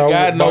 He ain't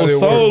got no body of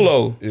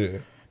solo. work. Yeah.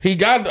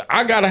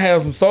 I gotta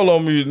have some solo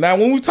music. Now,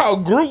 when we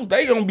talk groups,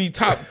 they gonna be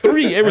top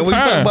 3 every And we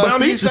talk time. about But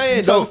I'm features, just saying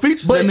you talk though.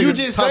 features, But that you nigga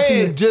just top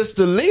saying 10. just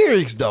the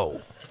lyrics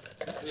though.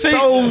 See,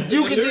 So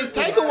you can just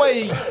take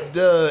away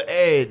the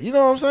ad. You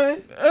know what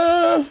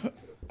I'm saying?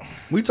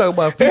 We talk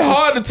about it's features,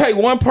 hard to take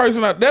one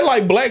person out. They're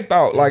like Black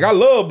Thought. Like, I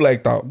love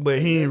Black Thought. but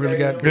he ain't really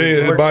got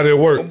Yeah, work. body of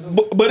work.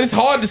 But it's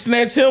hard to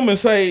snatch him and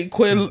say,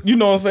 you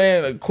know what I'm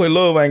saying? Quit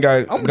Love ain't got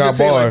I'm gonna got just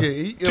tell you like bars.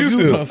 that.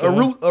 If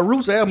Q-Tip. a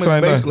Roots album Same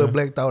is basically thing. a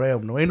Black Thought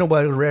album. though. Ain't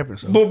nobody else rapping.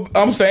 So. But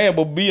I'm saying,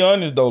 but be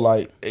honest though,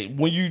 like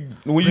when you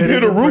hear Ready the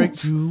to break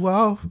Roots, you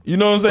off. you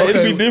know what I'm saying? Okay.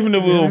 It'd be different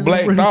if it was a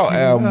Black Break Thought you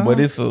album, but off.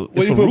 it's a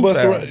When you put Roots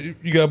Buster, album.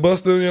 you got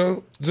Buster in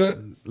your joint?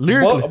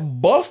 Lyrically,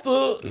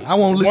 Buster, I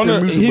won't listen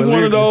to music, He but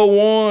one of lyrically. those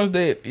ones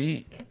that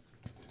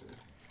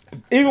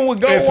even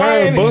with Go At times,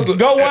 Wayne, Busta-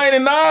 Go Wayne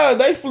and Nas,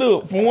 they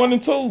flip from 1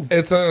 and 2.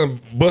 At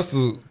times,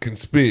 Buster can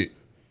spit.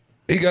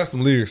 He got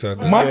some lyrics out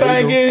there. My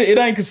thing is, it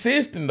ain't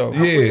consistent though. Put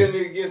that Yeah.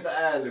 nigga against the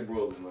Isley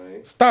brothers, man.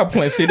 Stop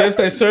playing. See, that's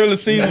that Shirley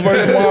Caesar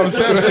versus Marvin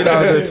Sapp shit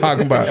out there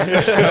talking about.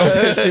 That's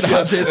that shit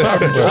out there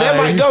talking about. That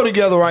might go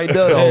together right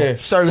there though. Yeah.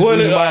 Shirley Well,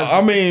 Caesar,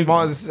 I mean,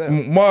 Martin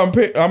Sapp. Marvin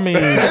Pitt, I mean,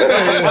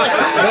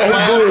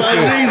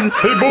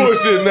 He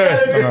bullshit now.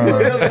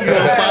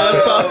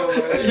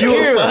 You a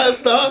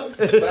 5-star?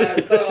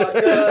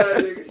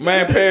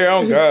 man, Perry,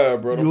 on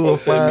God, bro. You a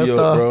Fuck set me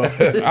up, bro.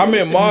 I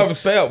meant Marvin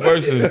Sapp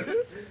versus,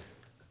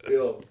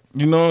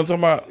 you know what I'm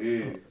talking about?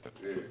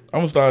 I'm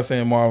gonna start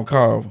saying Marvin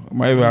Carver.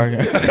 Maybe I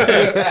can.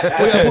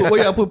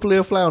 Where y'all put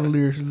Player Fly on the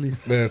lyrics? Man,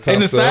 In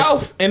the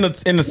South, in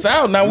the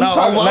South. Now we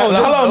talking. I'm Hold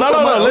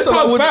on. Let's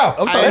talk about- South.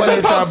 I'm talking about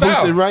Let's talk Boost it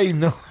South. right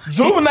now.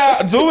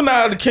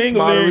 Juvenile, the king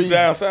of Smart lyrics read.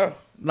 down south.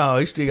 No,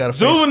 he still got a face.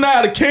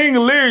 Juvenile, the king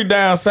of lyrics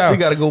down south. He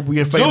got to go be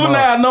a face mob.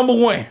 Juvenile number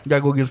 1. You got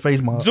to go get his face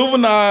mob.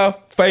 Juvenile,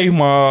 Faith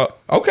Mob.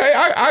 Okay,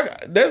 I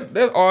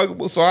that's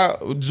arguable.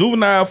 So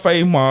Juvenile,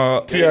 Faith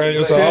Mob. T.I. in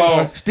your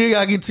top. Still got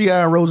to get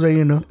T.I. and Rose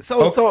in there.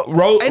 So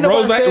Rose ain't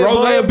nobody said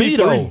will Bun be B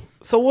 3. though.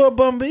 So what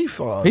Bun B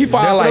for? He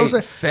fought That's what I'm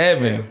like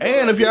saying. 7.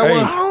 And if y'all Hey.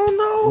 want, I don't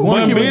know. want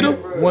Bun to beat him?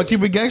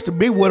 keep it gangster,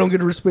 Big Boy don't get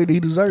the respect that he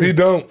deserves. He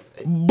don't.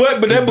 But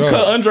that because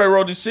don't. Andre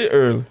wrote this shit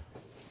early.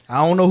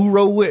 I don't know who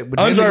wrote what,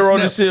 but Andre that nigga wrote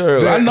this snapped. shit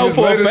early. I know His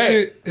for a latest fact.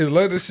 shit, his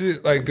latest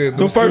shit, like that.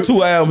 The first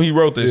 2 albums he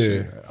wrote this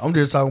shit. I'm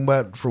just talking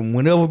about from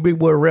whenever Big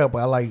Boy rap,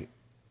 I like it.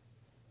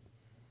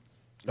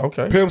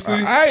 Okay. Pimp C?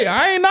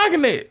 I ain't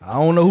knocking that. I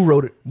don't know who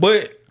wrote it.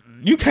 But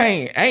you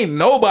ain't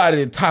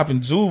nobody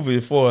topping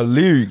Juvie for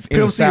lyrics in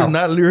the Pimp C is South.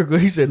 not lyrical.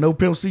 He said no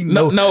Pimp C.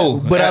 No.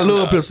 But I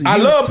love Pimp C. I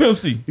love Pimp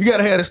C. You got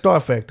to have the star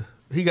factor.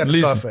 He got the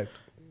star Listen. factor.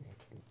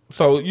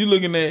 So we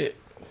looking at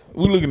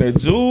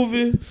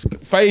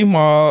Juvie, Faith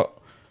Mob.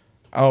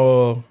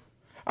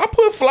 I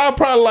put Fly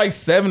probably like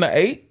 7 or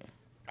 8.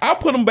 I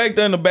put him back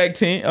there in the back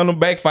 10, on the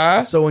back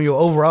 5. So in your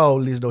overall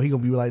list, though, he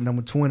gonna be like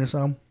number 20 or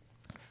something.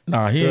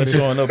 Nah, he ain't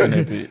showing up in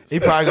that bitch. He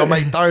probably gonna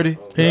make 30.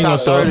 He ain't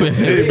top gonna show up 30. in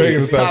He ain't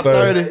making the Top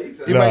 30.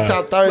 He Nah. make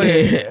top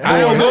 30.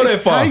 I don't go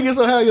that far. How you get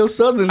so high your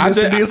Southern I list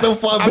just- and then so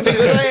far I'm back? just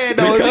saying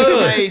though, if he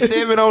done made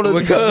 7 on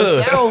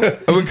the South,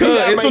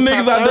 Because it's some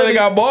niggas out there that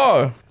got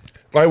bars.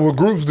 Like with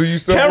groups, do you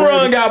separate?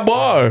 Cameron got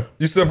bars.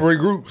 You separate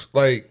groups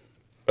like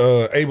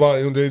A-Ball,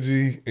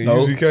 MJG, and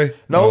No. UGK?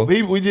 No,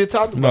 we just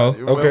talked about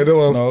it. Okay, that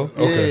was No.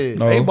 okay. Yeah.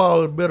 No.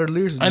 A-Ball is better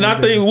lyrics. And I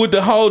think with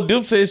the whole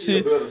Dipset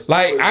shit,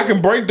 like I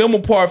can break them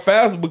apart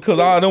faster because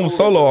all of them was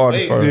solo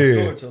artists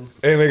first. Yeah,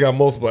 and they got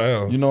multiple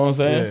albums. You know what I'm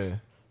saying?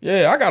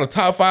 Yeah, I got a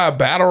top 5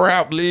 battle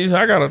rap list.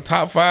 I got a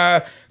top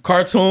 5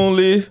 cartoon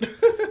list.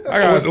 I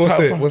got What's top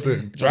that? 5 What's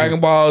that? Dragon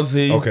Ball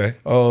Z. Okay.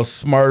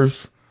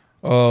 Smurfs.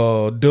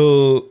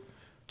 Doug.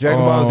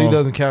 Dragon Ball Z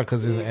doesn't count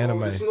because it's an anime.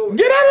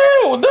 Get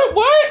out of here!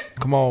 What?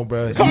 Come on,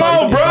 bro. Come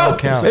on, bro. don't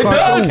count. It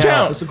does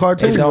count. It's a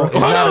cartoon. It don't, it's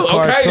bro. not a Okay,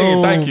 then,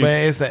 cartoon, thank you.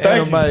 man. It's an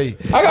Thank anime. you.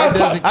 I got That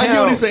doesn't I get what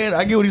count. he's saying.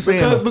 I get what he's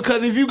saying.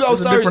 Because if you go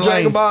It's a search different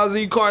Dragon lane. Ball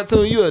Z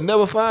cartoon, you'll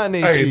never find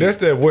that Hey, shit. that's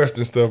that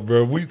Western stuff,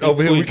 bro. We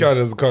over here we count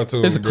it as a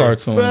cartoon. It's a bro.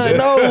 cartoon.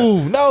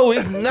 Bruh, no,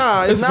 it's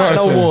not. It's It's not no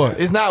cartoon. more.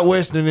 It's not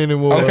Western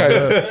anymore.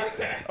 Okay.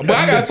 But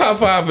I got a top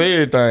 5 for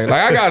everything.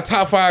 Like I got a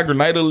top 5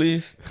 Grenada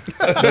list. You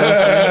know what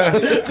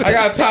I'm saying? I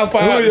got a top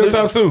 5. Who are your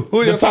top 2?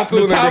 Who are your top 2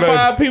 The in that top Grenada?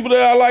 5 people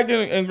that I like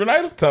in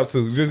Grenada? Top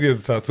 2. Just get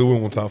the top 2. We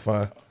want top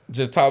 5.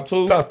 Just top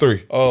 2? Top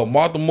 3.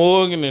 Martha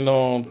Morgan and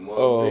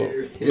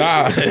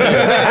nah.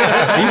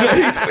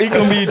 he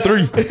gonna be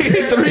 3.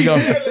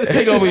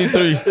 He gonna be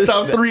 3.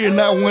 Top 3 and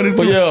not 1 and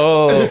 2. But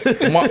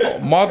yeah,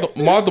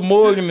 Martha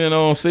Morgan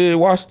and Sid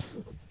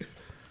Washington.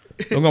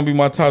 They're gonna be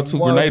my top 2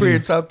 Wild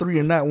Period, Grenadians. top 3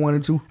 and not 1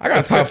 and 2. I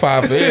got top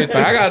 5 for everything.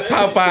 I got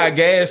top 5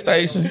 gas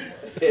station,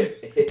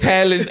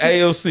 Tallis,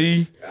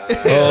 ALC,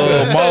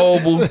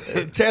 Mobile.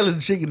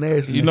 Challenge chicken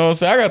ass. You know what I'm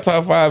saying? I got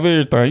top 5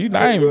 everything. You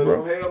name it,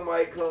 bro. Hell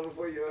might come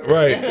for you.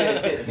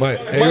 Right. Mike,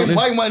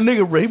 my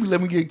nigga, bro. He be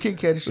letting me get a Kit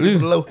Kat and shit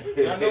for low.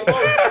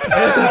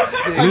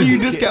 I give you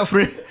a discount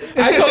for it.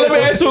 Hey, so let me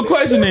ask you a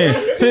question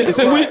then. Since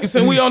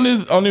we on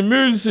the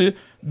music shit,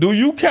 do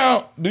you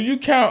count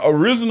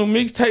original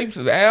mixtapes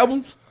as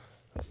albums?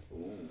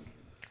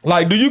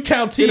 Like, do you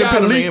count It T.I. depends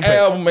on the leak impact.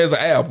 album as an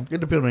album? It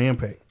depends on the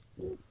impact.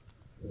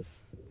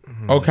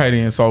 Okay,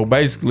 then. So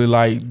basically,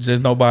 like,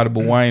 just nobody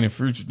but Wayne and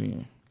Future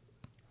then.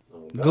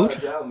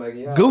 Gucci. Y'all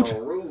making y'all Gucci.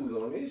 own rules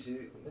on this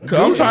shit. 'Cause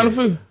I'm trying to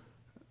figure.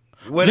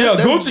 Well, Yeah,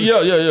 that- Gucci. Yeah,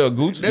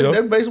 Gucci. That, Yeah.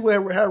 that's basically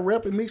how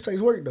rap and mixtapes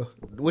work, though.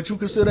 What you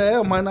consider an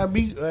album might not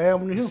be an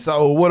album to him.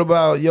 So what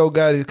about Yo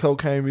Gotti's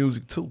Cocaine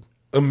Music too?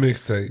 A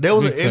mixtape. That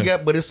was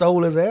mixtape. but it's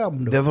sold as an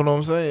album, though. That's what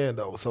I'm saying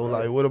though. So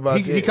like, what about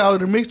He that?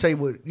 called it a mixtape,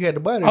 but you had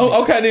to buy it.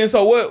 Oh, okay, then.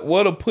 So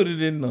what'll put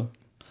it in the?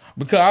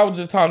 Because I was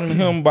just talking to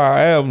him about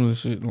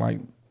albums and shit, like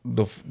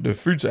the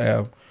Future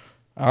album.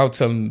 I was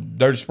telling him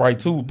Dirty Sprite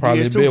 2 would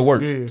probably Yes, be too. at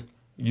work. Yeah.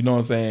 You know what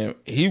I'm saying?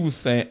 He was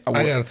saying, I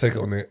got to take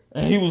on that.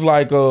 and he was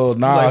like, nah,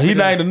 like he 50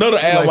 named another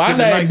like album. 50 I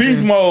named nights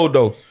Beast in. Mode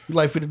though. You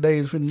like 50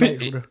 days, 50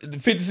 nights, whatever.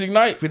 56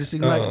 Night.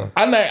 56 nights.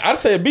 I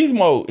said Beast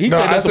Mode. He No,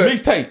 said I that's a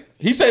said- mixtape.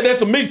 He said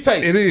that's a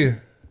mixtape. It is.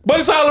 But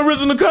it's all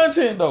original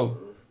content though.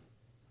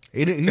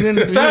 He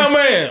didn't Sound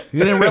man. He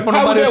didn't rap on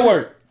How would nobody that else.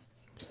 work?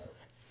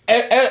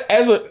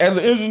 As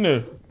an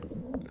engineer,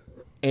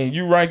 and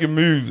you ranking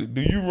music,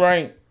 do you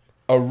rank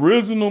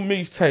original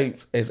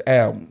mixtapes as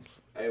albums?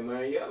 Hey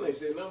man, y'all ain't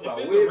said nothing about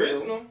If it's women.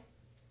 original,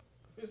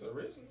 if it's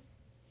original.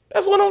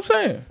 That's what I'm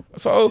saying.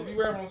 So If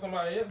you rap on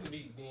somebody else's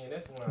beat, then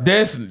that's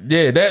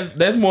when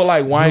that's more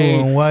like Blue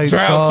and Wayne, white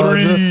Drought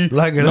Charger, 3,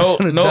 like it no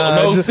on a no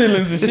Dodger.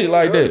 ceilings and shit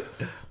like that.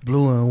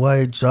 Blue and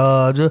white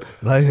Charger,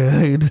 like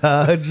a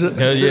Dodger.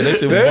 Hell yeah, that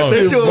shit was That fun.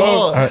 shit shit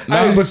bump. hard.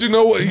 Hey, but you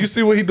know what? You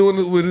see what he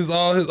doing with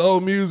all his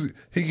old music?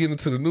 He getting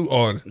into the new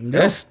artist.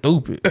 That's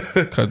stupid.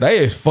 Cause they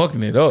is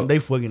fucking it up. They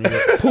fucking it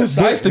up. Pooh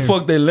Shiesty to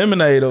fuck their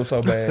lemonade up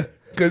so bad.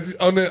 Cause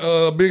on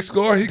that Big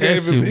Scar, he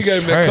gave him shit that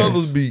was trash.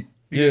 Colors beat.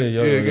 Yeah, he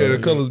gave the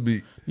Colors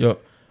beat. Yo,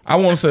 I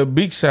want to say a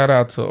big shout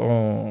out to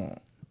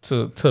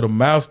the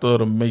master of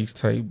the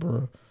mixtape,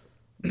 bro.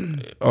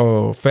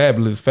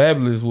 Fabulous.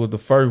 Fabulous was the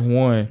first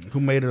one. Who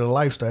made it a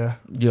lifestyle?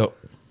 Yep.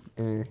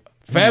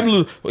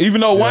 Fabulous.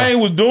 Even though Wayne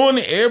was doing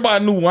it,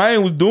 everybody knew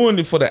Wayne was doing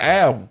it for the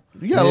album.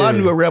 You got a lot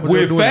of new rappers that are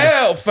With doing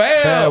that.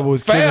 Fab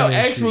was killing that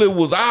actually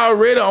was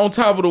already on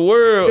top of the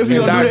world If you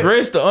and gonna do that-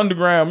 digressed to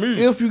underground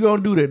music. If you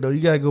gonna do that though,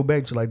 you gotta go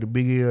back to like the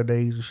Big L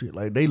days and shit.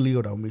 Like they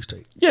lived on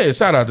mixtape. Yeah,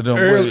 shout out to them.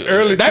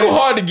 Early, they were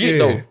hard to get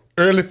though.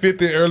 Early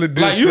 50, early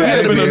Dipset. Like you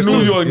had to be a New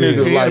York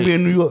nigga. He had Like, to be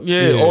in New York.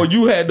 yeah, or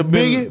you had to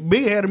be.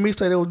 Biggie had a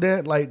mixtape that was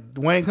that like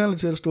Wayne Conley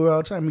tell the story all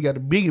the time. He got the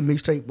Biggie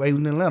mixtape while he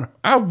was in Atlanta.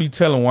 I would be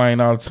telling Wayne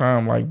all the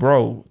time, like,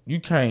 bro, you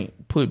can't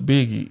put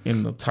Biggie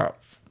in the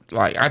top.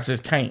 Like, I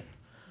just can't.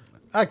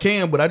 I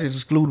can, but I just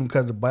exclude him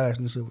because of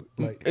biasness of it.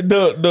 Like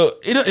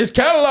It's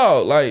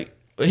catalog. Like,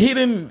 he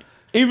didn't,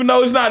 even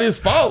though it's not his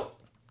fault.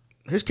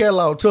 his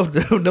catalog tough.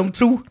 Them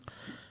two,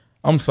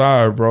 I'm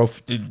sorry, bro.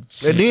 and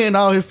then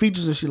all his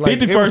features and shit. Like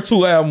 50 first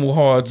two album were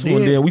hard too, and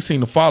Then- then we seen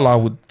the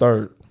fallout with the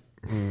third.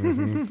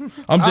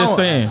 I'm just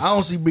saying. I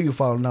don't see Biggie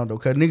falling out though,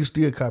 cause niggas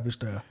still copy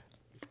style.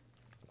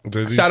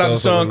 Shout out to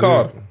Sean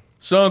Carter.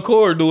 Sean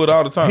Carter do it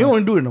all the time. He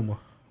don't do it no more.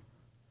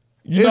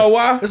 You know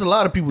why? There's a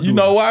lot of people. You do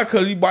know it. why?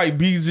 Because he bite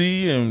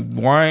BG and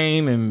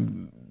Wayne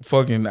and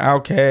fucking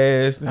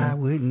Outkast. I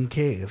wouldn't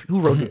care.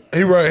 Who wrote that?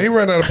 He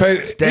ran out of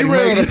pages. He Static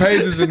ran out of Major.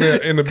 pages in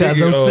the Cause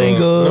Biggie I'm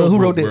single. Who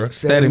notebook, wrote that? bro.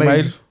 Static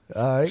Major.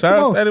 All right, Shout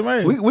come out on. Steady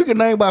Man. We can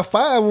name about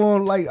 5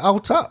 on like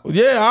off top.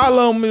 Yeah, all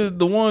of them is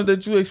the ones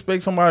that you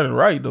expect somebody to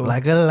write though.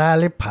 Like a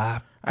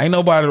lollipop. Ain't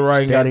nobody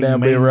writing Static goddamn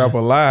Major. big rapper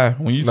lie.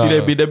 When you Nah.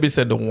 see that bitch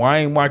said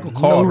Dwayne Michael You know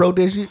Carter. who wrote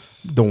that shit?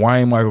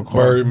 Dwayne Michael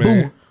Carter.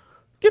 Birdman.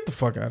 Get the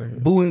fuck out of here.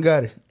 Boo and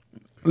got it.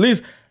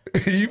 Listen,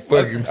 You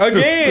fucking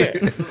again,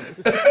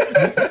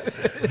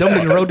 Them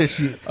niggas wrote that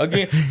shit.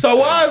 again. So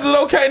why is it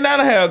okay now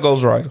to have a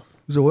ghostwriter?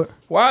 So what?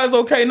 Why is it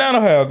okay now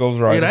to have a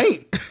ghostwriter? It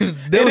ain't.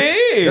 It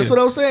is. That's what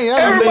I'm saying. Y'all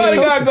Everybody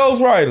don't got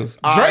ghostwriters.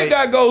 Drake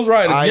got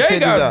ghostwriters. Jay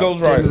got Check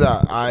this ghostwriters.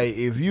 out.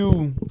 If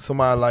you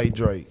somebody like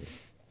Drake,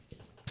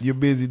 you're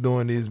busy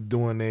doing this,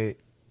 doing that,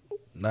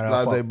 Not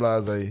our fault.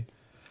 blase.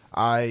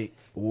 I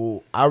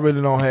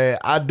really don't have.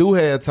 I do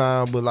have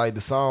time, but like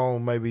the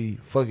song, maybe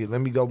fuck it.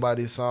 Let me go buy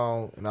this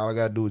song, and all I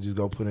gotta do is just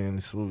go put it in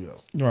the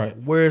studio. Right.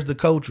 Where's the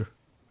culture?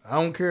 I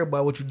don't care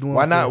about what you're doing.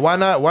 Why not? for- Why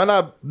not? Why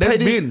not? That's pay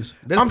this- business.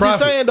 That's I'm profit.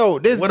 just saying though.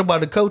 This, What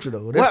about the culture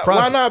though? That's why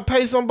profit. not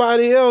pay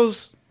somebody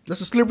else? That's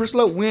a slippery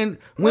slope. When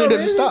Not does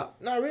it really. stop?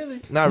 Not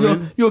really. Not You'll,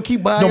 really. you'll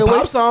keep buying Them your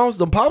pop way. songs,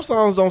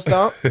 don't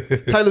stop.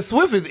 Taylor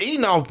Swift is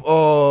eating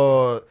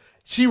off.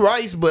 She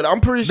writes, but I'm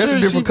pretty That's sure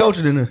a different she-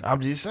 culture than that.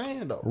 I'm just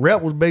saying though.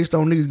 Rap was based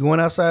on niggas going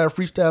outside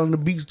freestyling the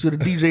beats to the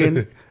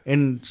DJ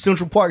in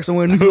Central Park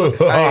somewhere in New York.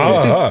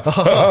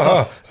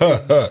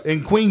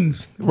 In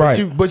Queens.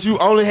 Right. But you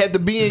only had to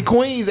be in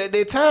Queens at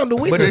that time to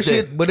But witness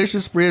that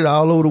shit spread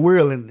all over the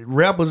world, and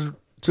rappers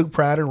took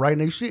pride in writing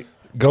their shit.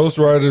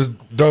 ghostwriters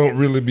don't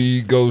really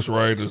be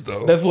ghostwriters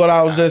though. That's what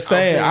I was just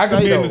saying. finna I could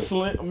say, be in though. the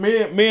slim.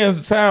 Me and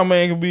Sound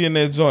Man could be in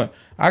that joint.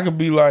 I could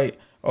be like,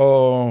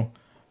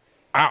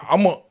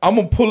 I'm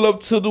gonna pull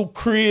up to the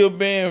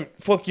crib and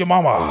fuck your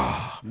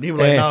mama. He be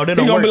like, no, that he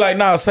don't gonna work. be like,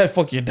 nah, say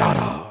fuck your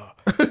daughter.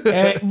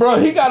 And bro,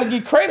 he gotta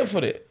get credit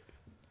for that.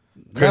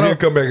 Cause he'll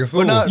come back and sue.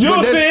 But now- You'll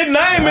But see that's- his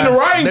name in the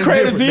writing That's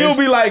credits, different. and you'll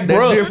be like, That's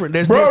bro, different.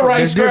 That's bro, different. write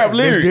That's scrap different.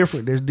 lyrics.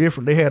 That's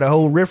different. They had a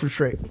whole reference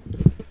track.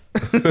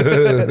 That's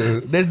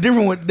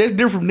different. That's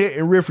different from that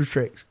and reference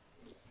tracks.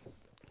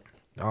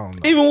 I don't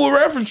know. Even with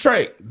reference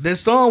track, That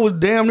song was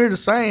damn near the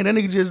same. That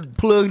nigga just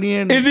plugged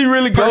in. is he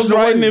really personal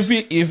ghostwriting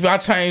ways. if I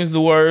change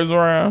the words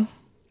around?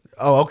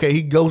 Oh, okay.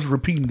 He goes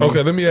repeating. them.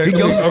 Okay, let me ask He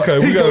you. goes, Okay,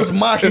 we he got goes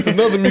mocking. it's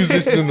another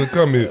musician in the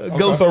comment.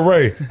 Go- So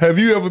Ray, have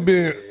you ever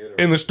been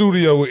in the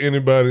studio with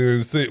anybody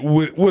and said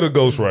with a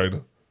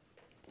ghostwriter?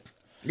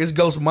 It's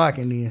ghost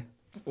mocking then.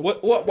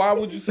 What? Why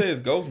would you say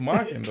it's ghost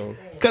mocking though?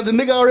 Cause the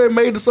nigga already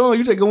made the song.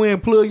 You just go in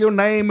and plug your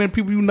name and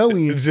people you know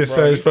in. It just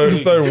change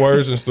certain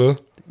words and stuff.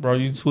 Bro,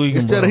 you tweaking,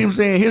 Instead bro. of him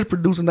saying his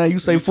producer name, you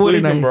say You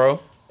 40 tweaking, name. bro.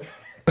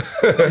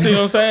 See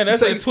what I'm saying?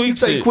 That's Take, that tweak you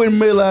take shit. Quentin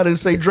Miller out and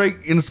say Drake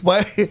in the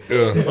spot.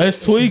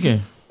 That's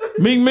tweaking.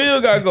 Meek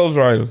Mill got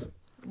ghostwriters.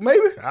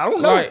 Maybe. I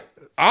don't know. Like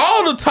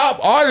all the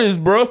top artists,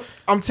 bro.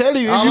 I'm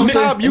telling you, if I'm you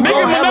saying- top, you Nicki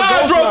gonna have a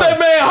Minaj wrote that ghostwriter.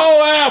 man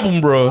whole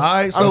album, bro. All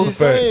right, I'm so just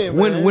saying,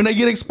 man. when they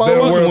get exposed,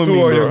 That world with tour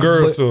me, or your bro.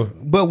 girls but, tour.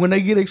 but when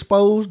they get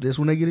exposed, that's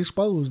when they get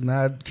exposed.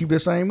 Now keep that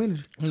same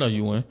energy. No,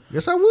 you win.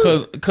 Yes, I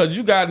would. Cause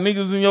you got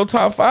niggas in your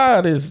top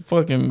 5 that's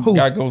fucking Who?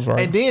 got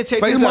ghostwriters. And then check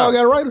Face this Mall out.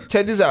 got a writer.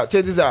 Check this out.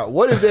 Check this out.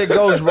 What if that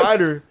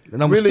ghostwriter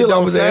And I'm really still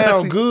don't over there.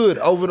 sound good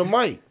over the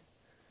mic?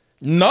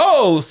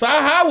 No,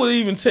 Sci-Hi would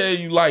even tell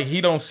you like he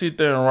don't sit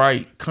there and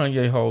write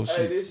Kanye whole Hey,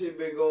 shit. this shit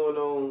been going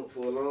on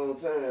for a long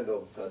time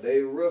though. Cause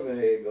David Ruffin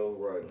had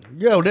ghostwriter.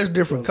 Yo, that's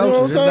different See what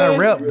culture. I'm That's not saying?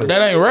 rap. though.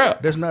 That ain't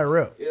rap. That's not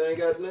rap. It ain't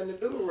got nothing to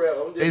do with rap.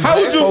 I'm just It's How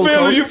would black you folk feel if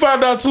culture. you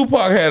found out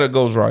Tupac had a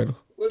ghostwriter?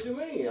 What you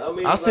mean? I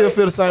mean, I still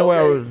feel the same way.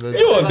 You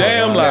a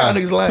damn Y'all lie.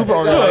 niggas lying.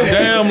 Tupac You a got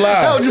damn How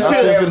lie. would you I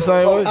still feel? feel the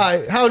same way. All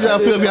right, how would y'all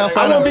feel if y'all I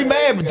found won't out? be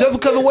mad, but just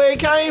because of where it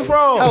came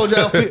from. How would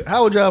y'all feel?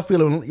 How would y'all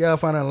feel if y'all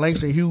found out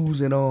Langston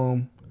Hughes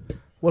and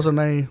what's her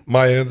name?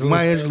 Maya Angelou.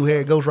 Maya Angelou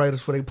had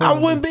ghostwriters for their I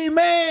poems. wouldn't be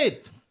mad.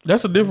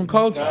 That's a different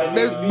culture.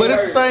 But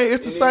it's the same.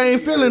 It's the same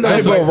feeling. Though.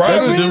 Hey, but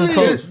writers, That's really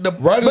culture. The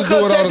writers do Because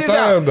it all check the this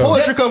out. time though.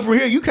 poetry come from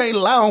here. You can't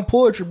lie on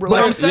poetry, bro.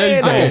 But I'm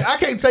saying, I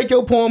can't take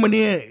your poem and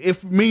then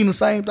it mean the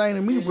same thing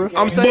to me, bro.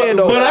 I'm saying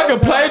though. But I can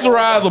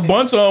plagiarize a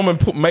bunch of them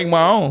and make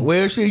my own.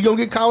 Well, shit, you gonna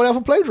get called out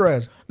for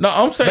plagiarizing. No,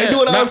 I'm saying They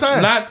do it all not, the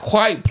time. Not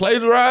quite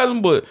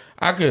plagiarizing, but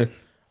I could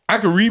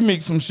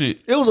remix some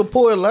shit. It was a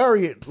poet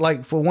laureate,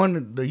 like for one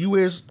of the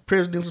U.S.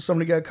 presidents or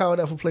something that got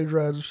called out for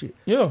plagiarizing shit.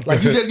 Yeah.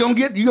 Like you just gonna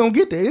get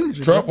the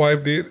energy. Trump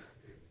wife did it.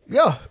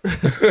 Yeah.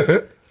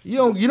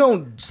 you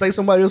don't say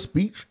somebody else's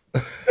speech.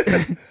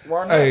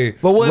 Hey,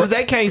 But what if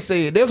they can't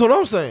say it? That's what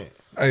I'm saying.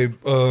 hey,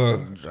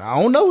 I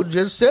don't know.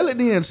 Just sell it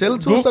then. Sell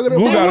it to a sucker.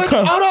 Who That gotta What-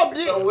 come? Hold up.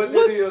 So what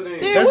the deal then?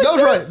 Yeah, That's what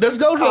ghost right. That's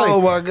ghost right.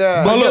 Oh my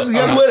God. But Hold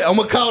guess up. what? I'm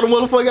gonna call the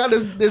motherfucker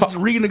out that's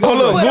reading the Hold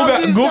ghost up, right. But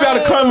I'm just Who got to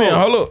saying, come in? though.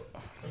 Hold up.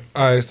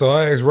 all right. So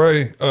I asked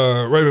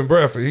Raymond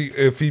Bradford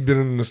if he been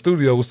in the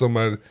studio with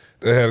somebody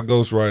that had a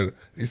ghostwriter.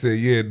 He said,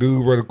 "Yeah,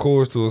 dude wrote a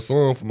chorus to a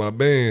song for my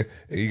band,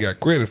 and he got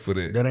credit for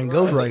that." That ain't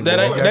ghostwriting. That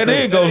is That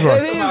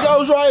ghostwriting. is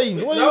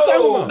ghostwriting. What are you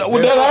talking about?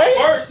 Well, that ain't.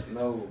 Verse.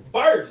 No.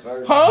 Verse.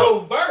 Huh? No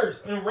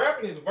verse. And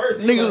rapping is verse.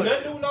 It Nigga, ain't got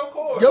nothing to do with no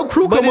chord. Your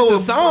crew But come it's over. a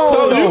song.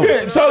 So though.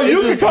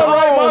 you It's can a come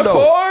write my song, though.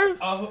 chorus.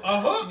 A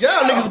hook.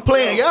 Y'all niggas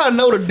playing. Y'all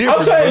know the difference.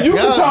 I'm saying, bro.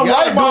 you can come y'all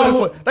right by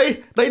doing it for,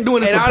 they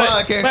doing it for And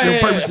podcasting Man,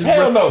 purposes,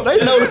 hell bro. no. They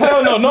know the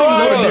Hell no, niggas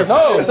know the difference.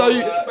 no. So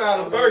you, It's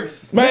about a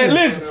verse. Man,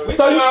 listen. We So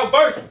talking you about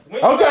verses. We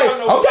ain't talking about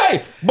no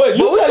okay. But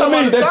you we telling talking me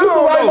about that the you can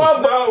song, write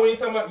though. my. No, we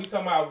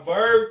talking about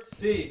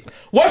verses.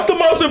 What's the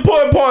most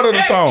important part of the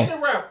Ask song?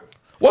 any rapper.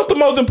 What's the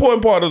most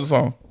important part of the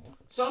song?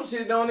 Some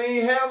shit don't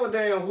even have a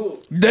damn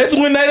hook. That's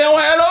when they don't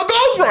have no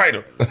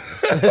ghostwriter.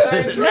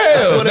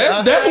 Hell,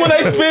 that's when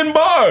they spin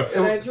bars.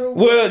 Ain't true.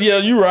 Well, yeah,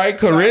 you right.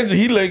 Cause Reggie,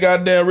 he let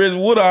goddamn Reggie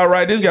Wood all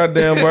right this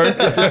goddamn verse.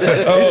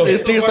 It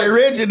still say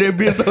Reggie in there,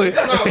 bitch. So It's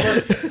about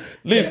verses.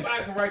 Listen,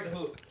 Anybody can write the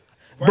hook.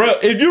 bro,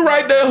 if you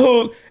write that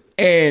hook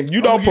and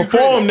you don't give you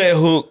perform that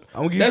hook,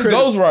 I'm gonna give that's you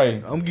credit. ghostwriting.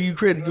 I'm gonna give you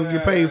credit. You gonna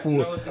get paid for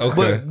it.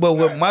 Okay. But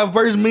what my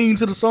verse mean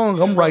to the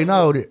song, I'm writing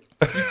all that.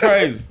 You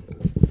crazy.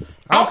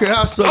 I don't care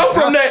how so. I'm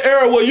from that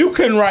era where you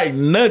couldn't write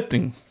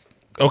nothing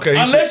Okay.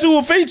 unless you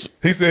were featured.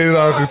 He said it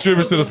all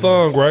contributes to the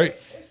song, right?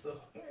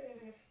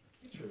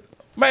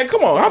 Man,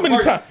 come on. How many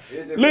times?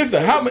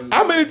 Listen, how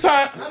many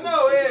times? I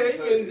know, yeah. You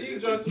can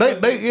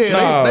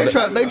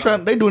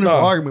They doing it for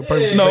argument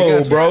purposes. They No,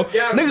 got to. bro.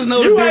 Niggas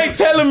know You the ain't difference.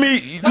 telling me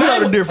You know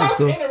the difference,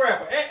 cuz. Any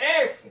rapper.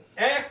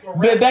 Ask a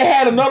rapper. that they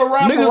had another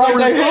rapper Niggas write don't,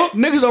 that hook?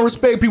 niggas don't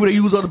respect people that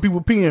use other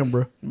people's pen,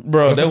 bro.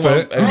 Bro, that's what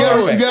a fact. You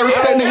gotta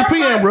respect nigga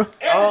pen, bro.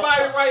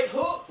 Everybody write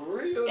hook. For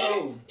real,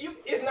 And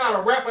it's not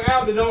a rapper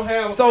out that don't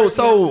have. so You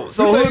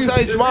think- hooks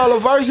ain't smaller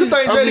verses. you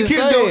think I'm Jada just Kiss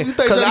saying. don't- you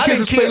think 'Cause Jada I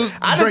Kiss done respect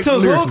I done Drake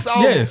took lyrics? hooks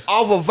off, Yes.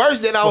 off a verse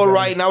that I was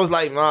writing. I was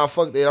like, nah,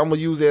 fuck that. I'm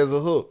gonna use it as a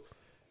hook.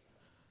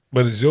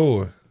 But it's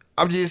yours.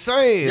 I'm just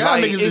saying, Y'all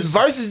like, niggas it's is-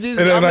 verses. Just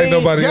It ain't like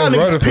nobody y'all else niggas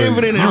wrote it for you.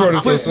 pivoting You and wrote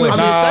it quick yourself. I'm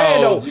just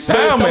saying though. Sound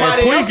man somebody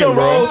else tweaking, done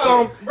bro. roll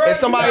some, Bro, and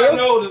somebody you gotta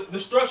else. know the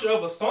structure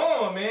of a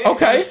song, man.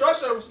 Okay. The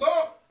structure of a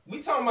song.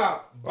 We talking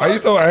about. Why you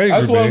so angry,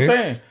 That's what I'm man?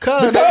 saying.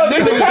 Cuz Because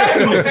these he's niggas-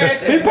 passionate.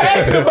 He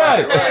passionate about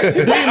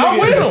it. I'm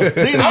with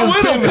him. These I'm niggas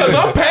with him because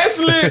I'm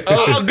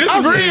passionate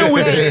disagreeing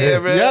with it. Yeah,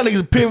 man. Y'all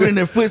niggas pivoting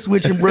and foot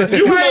switching, bro.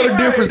 You know ain't the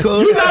difference,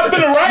 cuz. You not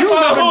finna write You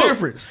my know the hook.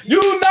 difference.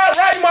 You not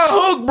write my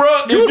hook, bro.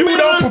 If You you been in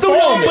don't the studio,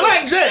 perform it.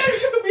 blackjack.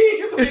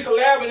 You could be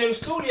collabing in the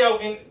studio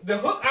and the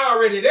hook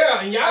already there,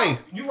 and y'all Hey.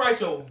 you write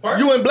your verse.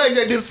 You and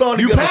Blackjack did a song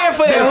You together. paying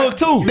for that hook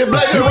too. Then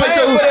Blackjack You write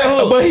paying your for that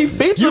hook. But he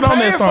featured You on that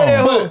paying for song. that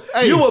hook.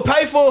 Hey. You will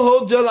pay for a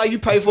hook just like you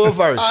pay for a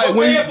verse. All right, But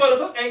when paying you, for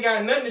the hook ain't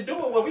got nothing to do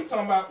with what we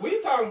talking about. We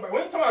ain't talking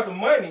about the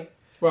money.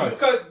 Right.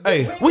 Because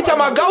Hey, we talking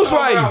about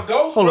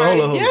ghostwriting. Hold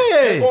on.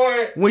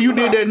 Yeah. when you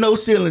did that no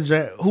ceiling,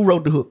 Jack, who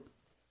wrote the hook?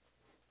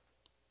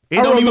 It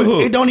I don't wrote the even.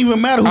 hook. It don't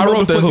even matter who I wrote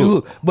wrote the that fucking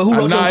hook. hook. But who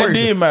wrote Nah, your it verse?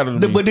 did matter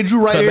to me. But did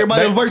you write Cause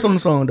everybody they- a verse on the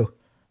song though?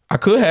 I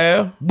could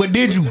have. But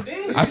did you?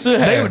 I should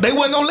have. They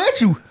wasn't gonna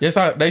let you. Yes,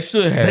 they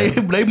should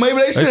have. Maybe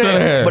they should should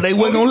have, have. but they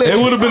wasn't gonna let It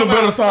you. would have been a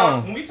better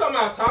song. When we talking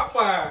about top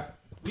 5,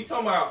 we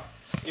talking about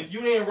if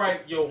you didn't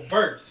write your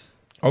verse.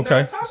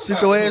 Okay.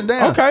 Sit your ass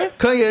down. Okay.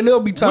 Kanye and they'll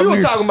be top We were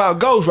lyrics. talking about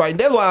ghostwriting.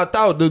 That's why I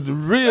thought the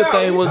real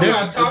thing was this.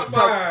 top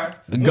 5.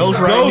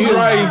 ghostwriting.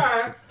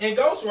 Ghostwriting. And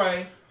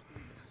ghostwriting.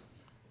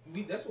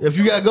 If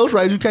you got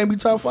ghostwriters, you can't be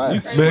top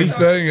 5. Man, you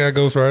saying you got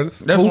ghostwriters?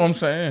 That's what I'm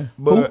saying.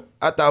 But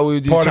I thought we were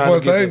just Party trying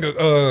to Fontaine,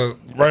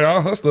 get write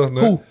all her stuff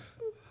now.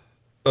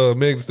 Who?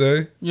 Meg Thee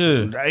Stallion.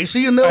 Yeah. Hey,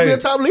 she'll never be a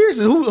top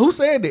lyricist. Who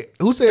said that?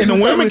 Who said In the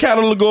she was women top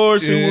category,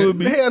 she Yeah. would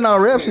be. lyricist? Hell no,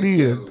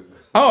 Rhapsody is.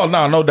 Oh,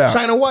 no doubt.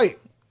 China White.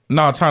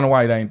 No, China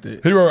White ain't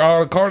that. He wrote all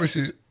the Carter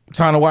shit.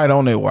 China White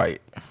on that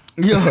white.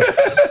 Yeah.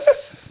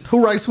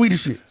 Who writes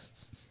Swedish shit?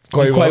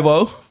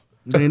 Quavo.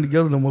 They ain't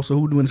together no more, so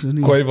who doing this?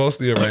 Quavo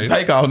still right.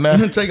 Take off now.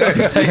 Take out.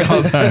 Take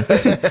off time.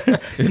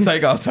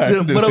 Take off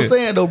time. But I'm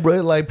saying though,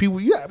 bro, like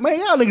people, yeah, man,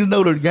 y'all niggas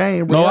know the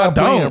game, bro. No, y'all I don't.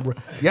 playing, bro.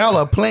 Y'all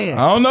are playing.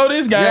 I don't know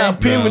this guy. Y'all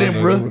pivoting,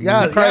 bro.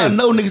 Y'all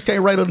know niggas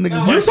can't write other niggas.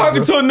 You verses,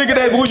 talking bro. to a nigga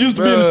that who used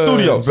to be in the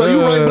studio. So you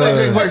write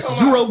Blackjack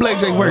verses. You wrote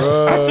Blackjack verses.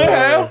 I should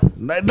have.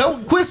 Now,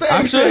 don't quit saying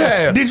I you should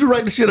have. Did you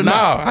write the shit or No,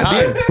 not?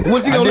 I didn't. Alright.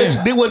 Was he I gonna let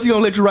didn't. you? Was he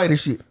gonna let you write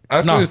this shit?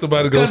 I seen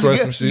somebody ghostwrite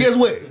some shit. Guess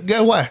what?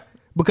 Guess why?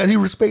 Because he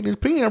respect his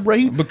pen, bro.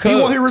 He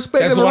Because want his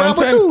respect that's as a what I'm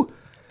rapper telling- too.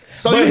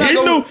 So But you not he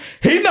gonna, knew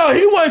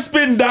he wasn't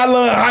spitting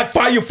dollar and hot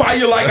fire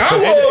like I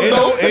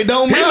was. it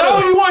don't He matter.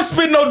 know he wasn't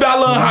spitting no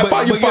dollar and hot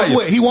fire. But guess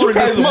what? He You wanted to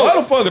crazy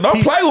smoke. motherfucker.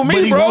 Don't play with But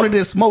me, he bro. wanted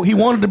to smoke. He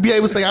wanted to be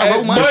able to say, "I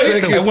wrote my but-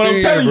 shit." That's what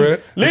I'm telling you.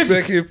 Listen.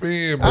 Respect his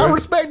pen, bro. I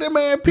respect that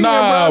man, pen, Nah,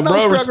 bro. I know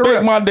bro, Scracker respect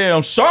rap. my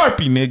damn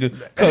Sharpie,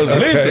 nigga. Cause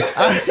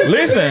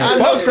listen, I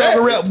know fuck Scracker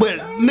that. rap, but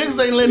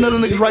niggas ain't letting other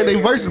niggas write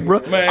their verses, bro.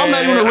 Man, I'm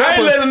not even a I ain't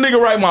rapper. letting a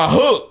nigga write my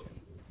hook.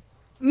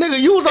 Nigga,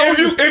 you was always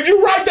If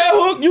you write that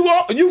hook,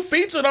 you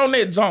featured on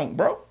that junk,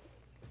 bro.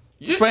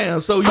 fam.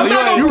 So I'm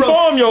not gonna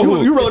perform your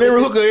hook. You wrote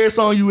every hook of every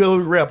song you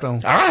ever rapped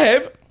on, I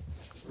have,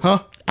 huh?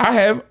 I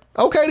have.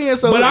 Okay, then.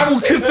 So, But I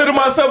would consider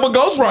myself a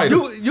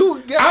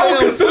ghostwriter. I would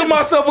consider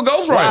myself a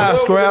ghostwriter. Why,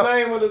 Scrap? The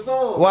name of the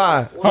song.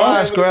 Why? What Why,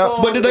 was the Scrap? song?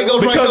 But did they ghostwrite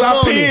Because your I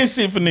song? pen then?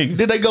 shit for niggas.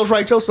 Did they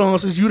ghostwrite your song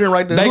since you didn't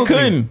write the They hook?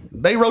 couldn't.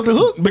 Then? They wrote the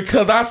hook.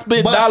 Because I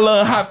spit By- dollar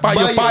and hot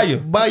fire.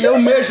 By your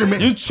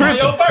measurements. You tripping.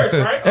 Your verse,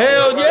 right?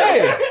 Hell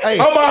yeah. Hey.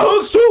 On my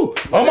hooks too.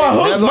 On my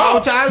hooks. That's all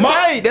I'm trying to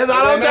say. That's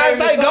all I'm trying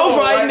to say.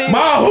 Ghostwriting is.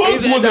 My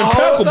hooks was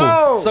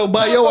impeccable. So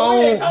by your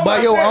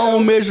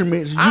own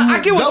measurements, I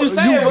get what you're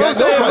saying, but I'm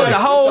saying but the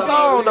whole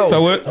song though.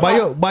 So what?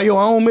 By your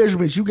own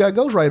measurements, you got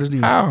ghostwriters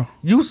then. How?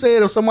 You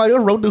said if somebody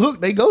else wrote the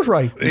hook, they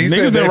ghostwrite. He Niggas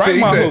said didn't write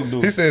my he hook, said,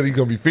 dude. he said he's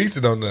gonna be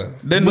featured on that.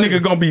 That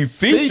nigga gonna be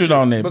featured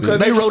on that because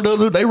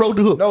bitch. They wrote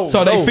the hook. No,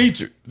 So they no.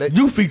 featured.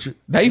 You featured.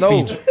 They No.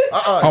 featured.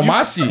 On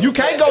my shit. You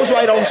can't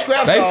ghostwrite on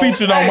Scrap They song.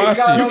 featured on my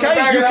shit. You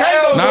can't go.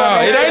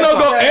 Nah, it ain't no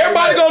go.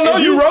 Everybody gonna know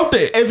you wrote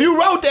that. If you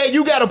wrote that,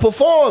 you gotta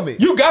perform it.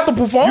 You got to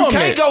perform You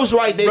that. can't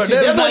ghostwrite that Bro, shit. that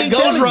That's is what not he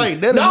telling ghostwrite. you.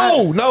 That is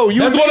No,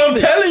 you That's what I'm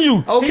listening. telling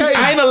you. Okay.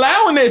 I ain't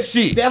allowing that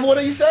shit. That's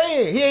what he's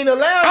saying. He ain't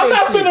allowed I'm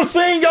not that shit. finna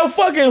sing your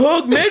fucking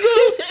hook, nigga.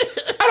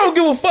 I don't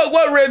give a fuck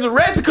what Reggie.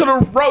 Reggie could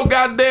have wrote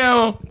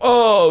goddamn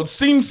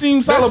Seam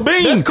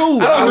Salabine. That's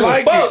cool. I don't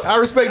like give a fuck. it. I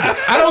respect it.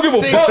 I don't give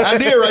a See, fuck. I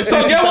did right.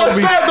 So get what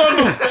Scrap gonna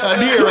do? I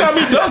did You right. got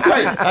me duct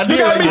tape. I You did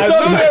got me right.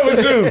 duct tape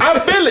with you. I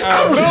feel it.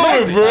 I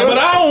respect it, bro. But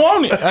I don't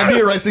want it. I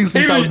did right. Seem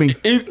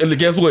Salabine.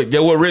 Guess what?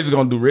 Guess what Reggie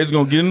gonna do? Reggie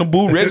gonna get in the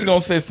booth. Reggie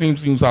gonna say Seam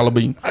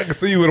Salabine. I can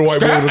see you with a white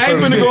boy Scrap with a ain't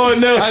finna turtleneck. go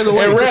in there Either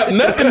way. and rap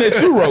nothing that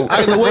you wrote.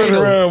 Either way, Run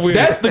though. around with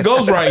That's the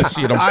ghostwriting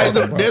shit I'm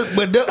talking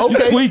about.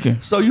 Okay. tweaking.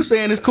 So you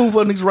saying it's cool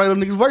for niggas to write on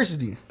niggas verses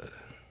then?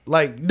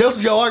 Like that's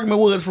what your argument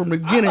was from the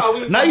beginning.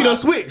 Now you done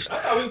switched. I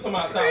thought we were talking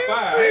about top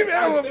 5.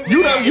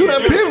 You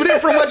done pivoted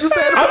from what you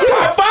said. I'm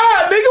top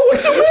 5, nigga.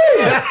 What you mean?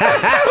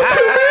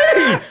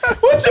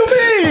 What you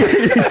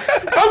mean?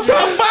 I'm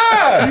top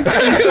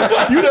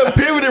 5. You done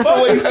pivoted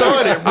from where you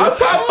started. Bro. I'm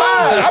top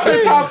 5. I've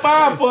been top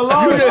 5 for a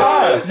long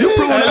time. You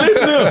proved Hey,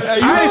 listen to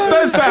him. I ain't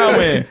stunt sound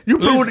man.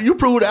 You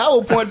proved the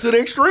hour point to the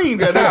extreme.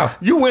 Goddamn.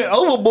 You went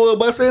overboard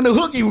by saying the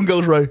hook even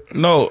goes right.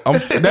 No,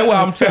 that's why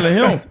I'm telling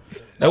him.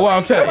 That's why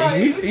I'm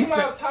telling He him. talking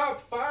about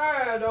top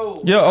 5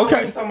 though. Yeah,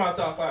 okay. We talking about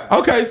top 5.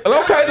 Okay,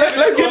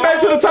 let's get back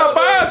to the top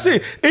 5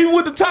 shit. Even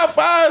with the top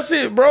 5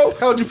 shit, bro.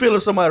 How would you feel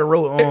if somebody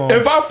wrote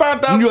If I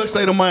found out, New York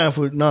State of Mind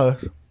for Nas?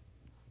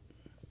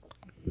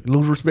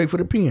 Lose respect for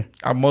the pen.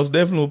 I most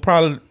definitely would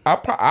probably.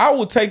 I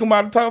would take him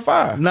out of the top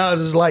 5. Nas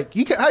is like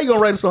how you gonna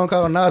write a song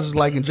called Nas is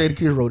like and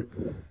Jadakiss wrote it?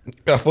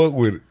 I fuck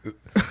with it.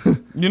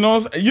 You know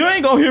what I'm saying? You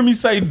ain't gonna hear me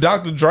say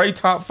Dr. Dre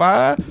top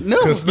 5. No,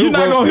 You're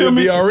not gonna hear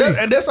me.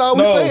 and that's all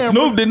we're No, saying.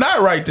 Snoop did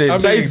not write that.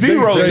 Jay-Z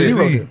wrote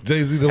it.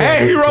 Jay-Z.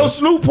 And he wrote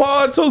Snoop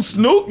Hard too.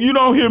 Snoop, you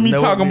don't hear me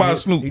talking about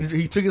Snoop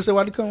He took himself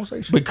out of the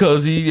conversation.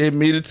 because he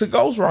admitted to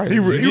ghostwriting. He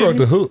wrote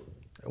the hook.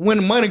 When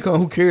the money comes,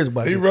 who cares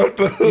about it? He wrote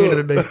the At the end of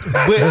hook. the day.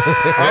 But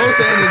all I'm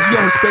saying is you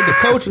gonna respect the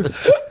culture.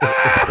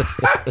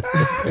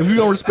 If you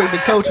gonna respect the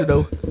culture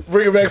though,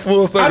 Bring it back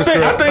full circle.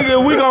 I think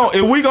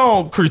if we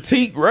gonna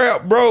critique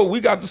rap, bro, we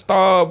got to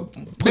start.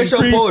 that's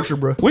your poetry,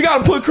 bro. We got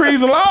to put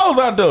creeds and laws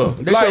out there.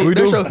 That's Like your-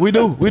 We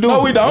do.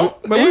 no, we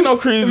don't. But Ain't no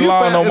creeds and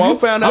laws no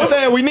more. I'm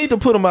saying we need to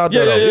put them out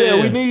there. Yeah,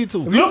 though. We need to.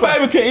 Lil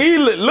Baby can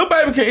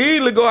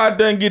easily go out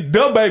there and get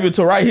Dub Baby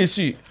to write his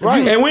shit.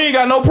 Right. And we ain't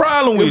got no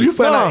problem with if it. you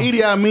found out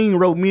Idi Amin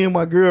wrote "Me and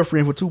My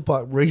Girlfriend" for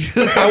Tupac, bro,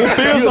 I would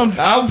feel some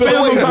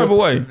type of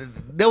way.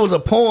 That was a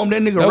poem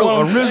that nigga That's what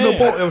wrote, I'm original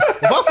saying. poem.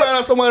 If I found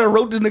out somebody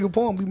wrote this nigga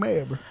poem, I'd be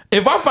mad, bro.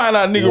 If I find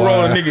out nigga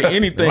wrote a nigga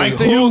anything,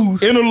 Langston hook,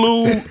 Hughes.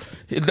 interlude,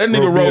 that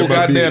nigga Wrote me wrote and my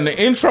goddamn the bitch.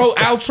 intro,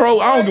 outro.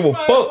 I don't give a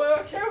fuck.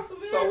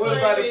 So what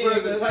about the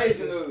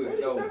presentation of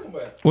it, though?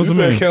 What's You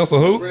the said mean? cancel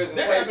who?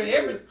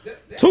 Presentation.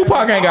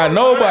 Tupac ain't got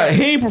nobody.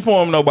 He ain't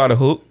performed nobody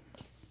hook.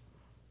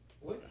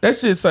 That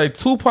shit say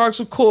Tupac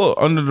Shakur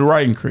under the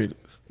writing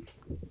credits.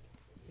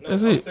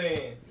 That's I'm it.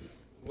 saying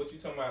what you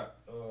talking about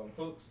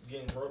hooks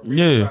getting broke.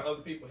 Yeah.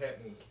 Other people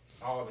happens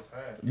all the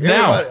time.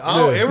 Now,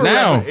 Every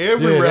now. rapper,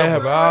 every Yeah, they rapper,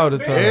 have all the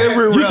time.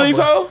 every rapper. You think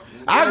so?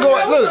 I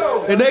go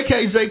look. In that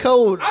case, J.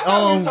 Cole,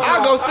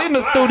 I go sit in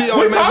the studio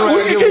We and mess talking. around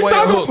We and can give keep away a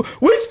talking.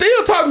 hook. We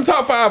still talking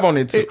top 5 on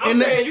it too. I'm in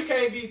that- saying you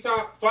can't be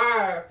top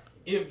 5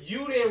 if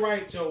you didn't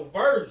write your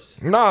verse.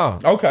 Nah.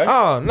 Okay.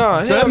 Oh,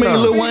 no. So that means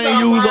Lil Wayne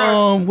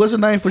used what's the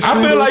name for Shooter?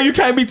 I feel like you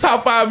can't be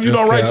top 5 if you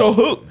That's don't write cap. your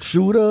hook.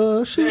 Shooter.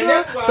 And Somebody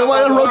that's why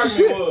else the wrote the argument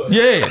shit. was.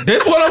 Yeah,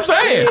 that's what I'm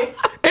saying.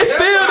 It's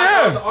That's still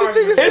why there. the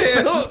argument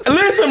It's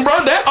listen,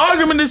 bro. That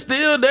argument is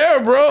still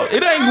there, bro.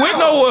 It ain't went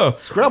nowhere.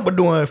 Scrapper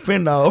doing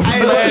fentanyl.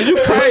 Hey, Man, you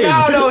crazy.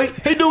 No,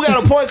 he do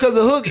got a point because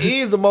the hook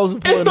is the most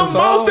It's important the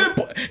song. most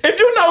important. If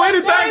you know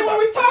anything, That ain't what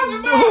we talking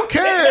about. Who It's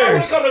not cares?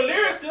 when it comes to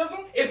lyricism.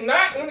 It's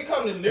not when it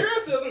comes to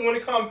lyricism. When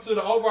it comes to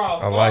the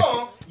overall I like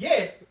song,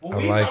 yes. When I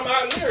we like talking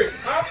about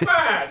lyrics, top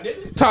 5,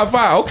 nigga. Top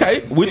 5,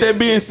 okay. With that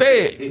being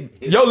said,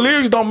 your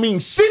lyrics don't mean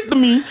shit to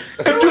me.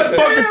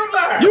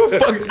 If you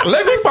fucking,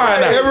 let me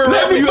find out. Every Let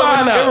rapper me you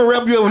find ever, out. every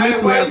rapper you ever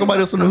listen to has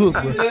somebody else on the hook,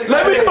 bro.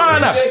 Let me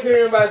find out.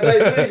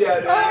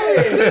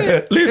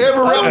 Listen,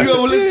 Every rapper you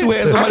ever listen to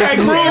has I somebody else can't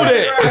on the prove hook.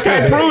 that. I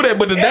can't prove that.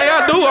 But the day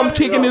I do, I'm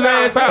kicking his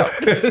ass out.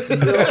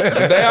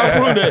 The day I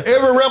prove that.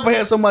 Every rapper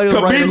has somebody else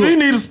Cause write a BG hook.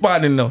 need a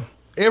spot in there.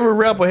 Every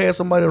rapper has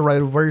somebody else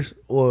write a verse,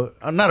 or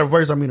not a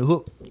verse, I mean a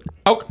hook.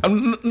 Okay,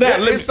 now, let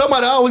me,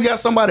 Somebody always got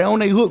somebody on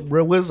their hook,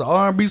 bro. Whether it's an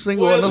R&B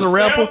singer or another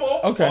rapper.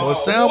 okay. Or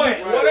sample.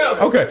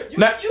 Whatever. Okay.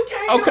 Now, You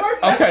can't okay. get work.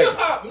 Okay. That's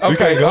hip-hop. You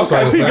can't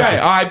ghostwrite a P sample. game.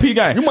 All right, P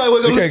game. You might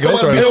well go You listen to can't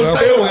somebody ghostwrite else a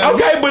table.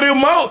 Okay, but if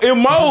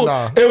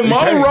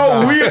Mo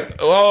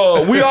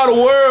wrote We Are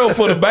the World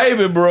for the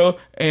Baby, bro,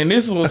 and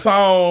this was a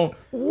song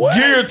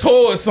geared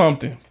towards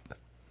something,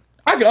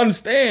 I can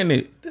understand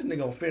it. This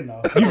nigga on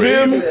fentanyl. You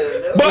feel me?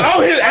 But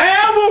on his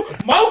album,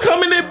 Mo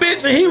come in that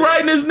bitch and he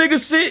writing this nigga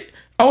shit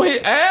on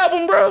his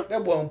album, bro.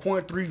 That boy on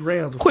 0.3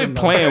 grams of Quit fentanyl.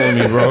 playing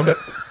with me, bro.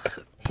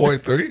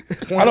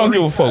 0.3. I don't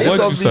give a fuck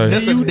what you say.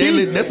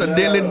 That's a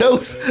deadly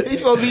dose. He's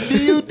supposed to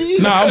be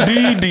DUD. Nah, I'm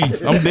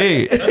DD. I'm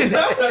dead.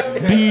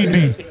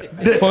 DD.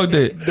 Fuck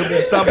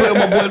that. Stop playing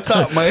with my boy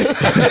Top, man.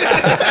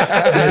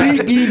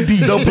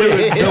 DED. Don't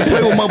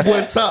play with my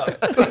boy Top.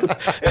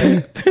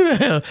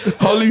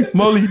 Holy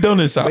moly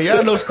donut shop. But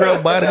y'all know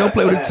Scrap Body. Don't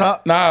play with the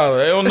Top. Nah,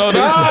 they don't know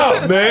this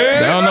one. They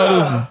don't know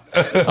this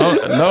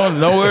one.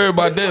 Don't worry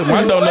about that.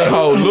 My donut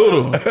hole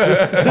little.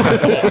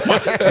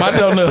 My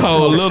donut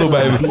hole little,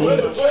 baby.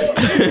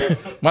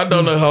 My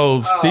donut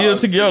hole still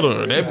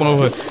together. That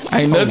motherfucker.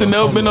 Ain't nothing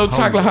else been no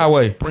chocolate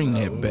highway. Bring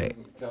that back.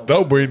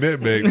 Don't bring that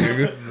back,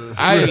 nigga.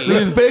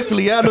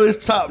 Respectfully, y'all know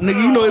it's Top,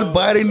 nigga. You know his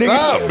body, nigga.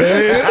 Stop,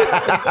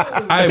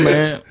 man. Hey,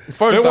 man. First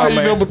That's why off, you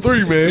man. number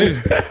 3, man.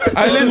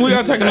 Hey, listen, we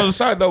gotta take another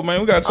shot, though,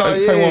 man. We gotta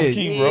take one for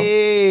Keith, bro.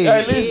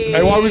 Hey, listen.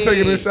 Hey, why we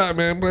taking this shot,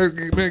 man? Man,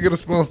 get a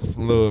sponsor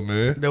some love,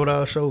 man. That's what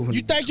I'll show him.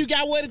 You think you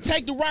got what it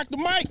take to rock the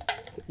mic?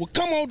 Well,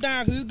 come on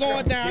down, because it's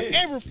going down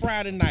every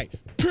Friday night.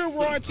 Pure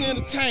Royalty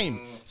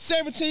Entertainment,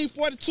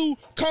 1742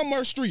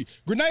 Commerce Street,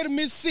 Grenada,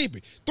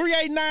 Mississippi,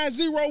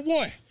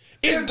 38901.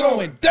 It's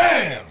going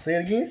down. Say it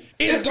again.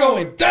 It's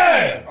going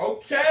down.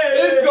 Okay.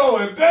 It's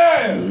going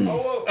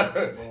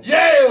down.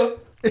 Yeah.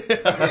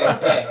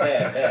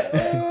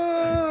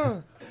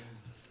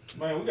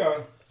 Man, we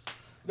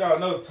got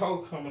another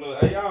talk coming up.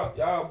 Hey,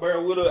 y'all bear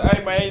with us.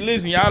 Hey, man,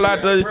 listen, y'all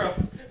out there.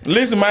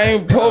 Listen,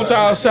 man, pull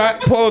y'all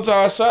shot.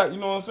 You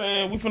know what I'm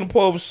saying? We finna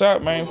pull up a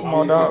shot, man, from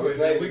our dog. You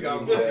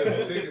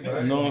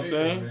know what I'm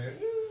saying?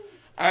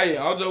 Hey,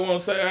 I just want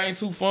to say I ain't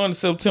too fun to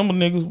September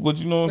niggas, but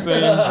you know what I'm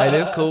saying? Hey,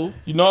 that's cool.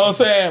 You know what I'm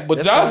saying?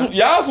 But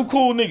y'all some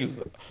cool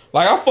niggas.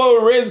 Like, I fuck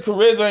with Reggie, because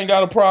Reggie ain't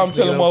got a problem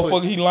telling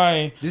motherfucker he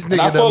lying. This And I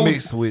nigga fuck done with-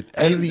 mixed with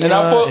Avion And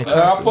I fuck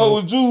Cosmo.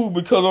 with you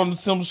because on the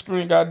simple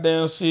screen,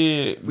 goddamn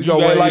shit. We You go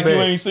got way like you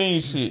back. ain't seen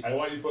shit. Hey,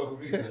 why you fuck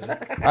with me,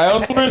 man? I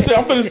on some real shit.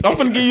 I'm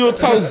finna give you a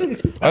toast.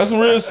 That's some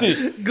real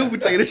shit. Google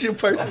taking this shit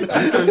personal.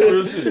 That's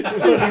real shit.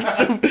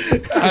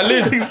 Hey,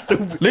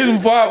 listen,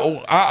 before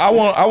I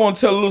want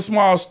to tell a little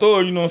small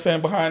story, you know what I'm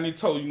saying, behind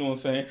this toe, you know what I'm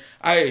saying.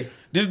 Hey,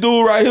 this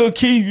dude right here,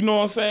 Keith, you know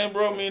what I'm saying,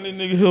 bro, me and this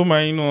nigga here,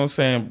 man, you know what I'm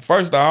saying.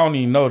 First, I don't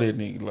even know that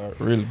nigga, like,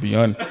 really be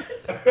honest.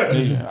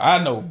 Nigga,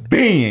 I know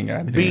Being,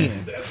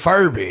 goddamn.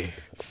 Furby.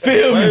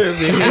 Feel me?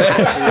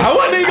 I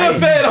wasn't even gonna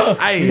say it.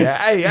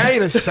 Hey, I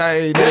ain't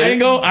ashamed. I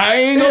ain't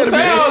gonna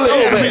say all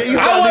that.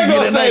 I wasn't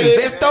gonna say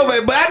that. That's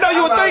throwback, but I know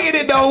you were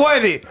thinking it though,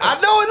 wasn't it? I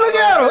know it. Look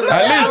at him. Look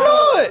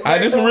at him. Hey,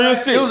 this some real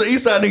shit. It was an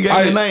Eastside nigga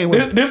gave me the name.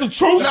 with it. This a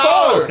true No,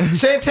 story.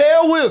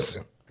 Chantel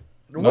Wilson.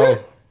 No.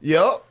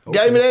 Yup.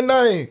 Gave me that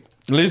name.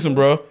 Listen,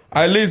 bro.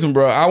 I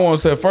want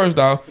to say first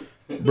off,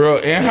 bro,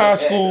 in high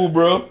school,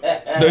 bro,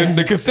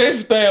 the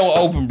concession stand was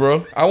open,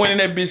 bro. I went in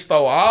that bitch,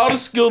 stole all the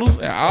Skittles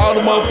and all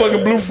the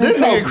motherfucking blue fruit.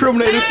 This nigga Toffee.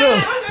 incriminated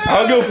himself. I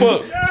don't give a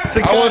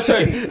fuck. I want to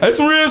say that's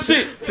some real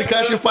shit.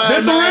 Tekashi 5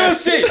 That's some real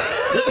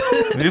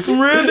shit. This some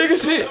real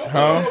nigga shit.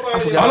 Huh? I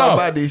forgot all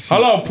about this shit.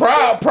 Hold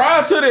on.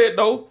 Prior to that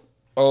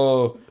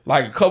though,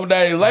 like a couple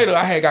days later,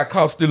 I had got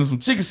caught stealing some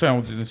chicken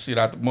sandwiches and shit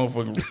out the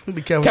motherfucking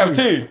The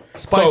cafeteria.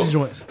 Spicy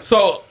joints.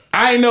 So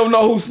I ain't never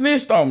know who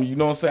snitched on me. You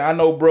know what I'm saying? I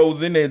know bro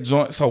was in that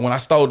joint. So when I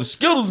stole the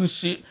Skittles and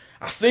shit,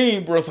 I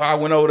seen bro. So I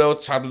went over there,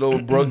 chopped it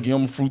over, bro, give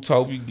him fruit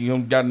toffee, give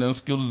him goddamn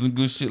Skittles and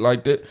good shit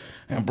like that.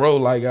 And bro,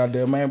 like out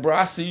there, man, bro,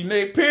 I see you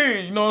next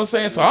period. You know what I'm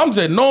saying? So I'm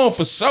just knowing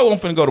for sure I'm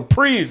finna go to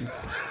prison.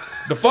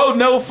 The folks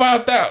never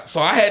found out. So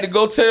I had to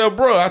go tell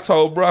bro. I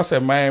told bro, I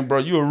said, man, bro,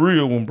 you a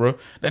real one, bro.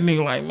 That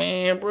nigga like,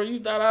 man, bro, you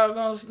thought I was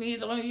gonna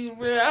snitch on you,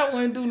 bro? I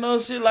wouldn't do no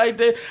shit like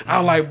that. I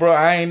was like, bro,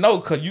 I ain't know,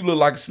 cause you look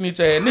like a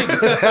snitch ass nigga.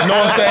 You know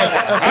what I'm saying?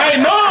 I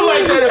ain't know him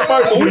like that at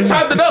first, but we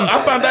chopped it up.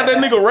 I found out that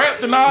nigga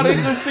rapped and all that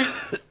good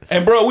shit.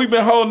 And bro, we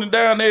been holding it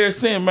down there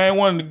since, man.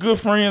 One of the good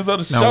friends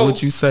of the Now show.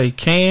 what you say,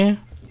 can?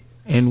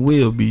 and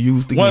will be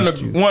used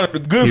against you. One of the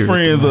good Here at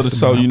friends of the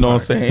show, Mastermind you know what I'm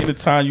Podcast. saying?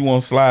 Anytime you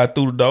want to slide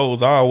through the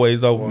doors,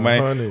 always open,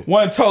 man. 100.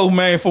 One toe,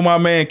 man, for my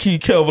man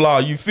Keith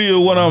Kevlar. You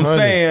feel what I'm 100.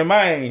 saying,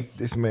 man?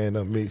 This man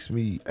done mixed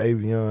me,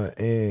 Avion,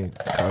 and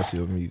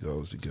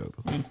Casamigos together.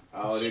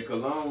 Oh, that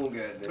cologne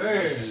got that.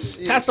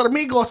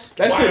 Casamigos.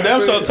 That shit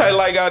damn sure taste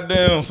like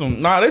goddamn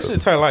some. Nah, that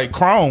shit taste like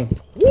chrome.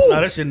 Nah,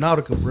 that shit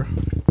Nautica, bro.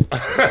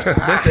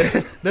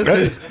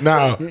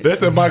 That's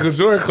That Michael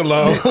Jordan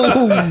cologne.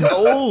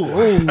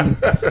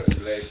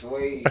 Black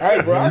suede.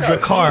 Hey, bro, I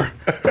got Dracar.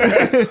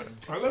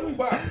 Let me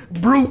buy.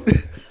 Brute.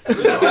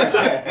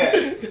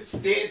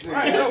 Stetson.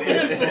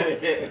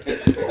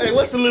 Hey,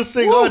 what's the little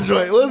cigar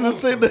joint? What's the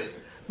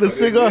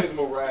cigar?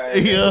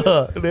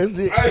 Yeah, that's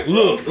it. Hey,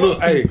 look,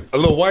 hey, a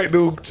little white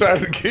dude tried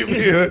to get me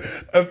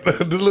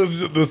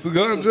the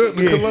cigar jet,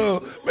 the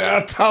cologne.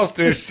 Man, I tossed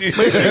that shit.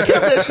 Make sure you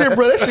kept that shit,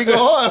 bro. That shit go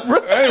hard, bro.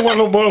 I ain't want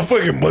no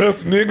motherfucking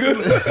must, nigga.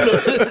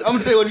 I'm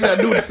gonna tell you what you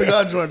gotta do with the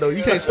cigar joint, though.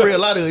 You can't spray a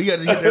lot of it. You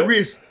gotta hit that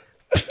wrist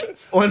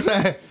one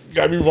time.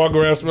 Got me walking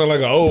around smelling like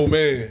an old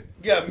man.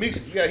 You gotta mix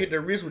it. You gotta hit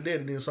that wrist with that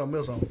and then something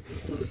else on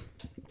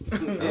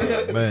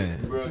it.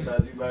 Man. Bro,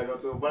 thought you might go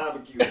to a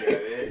barbecue.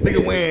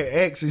 Nigga wearing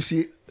Axe and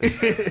shit.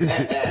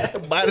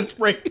 Body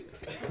spray.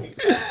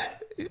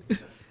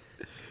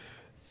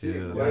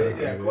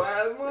 Yeah,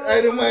 quiet, man.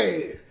 Hey, them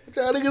man. What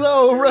y'all niggas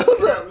on, bro?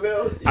 What's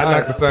up? I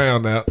knocked the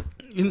sound out.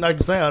 You knocked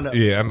the sound out.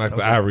 Yeah, I knocked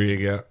the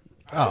rig out.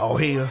 Oh,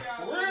 hell.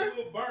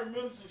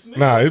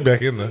 Nah, it's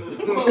back in there.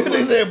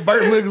 They said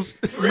Burt Mickles.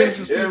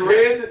 Yeah,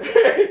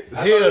 Reggie.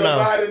 Hell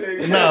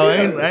no. No, I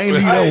ain't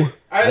leave that one.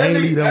 I ain't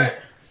leave that one.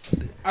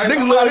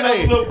 Niggas love it.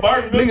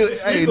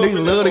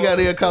 Niggas love the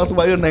goddamn call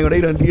somebody else's name when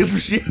they done did some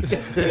shit.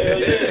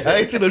 I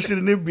ain't tell no shit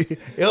in this bitch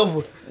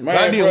ever. Man,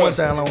 I did bro. one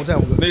time a long time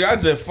ago. Nigga, I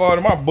just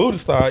farted. My booty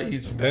started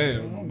itching.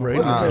 Damn. Bro, it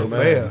didn't take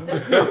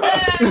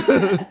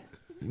bad.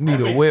 You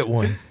need a wet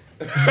one.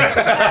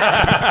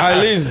 Hey,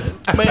 listen.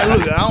 Man,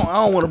 look, I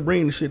don't want to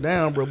bring the shit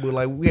down, bro, but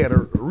like we had a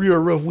real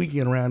rough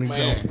weekend around these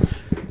joints.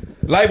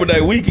 Labor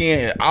Day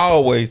weekend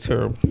always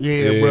terrible.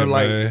 Yeah, Yeah, bro,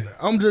 like man.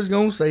 I'm just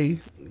gonna say, you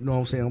know what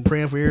I'm saying? I'm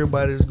praying for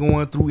everybody that's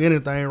going through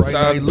anything right Shout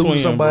now. out They to lose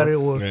Twin, somebody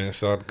bro. or Man,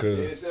 shout out to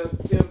Yeah, Cuz.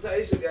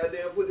 Temptation,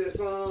 goddamn, put that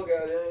song,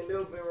 goddamn, ain't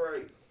never been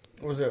right.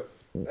 what's that?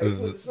 They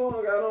put the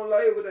song out on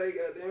Labor Day,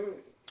 goddamn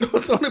it.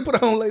 What's on they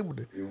put on Labor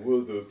Day? It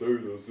was the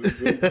 3rd or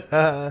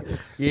 6th.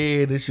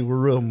 Yeah, this shit was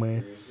rough,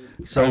 man.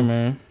 So Hey,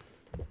 man.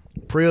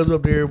 prayers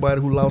up to everybody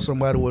who lost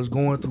somebody, was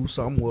going through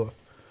something or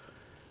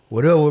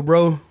whatever,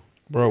 bro.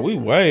 Bro, we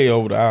way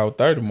over the hour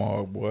 30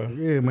 mark, boy.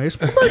 Yeah, man, it's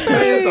my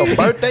birthday. It's a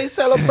birthday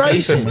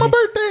celebration. It's my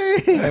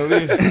birthday. Hey,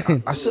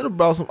 listen. I should have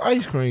brought some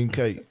ice cream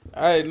cake.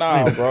 Hey,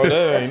 nah, bro,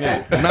 that ain't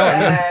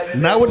it.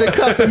 Not with the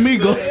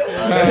Casamigos.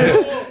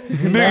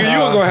 Nigga, you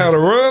was gonna have to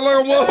run like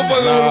a motherfucker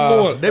in the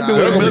morning. That be That's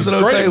with gonna be the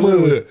straight table.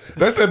 mud.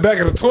 That's that back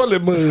of the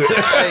toilet mud.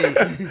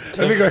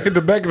 That nigga hit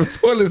the back of the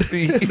toilet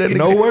seat.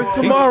 No work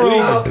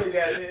tomorrow.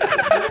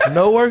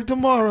 No work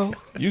tomorrow.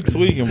 You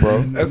tweaking,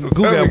 bro. That's a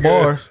Who got family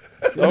bars?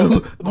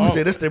 Who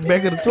said that's the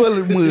back of the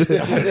toilet mud?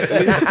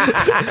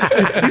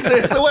 He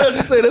said, so what else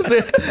you say?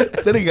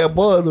 That nigga got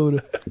bars over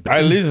there.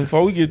 Hey, listen,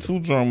 before we get too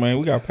drunk, man,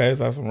 we gotta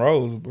pass out some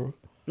roses, bro.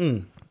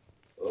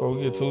 Before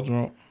we get too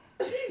drunk.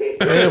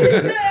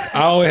 I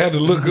always had to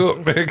look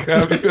up, man,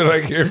 'cause I feel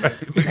like everybody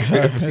looking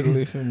at me.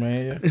 Listen,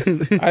 man.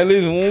 Hey,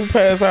 listen, when we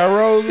pass our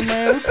roses,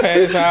 man, we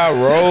pass our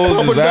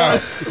roses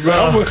out.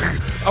 Bro,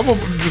 I'm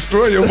gonna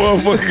destroy your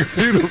motherfucking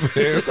computer,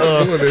 man.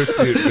 Stop doing that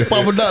shit, man.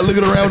 Papa Doc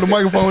looking around with the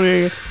microphone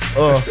in.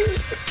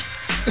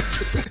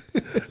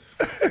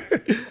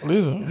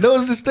 Listen.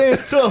 Notice it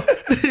stands tough.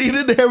 He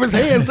didn't have his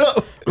hands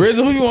up.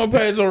 Reggie, who you want to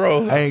pass your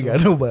roses? I ain't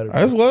got nobody.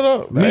 That's what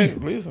up. Hey,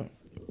 listen.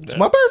 It's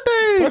my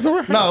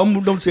birthday. No,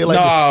 I'm don't say it like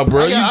Nah, that.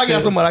 bro, I got you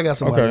said- somebody.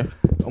 Okay.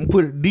 I'm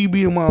put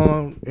DB and my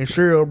and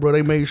Cheryl, bro.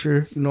 They made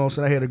sure, you know what I'm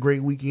saying, I had a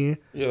great weekend.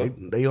 Yeah.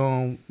 They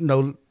you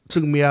know,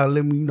 took me out,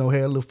 let me, you know,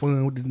 have a little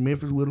fun with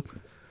Memphis with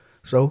them.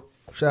 So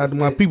shout out to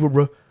my people,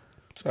 bro.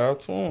 Shout out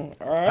to him.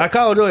 All right. I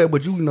called you,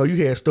 but you know,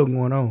 you had stuff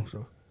going on.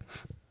 So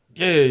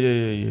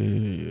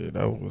Yeah.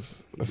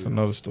 That's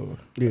another story.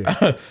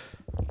 yeah,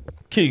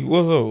 Keith,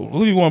 what's up?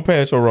 Who you want to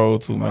pass your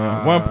rose to,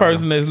 man? One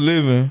person that's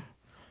living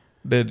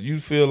that you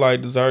feel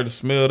like deserve to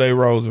smell their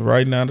roses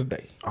right now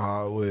today.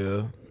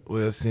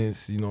 Well,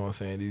 since, you know what I'm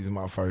saying, these are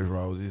my first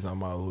roses, I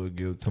might as well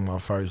give it to my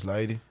first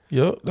lady.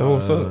 Yep, that's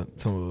what's up.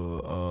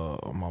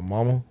 To my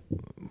mama,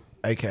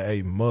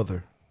 aka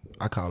mother.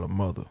 I call her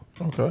mother.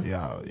 Okay.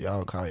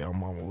 Y'all call y'all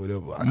mama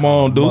whatever. I call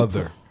Mom, her dude.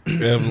 mother.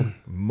 Evelyn.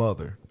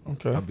 Mother.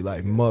 Okay. I be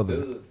like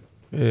mother.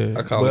 Yeah.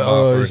 I call her But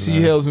my first she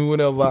name. helps me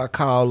whenever I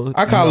call her.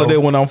 I call her that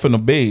when I'm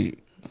finna bed.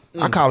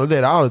 I call her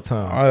that all the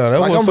time. Oh, yeah, that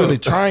like what's I'm really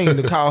up. trained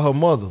to call her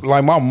mother.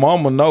 Like my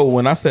mama know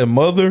when I said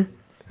mother,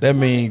 that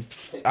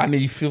means I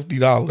need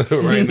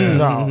 $50 right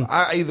now. No,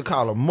 I either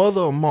call her mother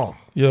or mom.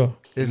 Yeah.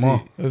 That's Mom.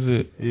 it. That's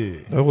it. Yeah.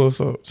 That's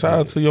what's up. Shout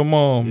out to your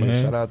mom, Yeah,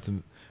 man. shout out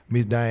to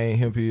Miss Diane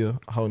Hempier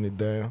holding it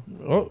down.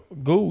 Oh,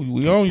 go.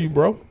 We on you,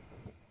 bro.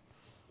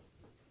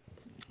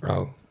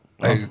 Oh.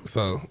 Hey,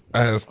 so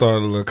I had started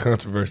a little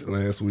controversy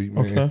last week,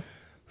 man. Okay.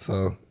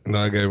 So,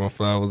 I gave my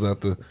flowers out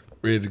to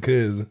Reggie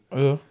cousin.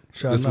 Yeah.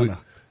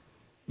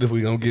 This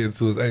week I'm getting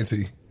to his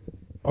auntie.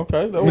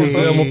 Okay. That Miss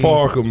Emma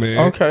Parker,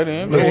 man. Okay,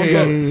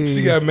 then.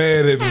 She got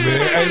mad at me,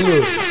 man. Hey,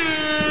 look.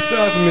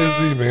 Shout out to Miss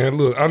Z, man.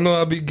 Look, I know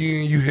I be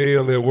giving you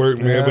hell at work,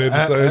 man, but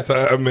at the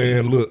same time,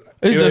 man, look.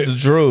 It's just a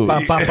drug.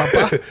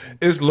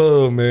 It's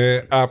love,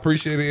 man. I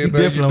appreciate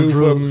everything you do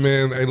for me,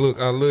 man. Hey, look,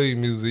 I love you,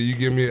 Miss Z. You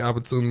give me an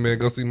opportunity, man.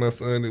 Go see my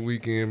son this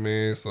weekend,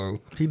 man.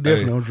 So he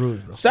definitely on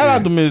drugs, though. Shout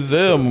out to Miss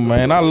Zelma,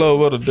 man. I love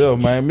her to death,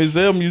 man. Miss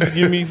Zelma used to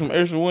give me some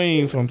extra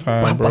wings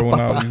sometimes, bro, when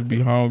I used to be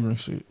hungry and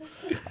shit.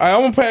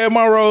 I'm gonna pass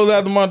my rose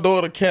out to my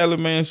daughter Callie,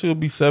 man. She'll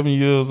be 7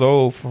 years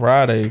old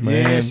Friday,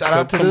 man. Yeah, shout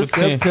out to the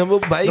September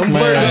baby.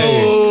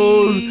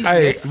 Virgos.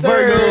 Hey,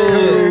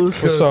 Virgos.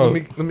 For sure.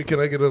 Let me. Can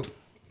I get a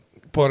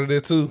part of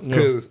that too?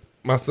 Because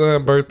my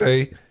son's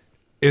birthday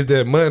is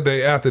that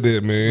Monday after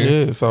that,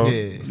 man. Yeah,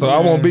 so I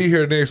won't be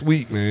here next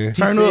week, man.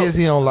 He says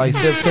he don't like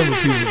September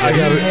people. He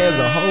has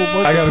a whole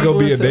bunch. I gotta go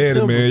be a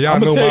daddy, man. Y'all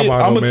know my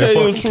motto, I'm man. gonna tell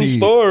you a true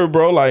story,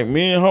 bro. Like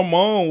me and her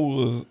mom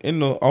was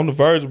on the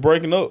verge of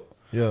breaking up.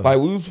 Yeah. Like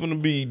we was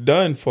finna be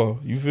done for,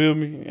 you feel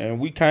me? And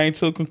we came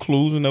to a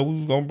conclusion that we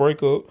was gonna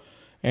break up.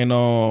 And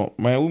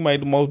man, we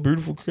made the most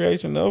beautiful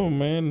creation ever,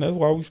 man. That's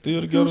why we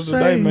still together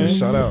today, man.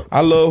 Shout out. I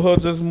love her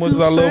just as much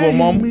as I love her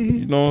mama.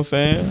 You know what I'm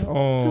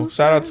saying?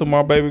 Shout out to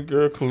my baby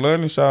girl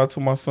Kalani. Shout out to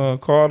my son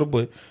Carter.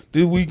 But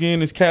this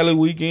weekend is Cali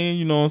weekend.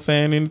 You know what I'm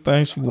saying?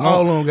 Anything she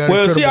wants.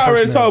 Well, she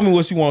already told me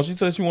what she wants. She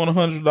said she want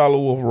 $100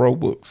 worth of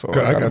Robux. So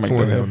I got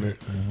 20 on that.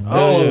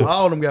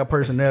 All of them got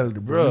personality,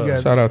 bro.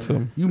 Shout out to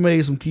them. You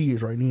made some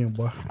kids right then,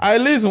 boy. Hey,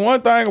 listen,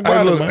 one thing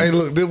about it, man. Hey,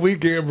 look, this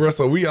weekend, bro.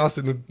 So we all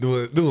sitting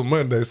doing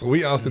Monday. So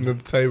we all sitting at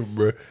the table,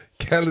 bro.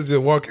 Callie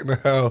just walk in the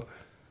house.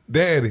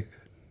 Daddy,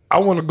 I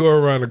want to go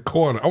around the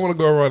corner. I want to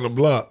go around the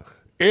block.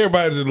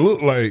 Everybody just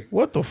look like,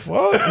 what the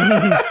fuck?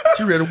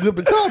 She ready to whip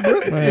the car, bro.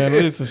 Man,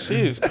 listen,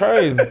 she is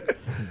crazy.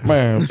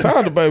 Man, shout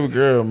out to baby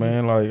girl,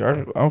 man. Like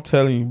I'm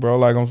telling you, bro.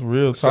 Like I'm some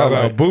real. Shout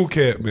out Boo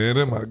Cat, man.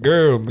 That's my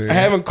girl, man.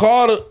 Having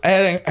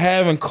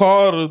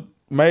Carter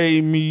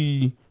made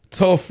me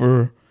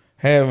tougher.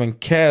 Having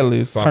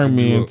Callie turned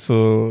me into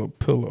a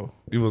pillow.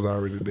 He was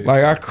already there.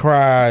 Like I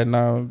cried.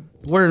 Now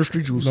where in the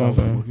street you was soft.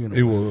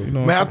 He was. You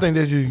know man, I think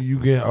that's just you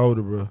getting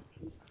older, bro.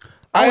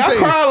 I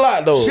cry a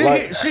lot though.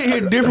 Shit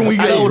hit different when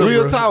you get older.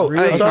 Real bro. talk.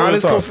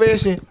 Honest talk.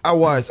 confession. I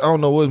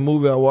don't know what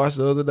movie I watched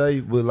the other day,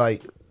 but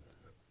like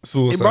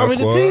Suicide it brought me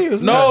to Squad.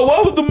 tears. No,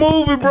 what was the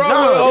movie, bro?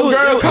 No, When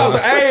girl caught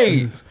the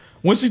AIDS.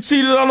 When she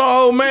cheated on the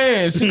old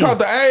man, she caught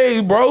the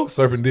AIDS, bro.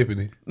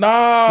 Serendipity.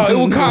 Nah, it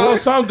was called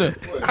something.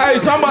 Hey,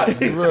 somebody.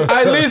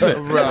 Hey,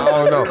 listen. Bro,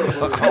 I don't know.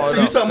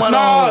 You talking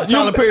about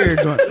Tyler Perry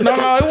joint?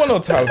 Nah, it wasn't no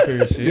Tyler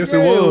Perry shit. Yes, it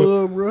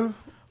was. bro.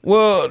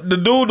 Well, the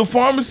dude, the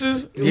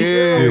pharmacist.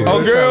 Yeah.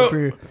 Oh, girl.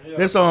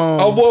 That's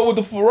Oh, boy, with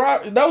the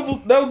Ferrari. That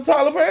was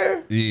Tyler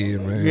Perry. Yeah,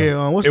 man.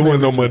 Yeah, what's it the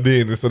wasn't name no more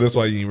then, so that's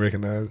why you ain't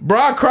recognize it. Bro,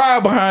 I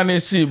cried behind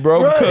this shit, bro.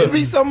 Bro, it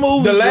be some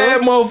movies. The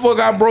last motherfucker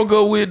I broke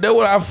up with, that's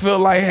what I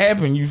felt like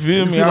happened. You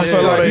feel me? I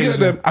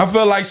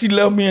felt like she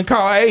left me and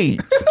caught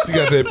AIDS. She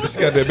got that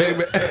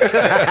baby.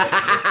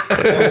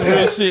 That's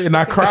real shit, and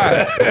I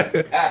cried.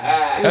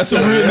 That's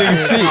some real nigga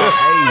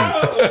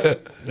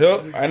shit.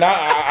 Yep. And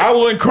I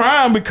wasn't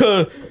crying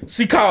because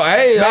she caught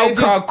AIDS.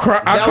 I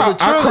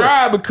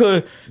cried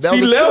because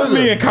she left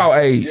me and caught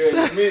AIDS.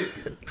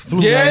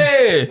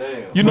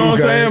 Yeah. You know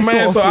what I'm saying,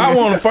 man? So I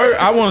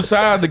want to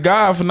shout out to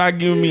God for not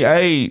giving me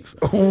AIDS.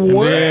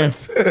 What?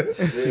 So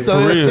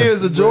it's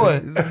tears of joy.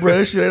 Bro,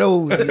 that shit ain't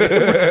over.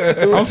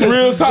 I'm some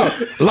real talk.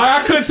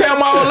 Like I couldn't tell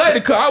my old lady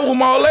because I was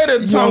my old lady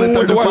at the time. only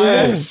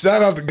 35.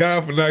 Shout out to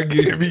God for not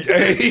giving me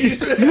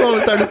AIDS. You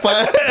only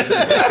 35.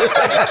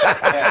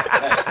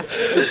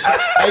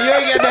 Hey, you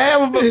ain't got to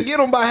have them, but get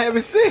them by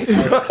having sex,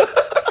 bro.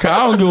 Cause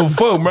I don't give a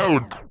fuck,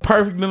 man.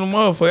 Perfect in the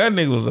motherfucker. That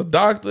nigga was a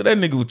doctor. That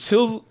nigga was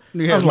chiseled.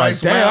 I was like,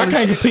 damn, I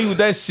can't compete with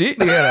that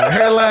shit. He had a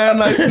hairline,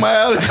 nice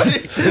smile and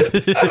shit.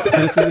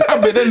 I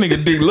bet that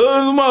nigga dick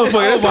loves a motherfucker.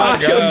 That's all I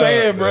kept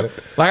saying, bro.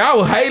 Like, I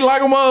was hate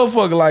like a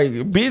motherfucker. Like,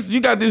 bitch,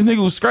 you got this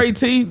nigga with straight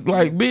teeth.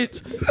 Like,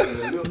 bitch.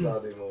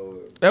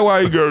 That's why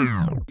you go.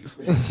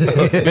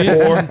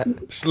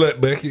 Slut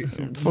Becky.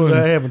 What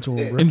happened to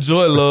him, bro?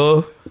 Enjoy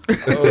love.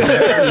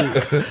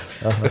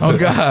 Oh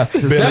God!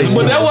 But that's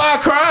why I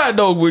cried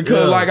though,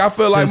 because like I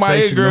felt like my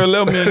ex girl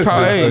left me and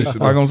caught AIDS.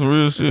 Like on some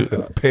real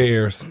shit.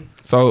 Pears.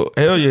 So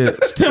hell yeah,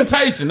 it's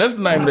Temptation. That's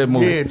the name of that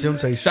movie. Yeah,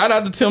 Temptation. Shout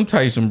out to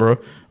Temptation, bro.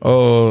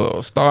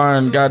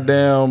 Starring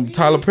goddamn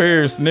Tyler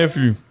Perry's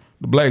nephew,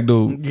 the black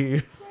dude.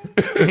 Yeah.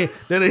 That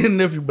ain't his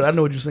nephew, but I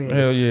know what you're saying.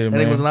 Hell yeah, man.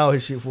 And he wasn't out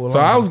his shit for a long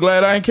time. So I time. was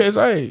glad I ain't catch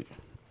AIDS.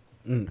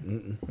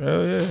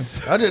 Hell yeah.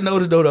 I just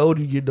noticed though, the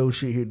older you get, those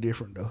shit hit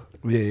different though.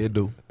 Yeah, it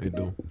do.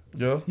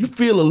 Yeah. You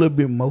feel a little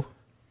bit more.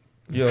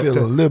 You feel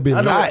a little bit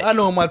light. I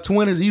know in my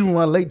 20s, even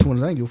my late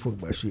 20s, I ain't give a fuck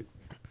about shit.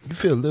 You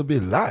feel a little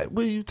bit light.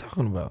 What are you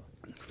talking about?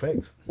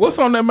 Facts. What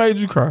song that made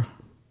you cry?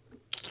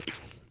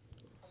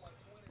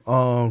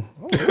 Oh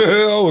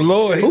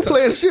Lord, who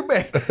playing shit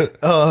back?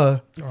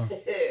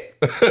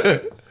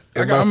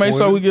 I gotta make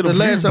sure we get a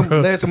last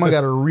time I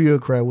got a real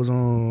cry was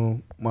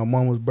on my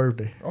mama's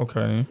birthday.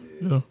 Okay,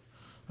 yeah.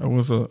 That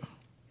was up.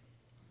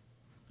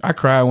 I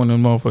cried when the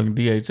motherfucking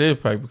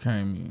DHS paper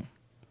came in.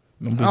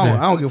 I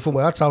don't give a fuck.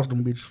 I toss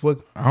them bitches. Fuck.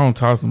 I don't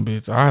toss them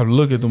bitches. I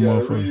look at them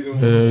motherfuckers.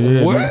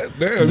 Yeah. What?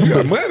 Damn, you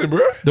got money, bro.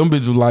 Them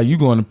bitches was like, you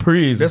going to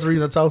prison. That's the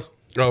reason I toss.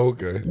 Oh,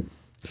 okay.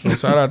 So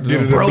shout out to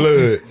get them. it in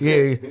blood.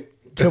 Yeah.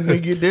 Come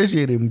and get that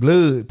shit in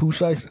blood. Pooh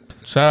Shiesty.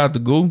 Shout out to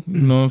Goo.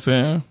 You know what I'm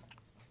saying?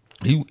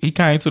 He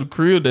came to the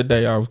crib that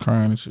day I was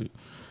crying and shit.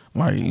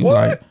 Like, he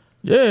what? Like,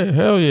 yeah,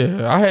 hell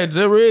yeah. I had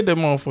just read that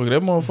motherfucker.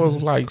 That motherfucker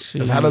was like,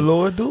 shit. How the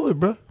Lord do it,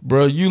 bro?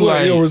 Bro, you What,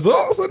 like your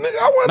results, nigga?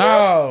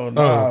 I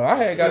No. I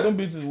had got them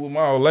bitches with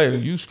my old lady.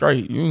 You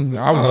straight. I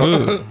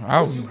was good.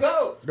 I was. What you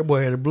caught? That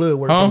boy had the blood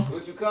work. Huh?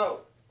 What you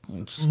caught?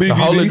 The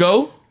Holy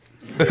Ghost.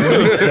 The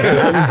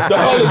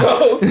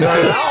Holy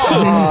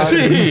Ghost.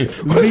 Shit.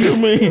 What do you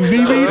mean?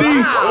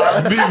 VBD.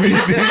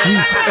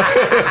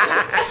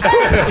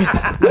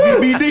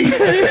 VBD.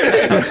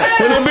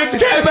 When them bitches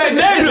came back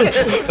native.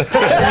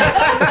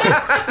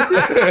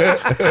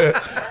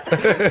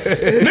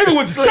 Nigga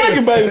with the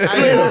second baby.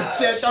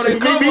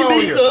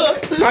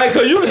 Hey,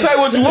 cause you can say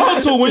what you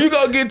want to when you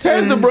go get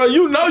tested, bro.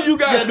 You know you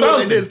got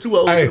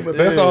something. Hey,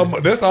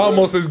 that's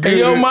almost as good. In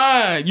your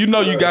mind, you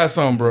know you got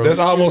something, bro. That's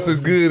almost as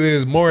good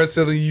as Morris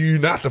telling you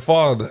not the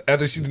father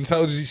after she done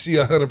told you she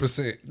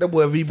 100%. That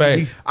boy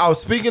VBD. I was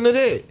speaking of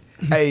that.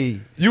 Hey,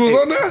 you was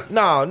on there?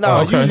 No.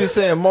 Okay. You just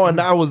saying Martin.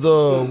 I was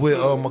with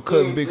my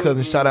cousin, big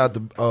cousin. Shout out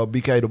to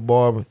BK the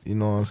barber. You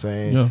know what I'm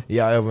saying? Yeah.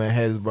 Y'all ever in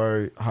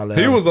Hattiesburg? Holla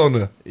he was on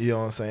there. You know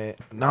what I'm saying?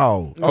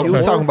 No, he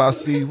was talking about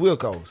Steve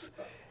Wilkos.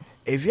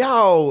 If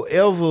y'all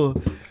ever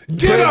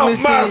get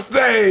off my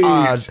stage,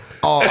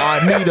 I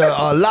need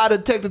a lie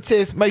detector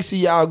test, make sure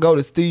y'all go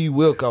to Steve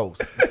Wilkos.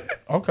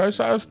 Okay,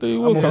 shout out to Steve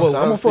Wilkos. I'm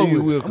gonna fuck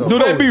with Wilkos. Do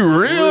that be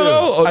real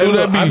though? Or do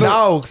that be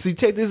no? See,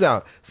 check this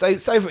out. Say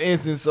for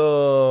instance,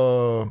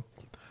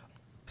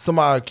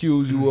 somebody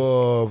accuse you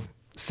of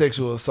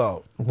sexual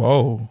assault.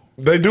 Whoa.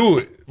 They do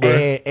it.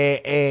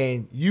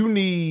 And you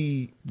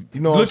need,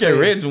 you know, look at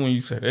Reggie when you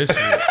say that shit.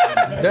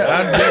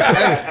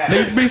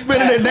 Niggas be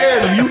spinning that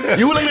narrative.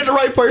 You looking at the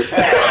right person.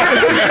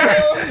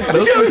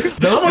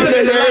 Don't spin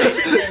that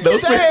narrative.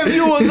 Say if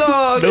you was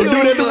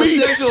accused of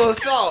sexual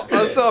assault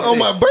or something on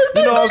my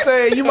birthday, you know what I'm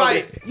saying?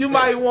 You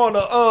might want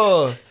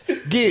to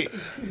get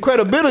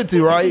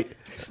credibility, right?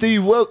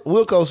 Steve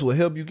Wilkos will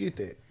help you get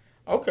that.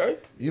 Okay.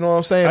 You know what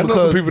I'm saying? I know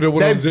some people that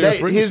went on Jerry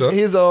Springer stuff.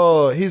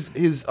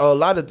 His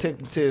lot of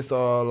technical tests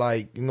are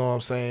like, you know what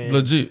I'm saying?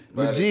 Legit.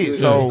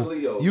 So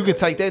you can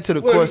take that to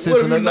the court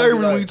system. What if you're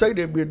nervous when you take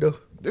that bit though?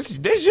 That's you.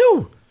 That's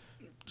you.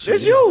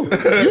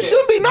 You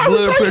shouldn't be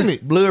nervous taking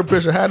it. Blood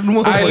pressure higher than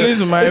one. Hey,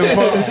 listen, man.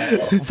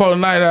 For the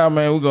night out,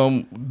 man, we're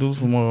gonna do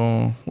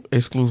some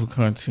exclusive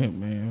content,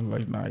 man.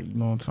 Late night. You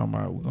know what I'm talking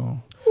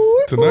about?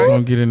 We're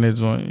gonna get in that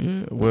joint.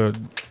 Yeah. Well,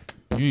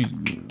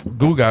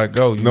 Goo gotta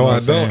go. You know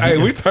I don't.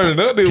 Hey, we turning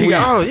up this week.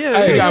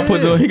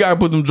 He gotta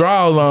put them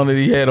drawers on that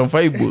he had on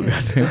Facebook.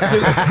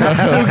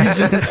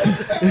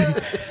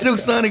 Silk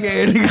Sonic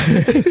ass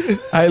nigga.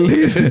 Hey,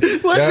 listen.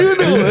 What you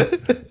doing?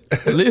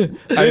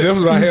 Hey, that's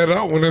what I had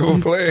on when they were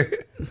playing.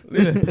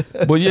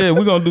 But yeah,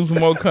 we're gonna do some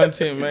more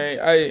content, man.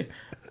 Hey,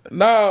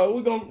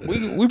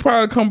 we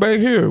probably come back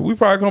here.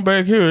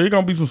 It's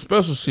gonna be some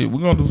special shit.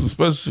 We're gonna do some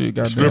special shit.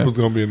 Goddamn. Stripper's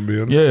gonna be in the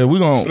building. Yeah,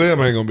 Slim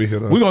ain't gonna be here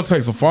though. We're gonna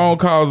take some phone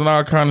calls and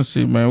all kind of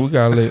shit, man. We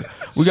gotta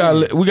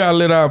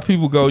let our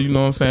people go, you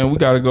know what I'm saying? We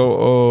gotta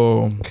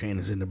go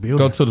Candace in the building.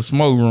 Go to the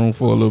smoke room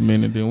for a little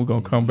minute, then we're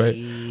gonna come back.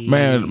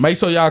 Man, make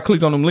sure y'all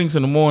click on them links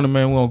in the morning,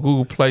 man. We're on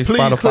Google Play,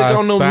 Spotify, click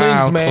on them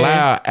SoundCloud,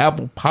 links,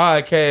 Apple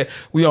Podcast.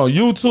 We on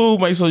YouTube.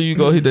 Make sure you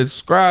go hit that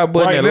subscribe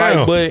button, Right that now.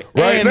 like button,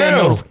 Right and that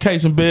now.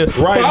 notification bell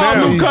Right for all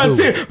now. new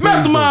content.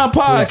 Mastermind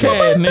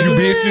Podcast, nigga. You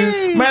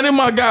bitches. Man, it's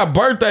my guy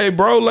birthday,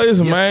 bro.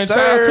 Listen, man. sir.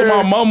 Shout out to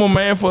my mama,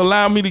 man, for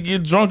allowing me to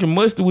get drunk and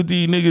musty with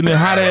these niggas in that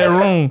hot ass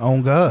room.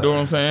 On God. You know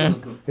what I'm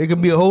saying? It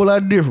could be a whole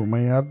lot different,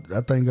 man.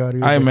 I thank God.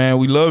 Hey, man,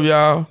 we love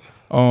y'all.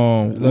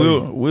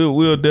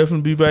 We'll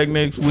definitely be back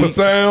next week. For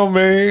Sound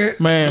Man,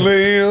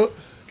 Slim,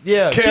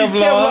 Yeah, keep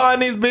Kevlar in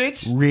this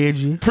bitch.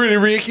 Reggie, Pretty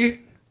Ricky,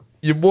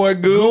 your boy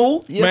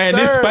Goo. Yes, man, sir.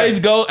 this Space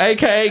Go,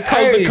 aka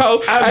Coast to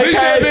Coast, I beat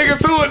that nigga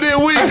to it this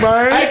week,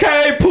 man.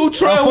 aka Pooh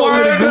Troy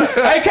Word,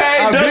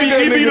 aka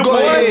WEB the Go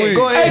ahead, Boy,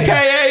 go ahead.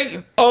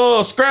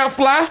 aka Scrap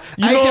Fly.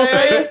 You know what I'm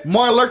saying?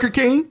 Martin Lurker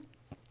King.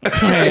 That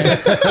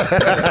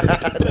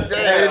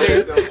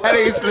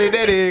nigga slid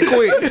that in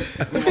quick.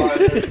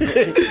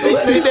 He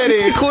slid that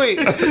in quick.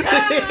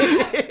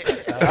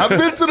 I've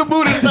been to the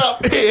booty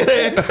top.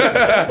 Hey,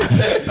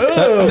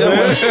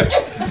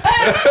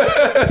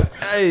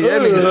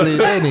 that nigga slid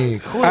that in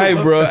quick. Hey,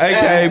 bro,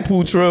 aka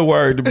Pooh Troy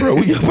Word, bro.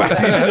 We about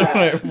this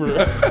joint, bro.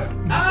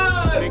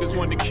 Niggas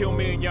wanted to kill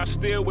me and y'all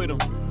still with them.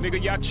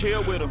 Nigga, y'all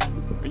chill with them.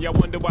 And y'all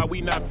wonder why we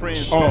not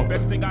friends.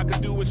 Best thing I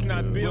could do is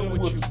not build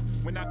with you.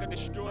 We're not gonna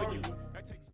destroy you.